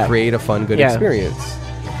to create a fun, good experience.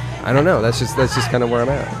 I don't know. That's just kind of where I'm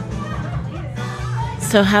at.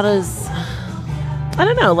 So how does... I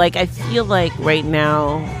don't know. Like, I feel like right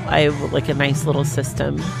now I have like a nice little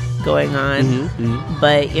system going on. Mm-hmm.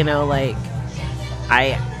 But, like,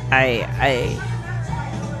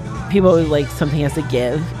 people are like, something has to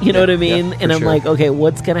give. You know what I mean? And I'm like, okay,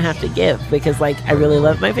 what's going to have to give? Because, like, I really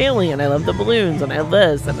love my family and I love the balloons and I have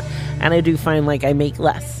this. And I do find, like, I make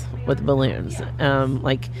less with balloons.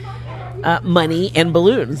 Money and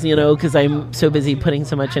balloons, because I'm so busy putting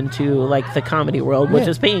so much into like the comedy world, which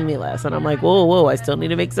is paying me less. And I'm like, whoa, I still need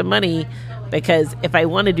to make some money, because if I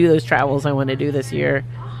want to do those travels I want to do this year,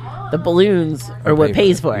 the balloons are what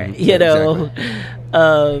pays for it, Exactly.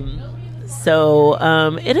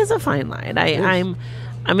 It is a fine line.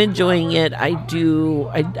 I'm enjoying it.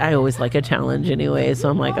 I always like a challenge anyway, so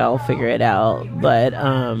I'm like, I'll figure it out. But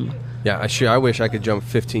yeah, I wish I could jump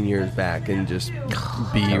 15 years back and just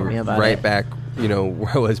be right back, where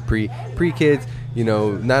I was pre-kids,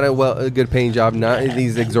 not a good paying job, not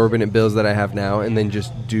these exorbitant bills that I have now, and then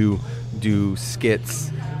just do skits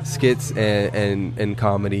and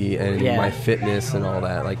comedy and my fitness and all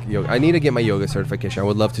that. Like, I need to get my yoga certification. I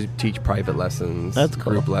would love to teach private lessons,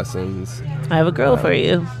 group lessons. I have a girl for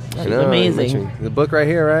you. She's amazing. The book right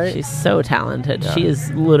here, right? She's so talented. Yeah. She is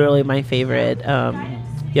literally my favorite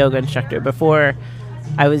yoga instructor. Before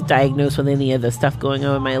I was diagnosed with any of the stuff going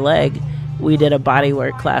on with my leg, we did a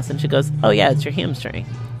bodywork class and she goes, oh yeah, it's your hamstring.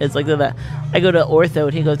 It's like that. I go to ortho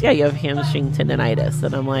and he goes, yeah, you have hamstring tendonitis.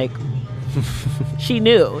 And I'm like, she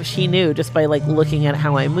knew just by like looking at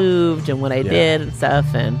how I moved and what I did and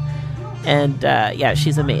stuff. And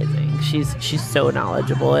she's amazing. She's so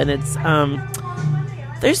knowledgeable. And it's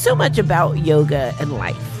there's so much about yoga and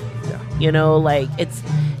life. Like it's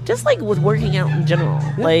just like with working out in general.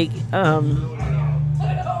 Like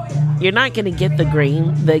you're not going to get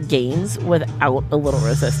the gains without a little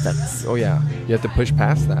resistance. Oh yeah, you have to push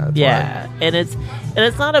past that. That's why. And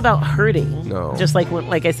it's not about hurting. No, just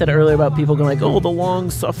like I said earlier about people going like, oh, the long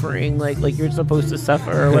suffering, like you're supposed to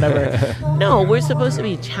suffer or whatever. No, we're supposed to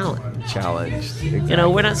be challenged. Exactly.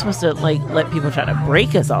 We're not supposed to like let people try to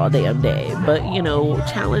break us all damn day, but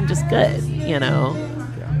challenge is good.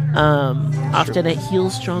 Often it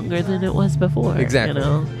heals stronger than it was before. Exactly.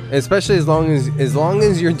 Especially as long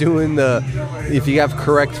as you're doing if you have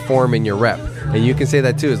correct form in your rep, and you can say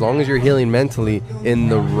that too. As long as you're healing mentally in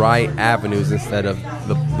the right avenues instead of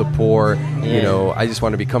the poor. I just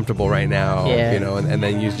want to be comfortable right now. And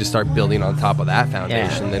then you just start building on top of that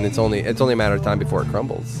foundation. Then it's only a matter of time before it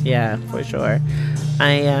crumbles. Yeah, for sure.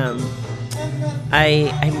 I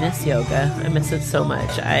miss yoga. I miss it so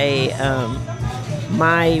much.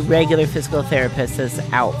 My regular physical therapist is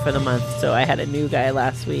out for the month, so I had a new guy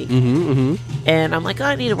last week. And I'm like,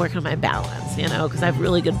 I need to work on my balance, because I have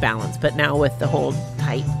really good balance. But now with the whole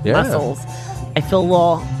tight muscles, I feel a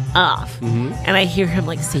little off. And I hear him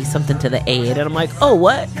like say something to the aide, and I'm like, oh,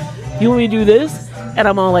 what? You want me to do this? And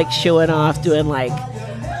I'm all like showing off, doing like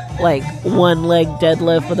one leg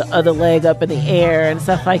deadlift with the other leg up in the air and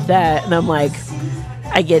stuff like that. And I'm like,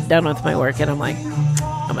 I get done with my work, and I'm like,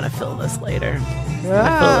 I'm gonna film this later.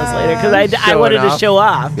 Because I wanted to show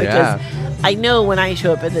off, because I know when I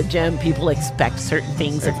show up in the gym, people expect certain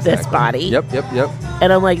things of this body. Yep.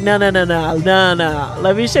 And I'm like, no.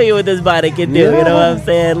 Let me show you what this body can do. You know what I'm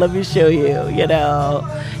saying? Let me show you. You know,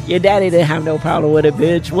 your daddy didn't have no problem with it,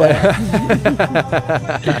 bitch. What?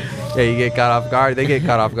 Yeah, you get caught off guard. They get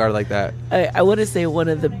caught off guard like that. I want to say one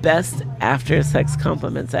of the best after sex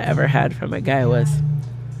compliments I ever had from a guy was,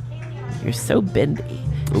 "You're so bendy."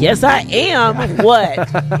 Ooh. Yes, I am. What?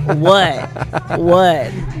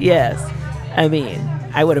 Yes. I mean,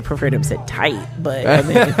 I would have preferred him said tight, but I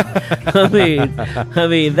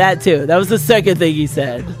mean that too. That was the second thing he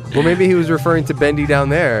said. Well, maybe he was referring to bendy down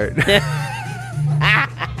there.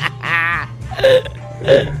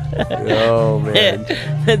 Oh man.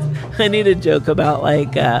 I need a joke about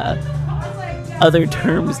like other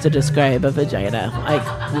terms to describe a vagina. Like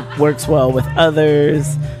works well with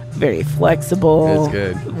others. Very flexible. It's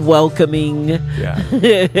good. Welcoming. Yeah.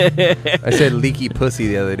 I said leaky pussy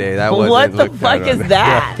the other day. That wasn't. What the fuck is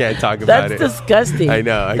that? I can't talk about it. That's disgusting. I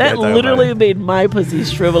know. That literally made my pussy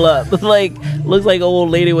shrivel up. Like, looks like an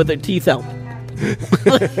old lady with her teeth out.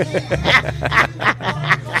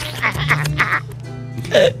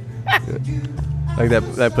 Like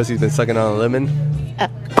that pussy's been sucking on a lemon.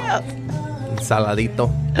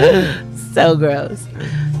 Saladito. So gross.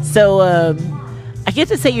 So, I get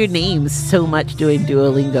to say your name so much doing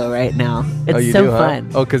Duolingo right now. It's so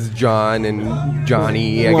fun. Huh? Oh, because John and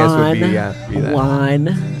Johnny, I guess would be that. Juan.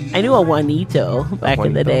 I knew a Juanito back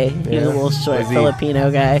in the day. He was a little short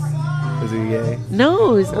Filipino guy. Was he gay?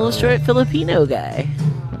 No, he's a little short Filipino guy.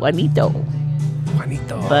 Juanito.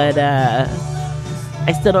 But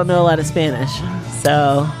I still don't know a lot of Spanish,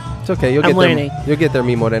 so it's okay. You'll get there,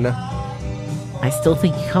 mi morena. I still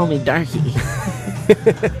think you call me darky.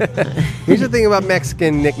 Here's the thing about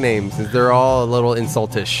Mexican nicknames is they're all a little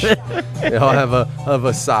insultish. They all have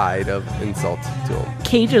a side of insult to them.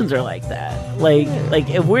 Cajuns are like that. Like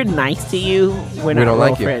if we're nice to you, we're not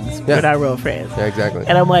real friends. Yeah. We're not real friends. Yeah, exactly.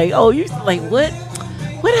 And I'm like, oh, you like what?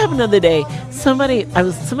 What happened the other day? Somebody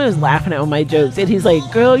was laughing at my jokes, and he's like,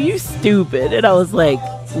 "Girl, you stupid," and I was like,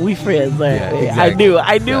 "We friends." Like, yeah, exactly.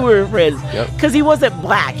 I knew we were friends because he wasn't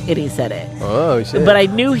black, and he said it. Oh shit! But I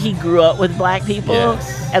knew he grew up with black people,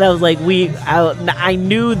 and I was like, I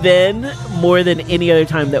knew then more than any other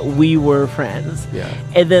time that we were friends. Yeah.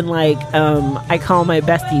 And then like, I call my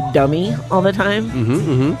bestie dummy all the time.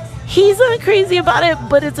 Mm-hmm. He's not crazy about it,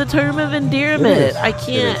 but it's a term of endearment. I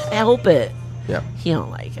can't help it. Yeah. He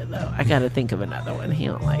don't like it though. I gotta think of another one. He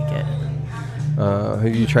don't like it.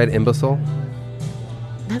 Have you tried imbecile?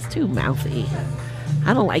 That's too mouthy.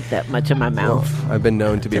 I don't like that much in my mouth. Well, I've been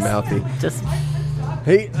known to be mouthy.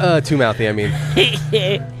 Hey, too mouthy, I mean.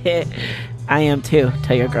 I am too.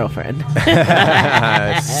 Tell your girlfriend.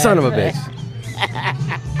 Son of a bitch.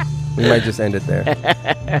 We might just end it there.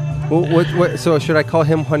 What? So should I call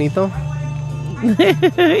him Juanito?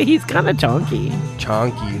 He's kind of chonky.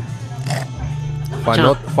 Chonky.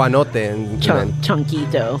 Juanote.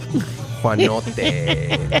 Chonquito.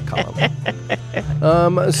 Juanote. Call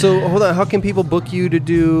him. So hold on. How can people book you to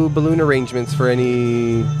do balloon arrangements for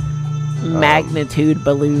any? Magnitude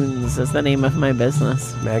Balloons is the name of my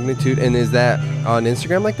business. Magnitude, and is that on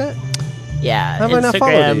Instagram like that? Yeah, how have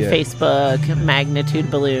Instagram, Facebook,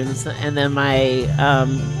 Magnitude Balloons, and then my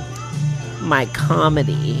my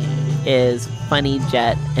comedy is Funny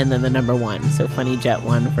Jet, and then the number 1. So Funny Jet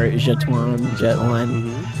 1 for Jetuan, Jet 1.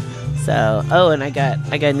 Mm-hmm. So, and I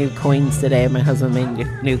got new coins today. My husband made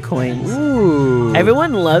new coins. Ooh.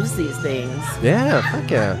 Everyone loves these things. Yeah, fuck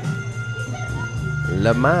yeah.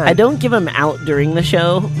 Love mine. I don't give them out during the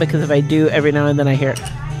show because if I do, every now and then I hear it.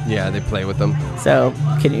 Yeah, they play with them. So,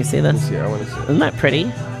 can you see this? Yeah, I want to see it. Isn't that pretty?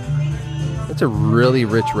 That's a really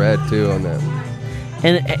rich red, too, on that.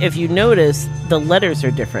 And if you notice, the letters are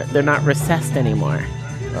different. They're not recessed anymore.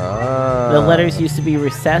 Ah. The letters used to be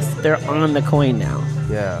recessed. They're on the coin now.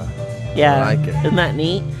 Yeah. Yeah. I like it. Isn't that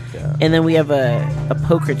neat? Yeah. And then we have a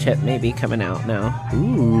poker chip maybe coming out now.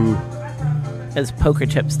 Ooh. It's poker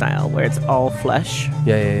chip style, where it's all flesh.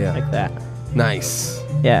 Yeah. Like that. Nice.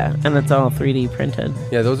 Yeah, and it's all 3D printed.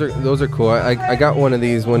 Yeah, those are cool. I got one of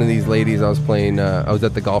these ladies I was playing. I was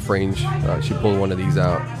at the golf range. She pulled one of these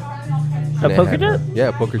out. A poker chip? Yeah,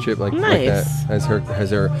 a poker chip like nice. that. As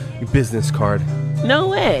her business card. No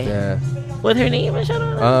way. Yeah. With her name and shit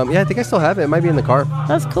on it? Yeah, I think I still have it. It might be in the car.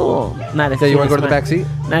 That's cool. Not as Yeah, you want to go to the back seat?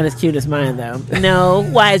 Not as cute as mine, though. No.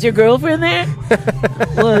 Why, is your girlfriend there?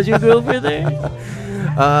 Was your girlfriend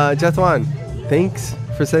there? Jetuan, thanks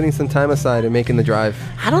for setting some time aside and making the drive.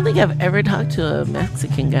 I don't think I've ever talked to a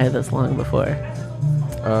Mexican guy this long before.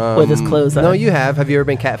 With his clothes on. No, you have. Have you ever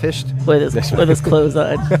been catfished? With his clothes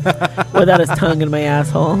on. Without his tongue in my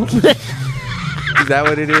asshole. Is that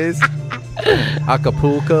what it is?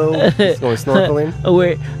 Acapulco? Just going snorkeling?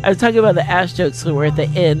 I was talking about the ass jokes, so we're at the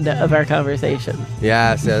end of our conversation.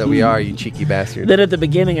 Yes, yeah, we are, you cheeky bastard. Then at the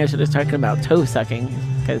beginning, I should have talking about toe sucking.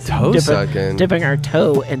 Toe sucking? Dipping our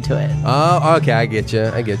toe into it. Oh, okay, I get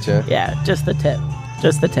you. Yeah, just the tip.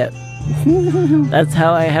 That's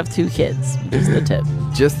how I have 2 kids. Just the tip.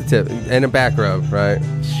 Just the tip. And a back rub, right?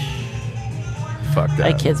 Fuck that.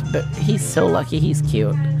 My kid's, but he's so lucky. He's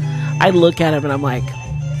cute. I look at him and I'm like,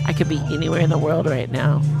 I could be anywhere in the world right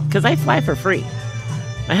now. Because I fly for free.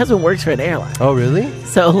 My husband works for an airline. Oh, really?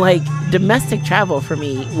 So, like, domestic travel for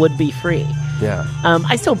me would be free. Yeah.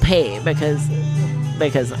 I still pay because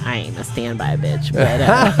I ain't a standby bitch.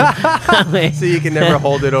 But, so you can never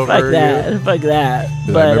hold it over fuck that. But,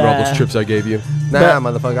 I remember all those trips I gave you. Nah,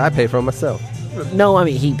 motherfucker, I pay for them myself. No, I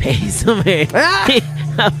mean, he pays.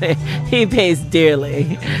 He pays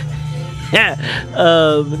dearly.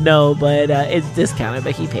 No, but it's discounted,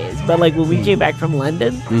 but he pays. But like when we came back from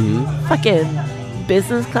London, fucking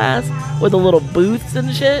business class with the little booths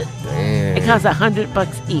and shit, Dang. it costs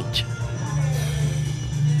 $100 each.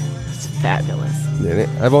 It's fabulous.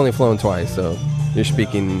 I've only flown twice, so you're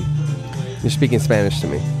speaking Spanish to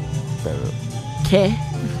me. ¿Qué?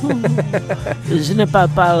 Je ne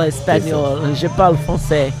parle espagnol. Je parle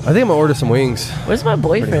français. I think I'm gonna order some wings. Where's my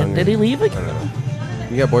boyfriend? Did he leave again?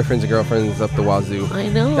 You got boyfriends and girlfriends up the wazoo. I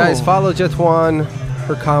know. Guys, follow Jetuan,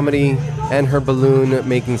 her comedy, and her balloon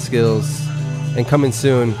making skills. And coming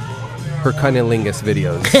soon, her cunnilingus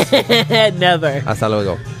videos. Never. Hasta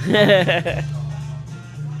luego. That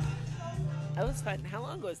was fun. How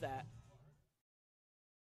long was that?